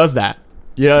hilarious. Who does that?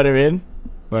 You know what I mean?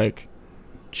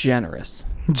 Generous.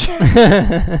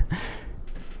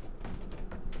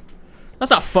 That's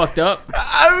not fucked up,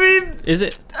 I mean, is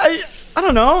it? I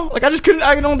don't know. I just couldn't.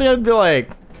 I don't think I'd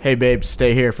be hey babe,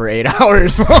 stay here for 8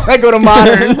 hours while I go to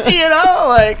Modern.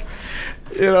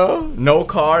 No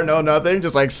car, no nothing,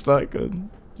 just stuck.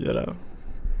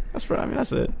 That's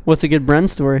that's it. What's a good Bren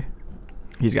story?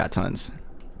 He's got tons.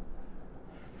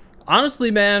 Honestly,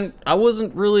 man, I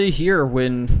wasn't really here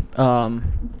when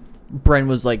Bren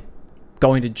was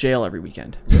going to jail every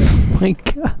weekend. Oh my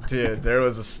God. Dude, there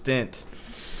was a stint.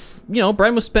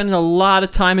 Bren was spending a lot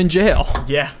of time in jail.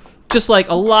 Yeah. Just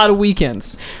a lot of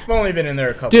weekends. I've only been in there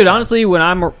a couple Dude, times. honestly, when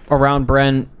I'm around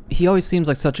Bren, he always seems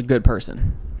like such a good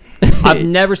person. I've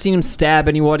never seen him stab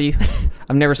anybody.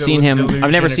 I've never seen him. Delusion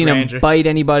I've never of seen him grandeur. bite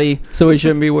anybody. So we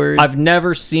shouldn't be worried. I've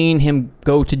never seen him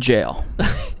go to jail.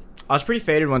 I was pretty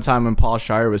faded one time when Paul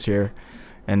Shire was here,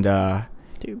 and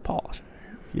Dude, Paul.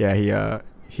 yeah,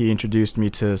 he introduced me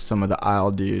to some of the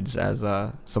aisle dudes as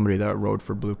somebody that rode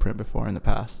for Blueprint before in the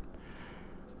past.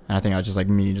 And I think I was just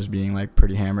me just being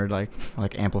pretty hammered,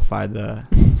 amplified the.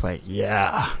 It's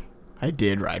yeah, I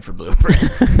did ride for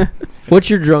Blueprint. What's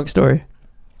your drunk story?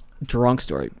 Drunk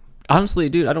story. Honestly,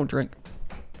 dude, I don't drink.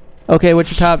 Okay,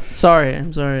 what's your top? Sorry,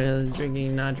 I'm sorry.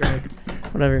 Drinking, not drunk.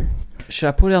 Whatever. Should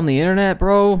I put it on the internet,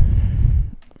 bro?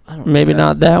 I don't know, Maybe guys.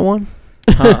 not that one.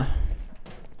 Huh.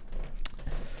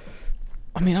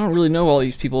 I mean, I don't really know all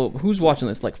these people. Who's watching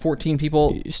this? 14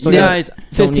 people? You You still got- guys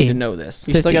don't need 15. to know this.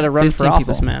 You still got to run for 15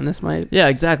 office, people. man. This might Yeah,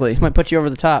 exactly. put you over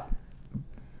the top.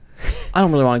 I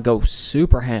don't really want to go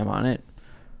super ham on it.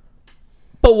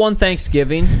 But one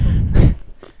Thanksgiving.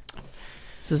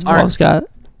 Does this All involve right.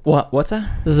 Scott? What's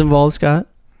that? Does this involve Scott?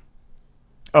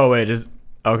 Oh wait,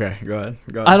 okay, go ahead.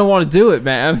 I don't want to do it,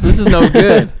 man. This is no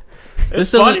good. It's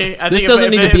this doesn't- funny. I this think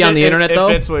doesn't need to be on the internet, though.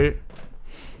 It's what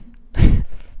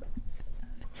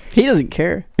He doesn't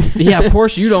care. Yeah, of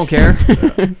course you don't care.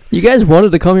 You guys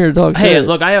wanted to come here to talk Hey, shit.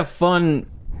 look, I have fun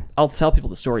I'll tell people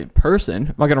the story in person.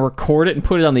 Am I gonna record it and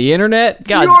put it on the internet?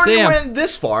 God you already damn! went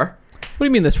this far. What do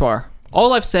you mean this far?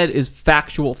 All I've said is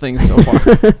factual things so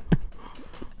far.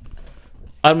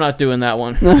 I'm not doing that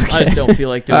one. I just don't feel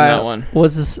like doing that one.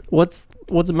 What's this? What's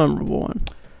a memorable one?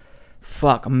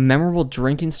 Fuck, a memorable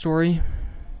drinking story.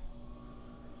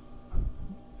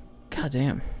 God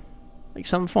damn. Like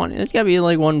something funny. There's gotta be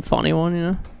like one funny one, you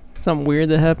know? Something weird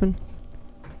that happened.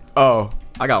 Oh,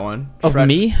 I got one. Of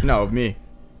me? No, of me.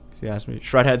 She asked me.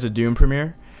 Shredhead's a Doom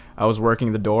premiere. I was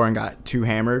working the door and got too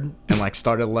hammered and like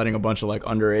started letting a bunch of like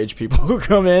underage people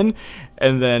come in,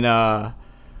 and then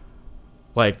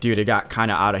like dude, it got kind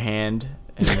of out of hand,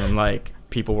 and then like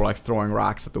people were like throwing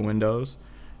rocks at the windows.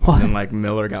 What? And then like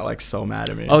Miller got like so mad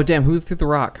at me. Oh damn, who threw the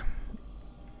rock?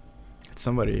 It's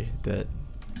somebody that.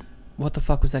 What the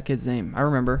fuck was that kid's name? I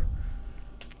remember.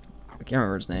 I can't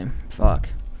remember his name. Fuck.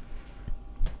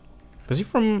 Was he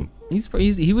from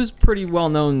He was pretty well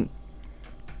known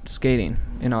skating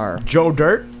in our. Joe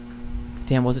Dirt?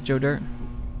 Damn, was it Joe Dirt?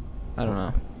 I don't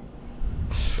know.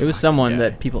 It was someone Yeah.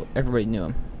 that everybody knew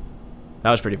him.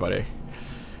 That was pretty funny.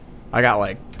 I got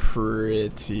like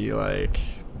pretty like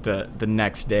the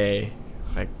next day,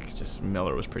 like just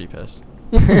Miller was pretty pissed.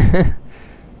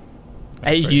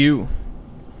 Hey, you.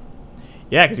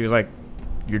 Yeah, because he was like,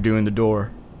 "You're doing the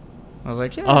door." I was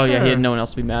like, "Yeah." Oh yeah, he sure." had no one else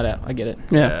to be mad at. I get it.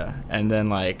 Yeah. And then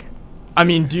like, I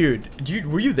mean, dude,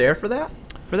 were you there for that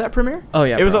premiere? Oh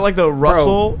yeah. It was bro. at like the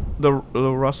Russell, the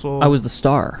Russell. I was the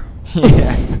star.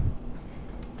 Yeah.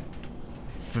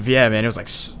 But yeah, man, it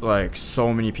was like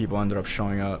so many people ended up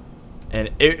showing up, and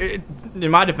it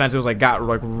in my defense, it was like got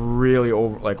like really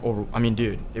over. I mean,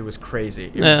 dude, it was crazy.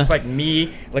 It was just like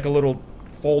me, like a little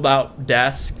fold out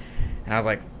desk, and I was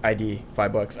like, ID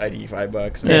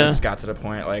 $5, and Yeah. it just got to the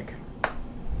point like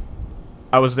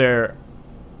I was there.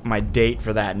 My date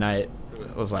for that night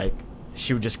was like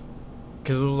she would just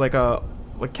because it was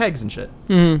like kegs and shit.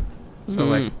 Mm-hmm. So I was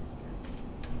like,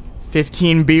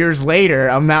 15 beers later,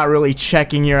 I'm not really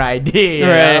checking your ID. you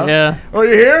Right, know? yeah. Oh,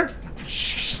 you here?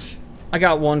 I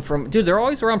got one from dude. They're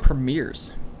always around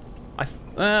premieres.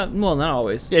 Well, not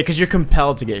always. Yeah, because you're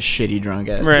compelled to get shitty drunk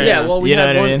at. Right. Yeah. Well, we You know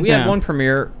had what I one. mean? We had Yeah. one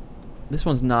premiere. This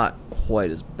one's not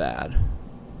quite as bad,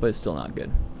 but it's still not good.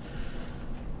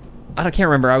 I can't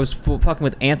remember. I was fucking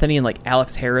with Anthony and like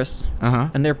Alex Harris, Uh-huh.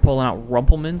 and they're pulling out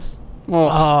Rumplemans. Oh,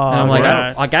 And I'm like,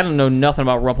 God. I don't know nothing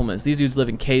about Rumplemans. These dudes live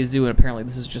in Kazoo, and apparently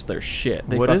this is just their shit.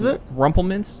 What is it?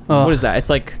 Rumplemans? Oh. What is that? It's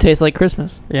like Tastes like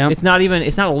Christmas. Yeah. it's not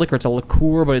a liquor. It's a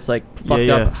liqueur, but it's like fucked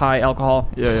yeah. up high alcohol.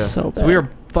 Yeah, yeah. So bad. So we were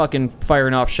fucking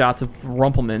firing off shots of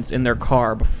Rumplemans in their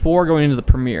car before going into the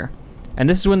premiere, and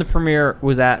this is when the premiere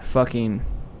was at fucking.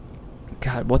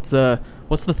 God, what's the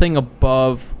thing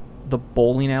above the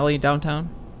bowling alley downtown?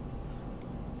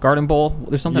 Garden Bowl.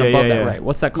 There's something Yeah, above yeah, that, yeah. right?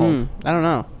 What's that called? I don't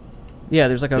know. Yeah,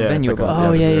 there's like a Yeah, it's venue like a- above.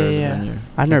 Oh, yeah, there's a yeah. venue.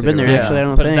 I've Can't never think been of there, it. actually, I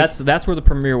don't but think. that's where the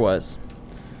premiere was.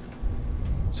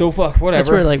 So fuck, whatever. That's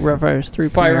where like Rough Riders 3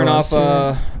 firing premiere off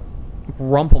was, too.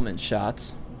 Rumpleman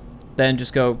shots, then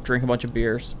just go drink a bunch of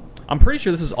beers. I'm pretty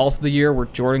sure this was also the year where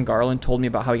Jordan Garland told me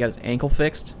about how he got his ankle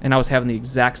fixed, and I was having the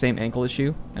exact same ankle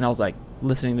issue, and I was like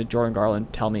listening to Jordan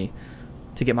Garland tell me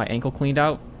to get my ankle cleaned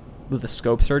out with a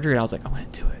scope surgery, and I was like, I'm gonna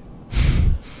do it.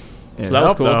 Yeah, So that was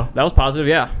helped, cool. though. That was positive,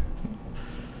 yeah.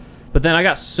 But then I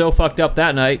got so fucked up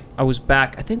that night. I was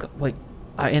back. I think like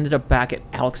I ended up back at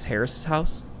Alex Harris's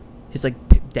house, his like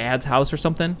dad's house or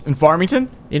something In Farmington?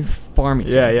 in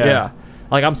Farmington. Yeah.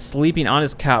 Like I'm sleeping on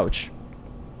his couch,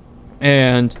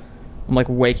 and I'm like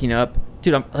waking up,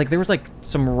 dude. I'm like there was like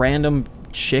some random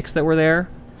chicks that were there,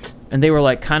 and they were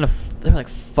like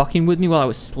fucking with me while I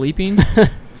was sleeping.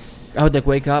 I would like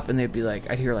wake up and they'd be like,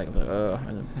 I'd hear like, and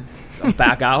then I'd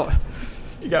back out.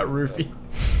 You got roofie.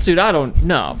 Dude, I don't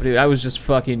know, but dude, I was just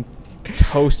fucking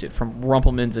toasted from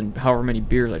Rumplemans and however many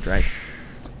beers I drank.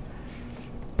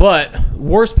 But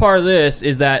worst part of this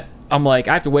is that I'm like,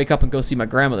 I have to wake up and go see my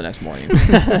grandma the next morning.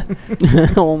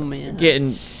 Oh, man.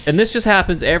 And this just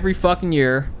happens every fucking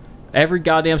year, every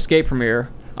goddamn skate premiere.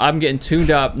 I'm getting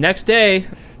tuned up. Next day,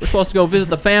 we're supposed to go visit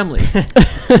the family.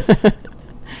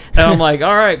 And I'm like,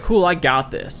 all right, cool, I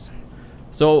got this.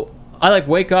 So I like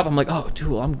wake up, I'm like, oh,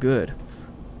 dude, I'm good.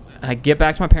 And I get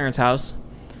back to my parents' house,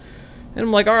 and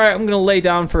I'm like, all right, I'm gonna lay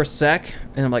down for a sec.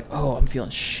 And I'm like, oh, I'm feeling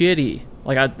shitty.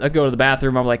 Like I go to the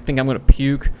bathroom, I'm like, think I'm gonna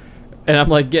puke. And I'm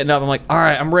like getting up, I'm like, all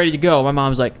right, I'm ready to go. My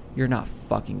mom's like, you're not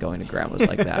fucking going to grandma's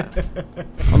like that.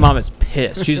 My mom is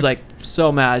pissed. She's like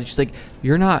so mad. She's like,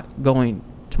 you're not going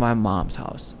to my mom's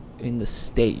house in the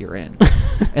state you're in.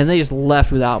 And they just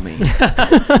left without me.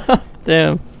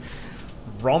 Damn.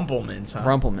 Rumplemans, huh?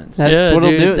 Rumplemans. That's Yeah,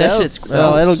 what'll dude, do. that That shit's shit's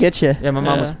well, it'll get you. Yeah, my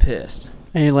mom was pissed.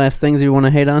 Any last things you want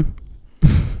to hate on?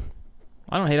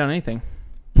 I don't hate on anything.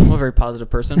 I'm a very positive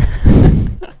person.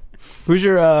 Who's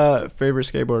your favorite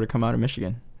skateboarder to come out of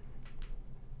Michigan?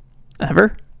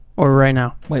 Ever? Or right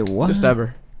now? Wait, what? Just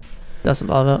ever. Dustin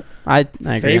Bolivar. I agree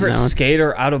on Favorite that one.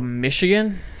 skater out of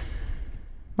Michigan?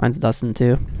 Mine's Dustin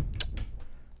too.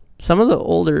 Some of the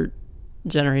older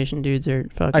generation dudes are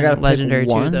gotta fucking pick legendary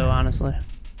too, one. though, honestly.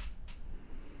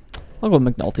 I'll go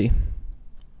with McNulty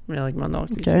Yeah, like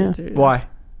Mondox. Okay, yeah. Too. Why?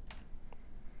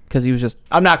 because he was just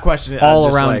I'm not questioning it. all I'm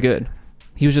just around like, good.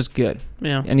 He was just good,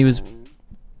 Yeah. and he was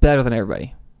better than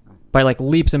everybody by like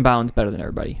leaps and bounds better than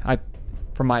everybody.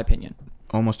 From my opinion,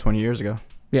 Almost 20 years ago.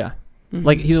 yeah. Mhm.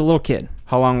 Like he was a little kid.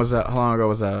 How long ago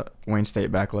was that Wayne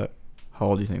State backlit? How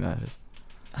old do you think that is?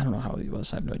 I don't know how he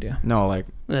was. I have no idea. No, like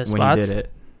The when spots? he did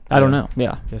it. I don't Yeah. know.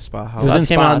 Yeah, Yeah, spot. How It was in Spots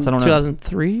came out spots, I don't know.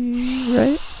 2003,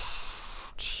 right?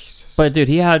 Jesus. but dude,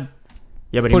 he had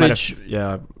Yeah, but footage- he might have.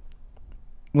 Yeah.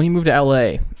 when he moved to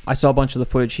LA. I saw a bunch of the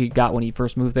footage he got when he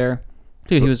first moved there.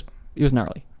 Dude, he was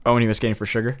gnarly. Oh, when he was skating for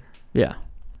Sugar. Yeah,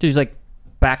 dude, he's like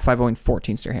back 5-0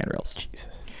 14 stair handrails.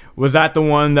 Was that the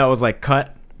one that was like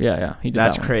cut? Yeah, he did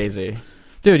That's that one. crazy.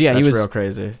 Dude, yeah, That's he was. real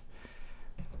crazy.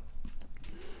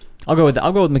 I'll go with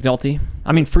McNulty.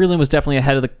 I mean, Freeland was definitely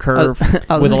ahead of the curve.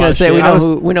 I was with just a lot gonna of say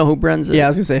shit. we know who Brenz is. Yeah, I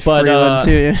was gonna say But, Freeland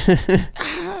too.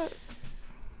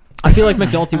 I feel like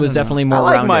McNulty was definitely more I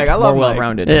like rounded, Mike. I love more Mike.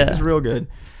 well-rounded. Yeah. He's real good.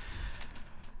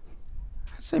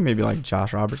 I'd say maybe like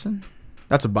Josh Robertson.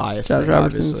 That's a bias. Josh thing,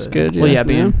 Robertson's obviously. good. Well, yeah, yeah.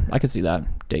 being I could see that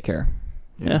daycare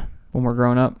Yeah. when we're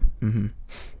growing up. Mm-hmm.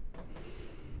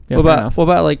 Yeah, what fair about enough. what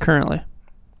about like currently?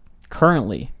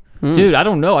 Currently, Hmm. dude, I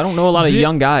don't know. I don't know a lot of Dude.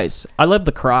 young guys. I love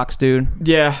the Crocs, dude.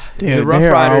 Yeah, Dude, the Rough they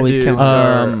are Rider always dudes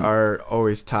killing it. are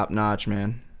always top notch,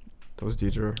 man. Those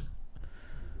dudes are.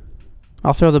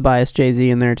 I'll throw the bias Jay-Z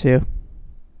in there too.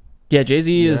 Yeah,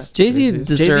 Jay-Z Yeah. is Jay-Z Jay-Z's-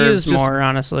 Jay-Z deserves is just- more,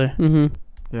 honestly.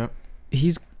 Mm-hmm.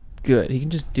 he's good. He can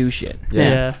just do shit.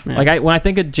 Yeah. Yeah. Like when I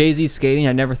think of Jay-Z skating,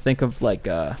 I never think of like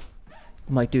I'm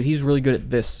like, dude, he's really good at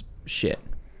this shit.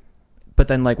 But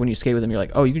then like when you skate with him, you're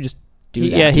like, oh, you can just do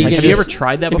that. Yeah, he Like, can have you just- ever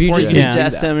tried that If before? you just Yeah.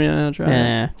 suggest him, try it.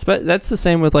 Yeah. But that's the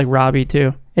same with like Robbie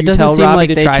too. It You doesn't tell seem Robbie like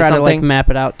to they try try to like something.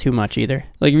 map it out too much either.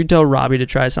 Like if you tell Robbie to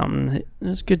try something,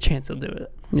 there's a good chance he'll do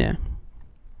it. Yeah.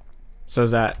 So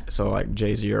is that like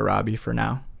Jay-Z or Robbie for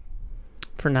now?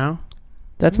 For now,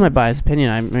 That's my biased opinion.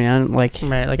 I mean, I don't like.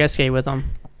 right? Like I skate with him.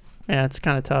 Yeah, it's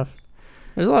kind of tough.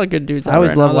 There's a lot of good dudes. I always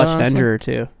right love now, though, watching honestly. Endurer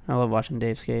too. I love watching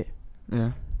Dave skate.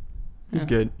 Yeah, he's Yeah.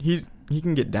 good. He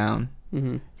can get down.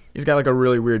 Mm-hmm. He's got like a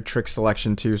really weird trick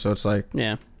selection too, so it's like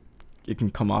Yeah. it can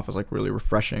come off as like really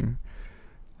refreshing,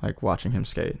 like watching him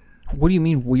skate. What do you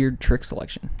mean weird trick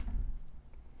selection?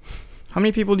 How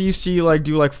many people do you see like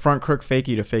do like front crook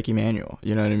fakie to fakie manual?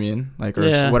 You know what I mean? Like or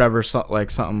Yeah. whatever,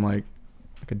 like something like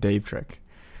a Dave trick,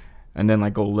 and then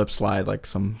like go lip slide like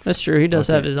some. That's true. He does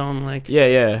Okay. have his own like Yeah,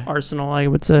 yeah, arsenal, I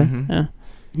would say. Mhm. Yeah.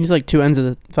 He's like two ends of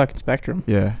the fucking spectrum.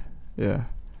 yeah, yeah.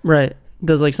 Right.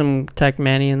 Does like some tech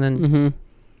manny and then Mm-hmm.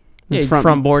 yeah,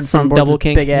 front board, some board's double a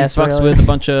kink. big He ass. fucks rail. with a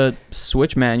bunch of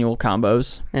switch manual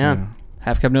combos. Yeah.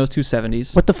 Half cab nose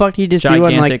 270s. What the fuck did he just do on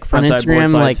Gigantic like on frontside board Instagram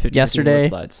slides, like 50-50 yesterday? lip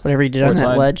slides. Whatever he did on Board that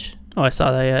slide. ledge. Oh, I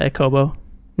saw that. Yeah, at Kobo.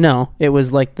 No, it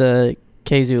was like the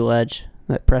Kazoo ledge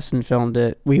that Preston filmed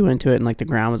it. We went to it and like the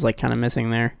ground was like kind of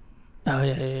missing there. Oh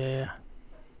yeah.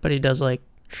 But he does like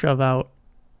shove out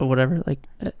or whatever, like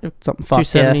Something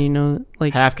fucked, 270. yeah. You know,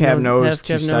 like Half cab nose, half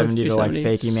cab 270 to like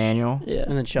 270. fakie manual. Yeah,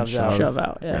 And then shoves Shove. out. shove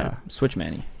out. Yeah. Yeah, Switch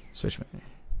manny. switch man.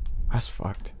 That's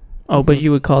fucked. Oh, but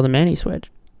you would call the manny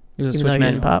switch. It was a Even though switch you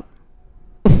didn't manual.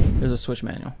 pop. It was a switch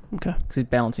manual. Okay. Because he's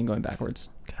balancing going backwards.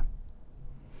 Okay.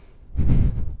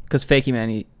 Because fakie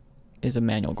manny is a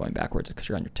manual going backwards because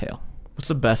you're on your tail. What's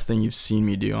the best thing you've seen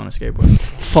me do on a skateboard?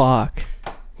 Fuck.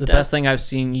 The That- best thing I've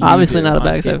seen you Obviously do not a on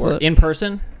backside skateboard. flip. In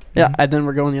person. Yeah, and then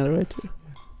we're going the other way too.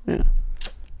 Yeah.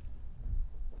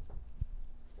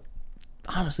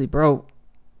 Honestly, bro,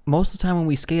 most of the time when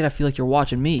we skate, I feel like you're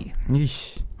watching me.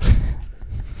 Yeesh.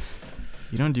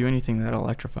 You don't do anything that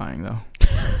electrifying though.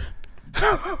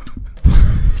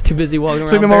 He's too busy walking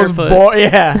It's around like the most barefoot.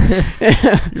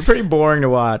 Yeah. You're pretty boring to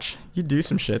watch. You do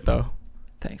some shit though.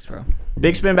 Thanks, bro.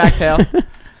 Big spin back tail.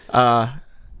 On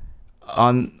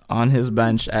his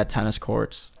bench at tennis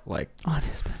courts, like On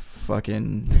his back.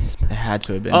 fucking it had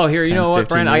to have been. Oh, here, you 10, know what,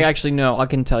 15 Brent? I years. actually know. I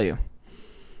can tell you.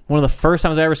 One of the first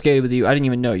times I ever skated with you, I didn't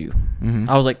even know you. Mhm.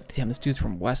 I was like, damn, this dude's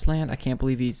from Westland. I can't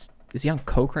believe is he on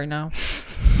coke right now?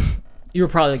 You were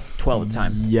probably like 12 at the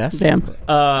time. Yes. Damn.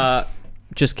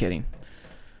 Just kidding.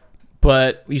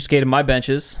 But you skated my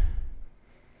benches,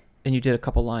 and you did a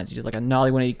couple lines. You did like a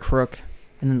nollie 180 crook,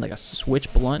 and then like a switch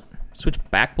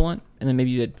back blunt, and then maybe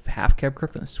you did half cab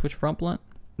crook, then switch front blunt.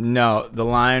 No, the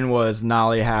line was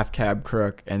nollie, half cab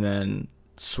crook, and then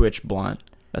switch blunt.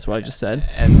 That's what I just said.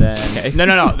 And then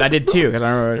no, that did too because I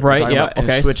remember what we're Right, talking yeah, about. And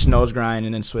okay. switch nose grind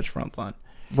and then switch front blunt.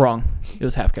 Wrong. It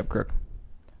was half cab crook.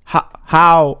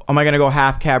 How am I gonna go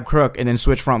half cab crook and then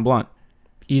switch front blunt?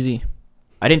 Easy.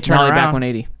 I didn't turn Nollie around. back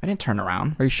 180. I didn't turn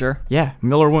around. Are you sure? Yeah,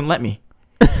 Miller wouldn't let me.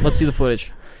 Let's see the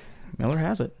footage. Miller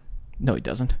has it. No, he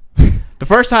doesn't. The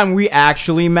first time we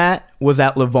actually met was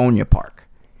at Livonia Park.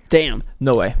 Damn.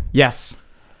 No way. Yes,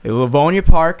 at Livonia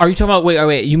Park. Are you talking about?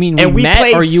 Wait. You mean And we we met,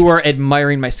 played or you were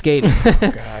admiring my skating?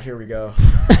 God, here we go.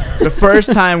 The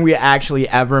first time we actually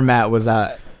ever met was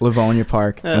at Livonia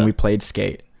Park, and we played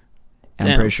skate. And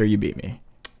I'm Damn. pretty sure you beat me.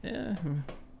 Yeah.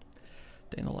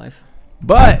 Day in the life.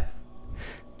 But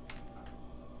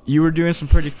you were doing some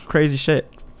pretty crazy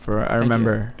shit. I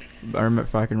remember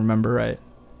if I can remember right.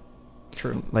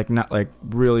 True. Like not like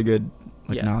really good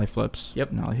like Yeah. nollie flips.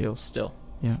 Yep. Nollie heels. Still.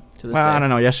 Yeah. To this Well, day. I don't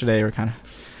know. Yesterday you were kind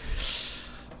of.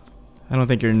 I don't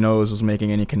think your nose was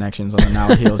making any connections on the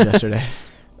nollie heels yesterday.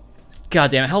 God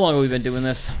damn it! How long have we been doing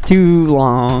this? Too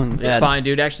long. It's fine,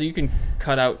 dude. Actually, you can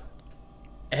cut out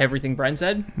everything Brent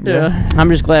said. Yeah. I'm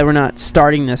just glad we're not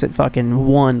starting this at fucking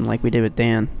 1 like we did with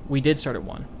Dan. We did start at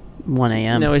 1. 1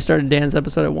 a.m. No, we started Dan's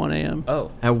episode at 1 a.m.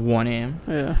 Oh, At 1 a.m.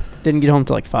 Yeah. Didn't get home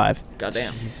till like 5.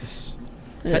 goddamn. Jesus.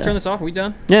 Can I turn this off? Are we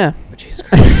done? Yeah. Oh, Jesus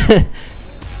Christ.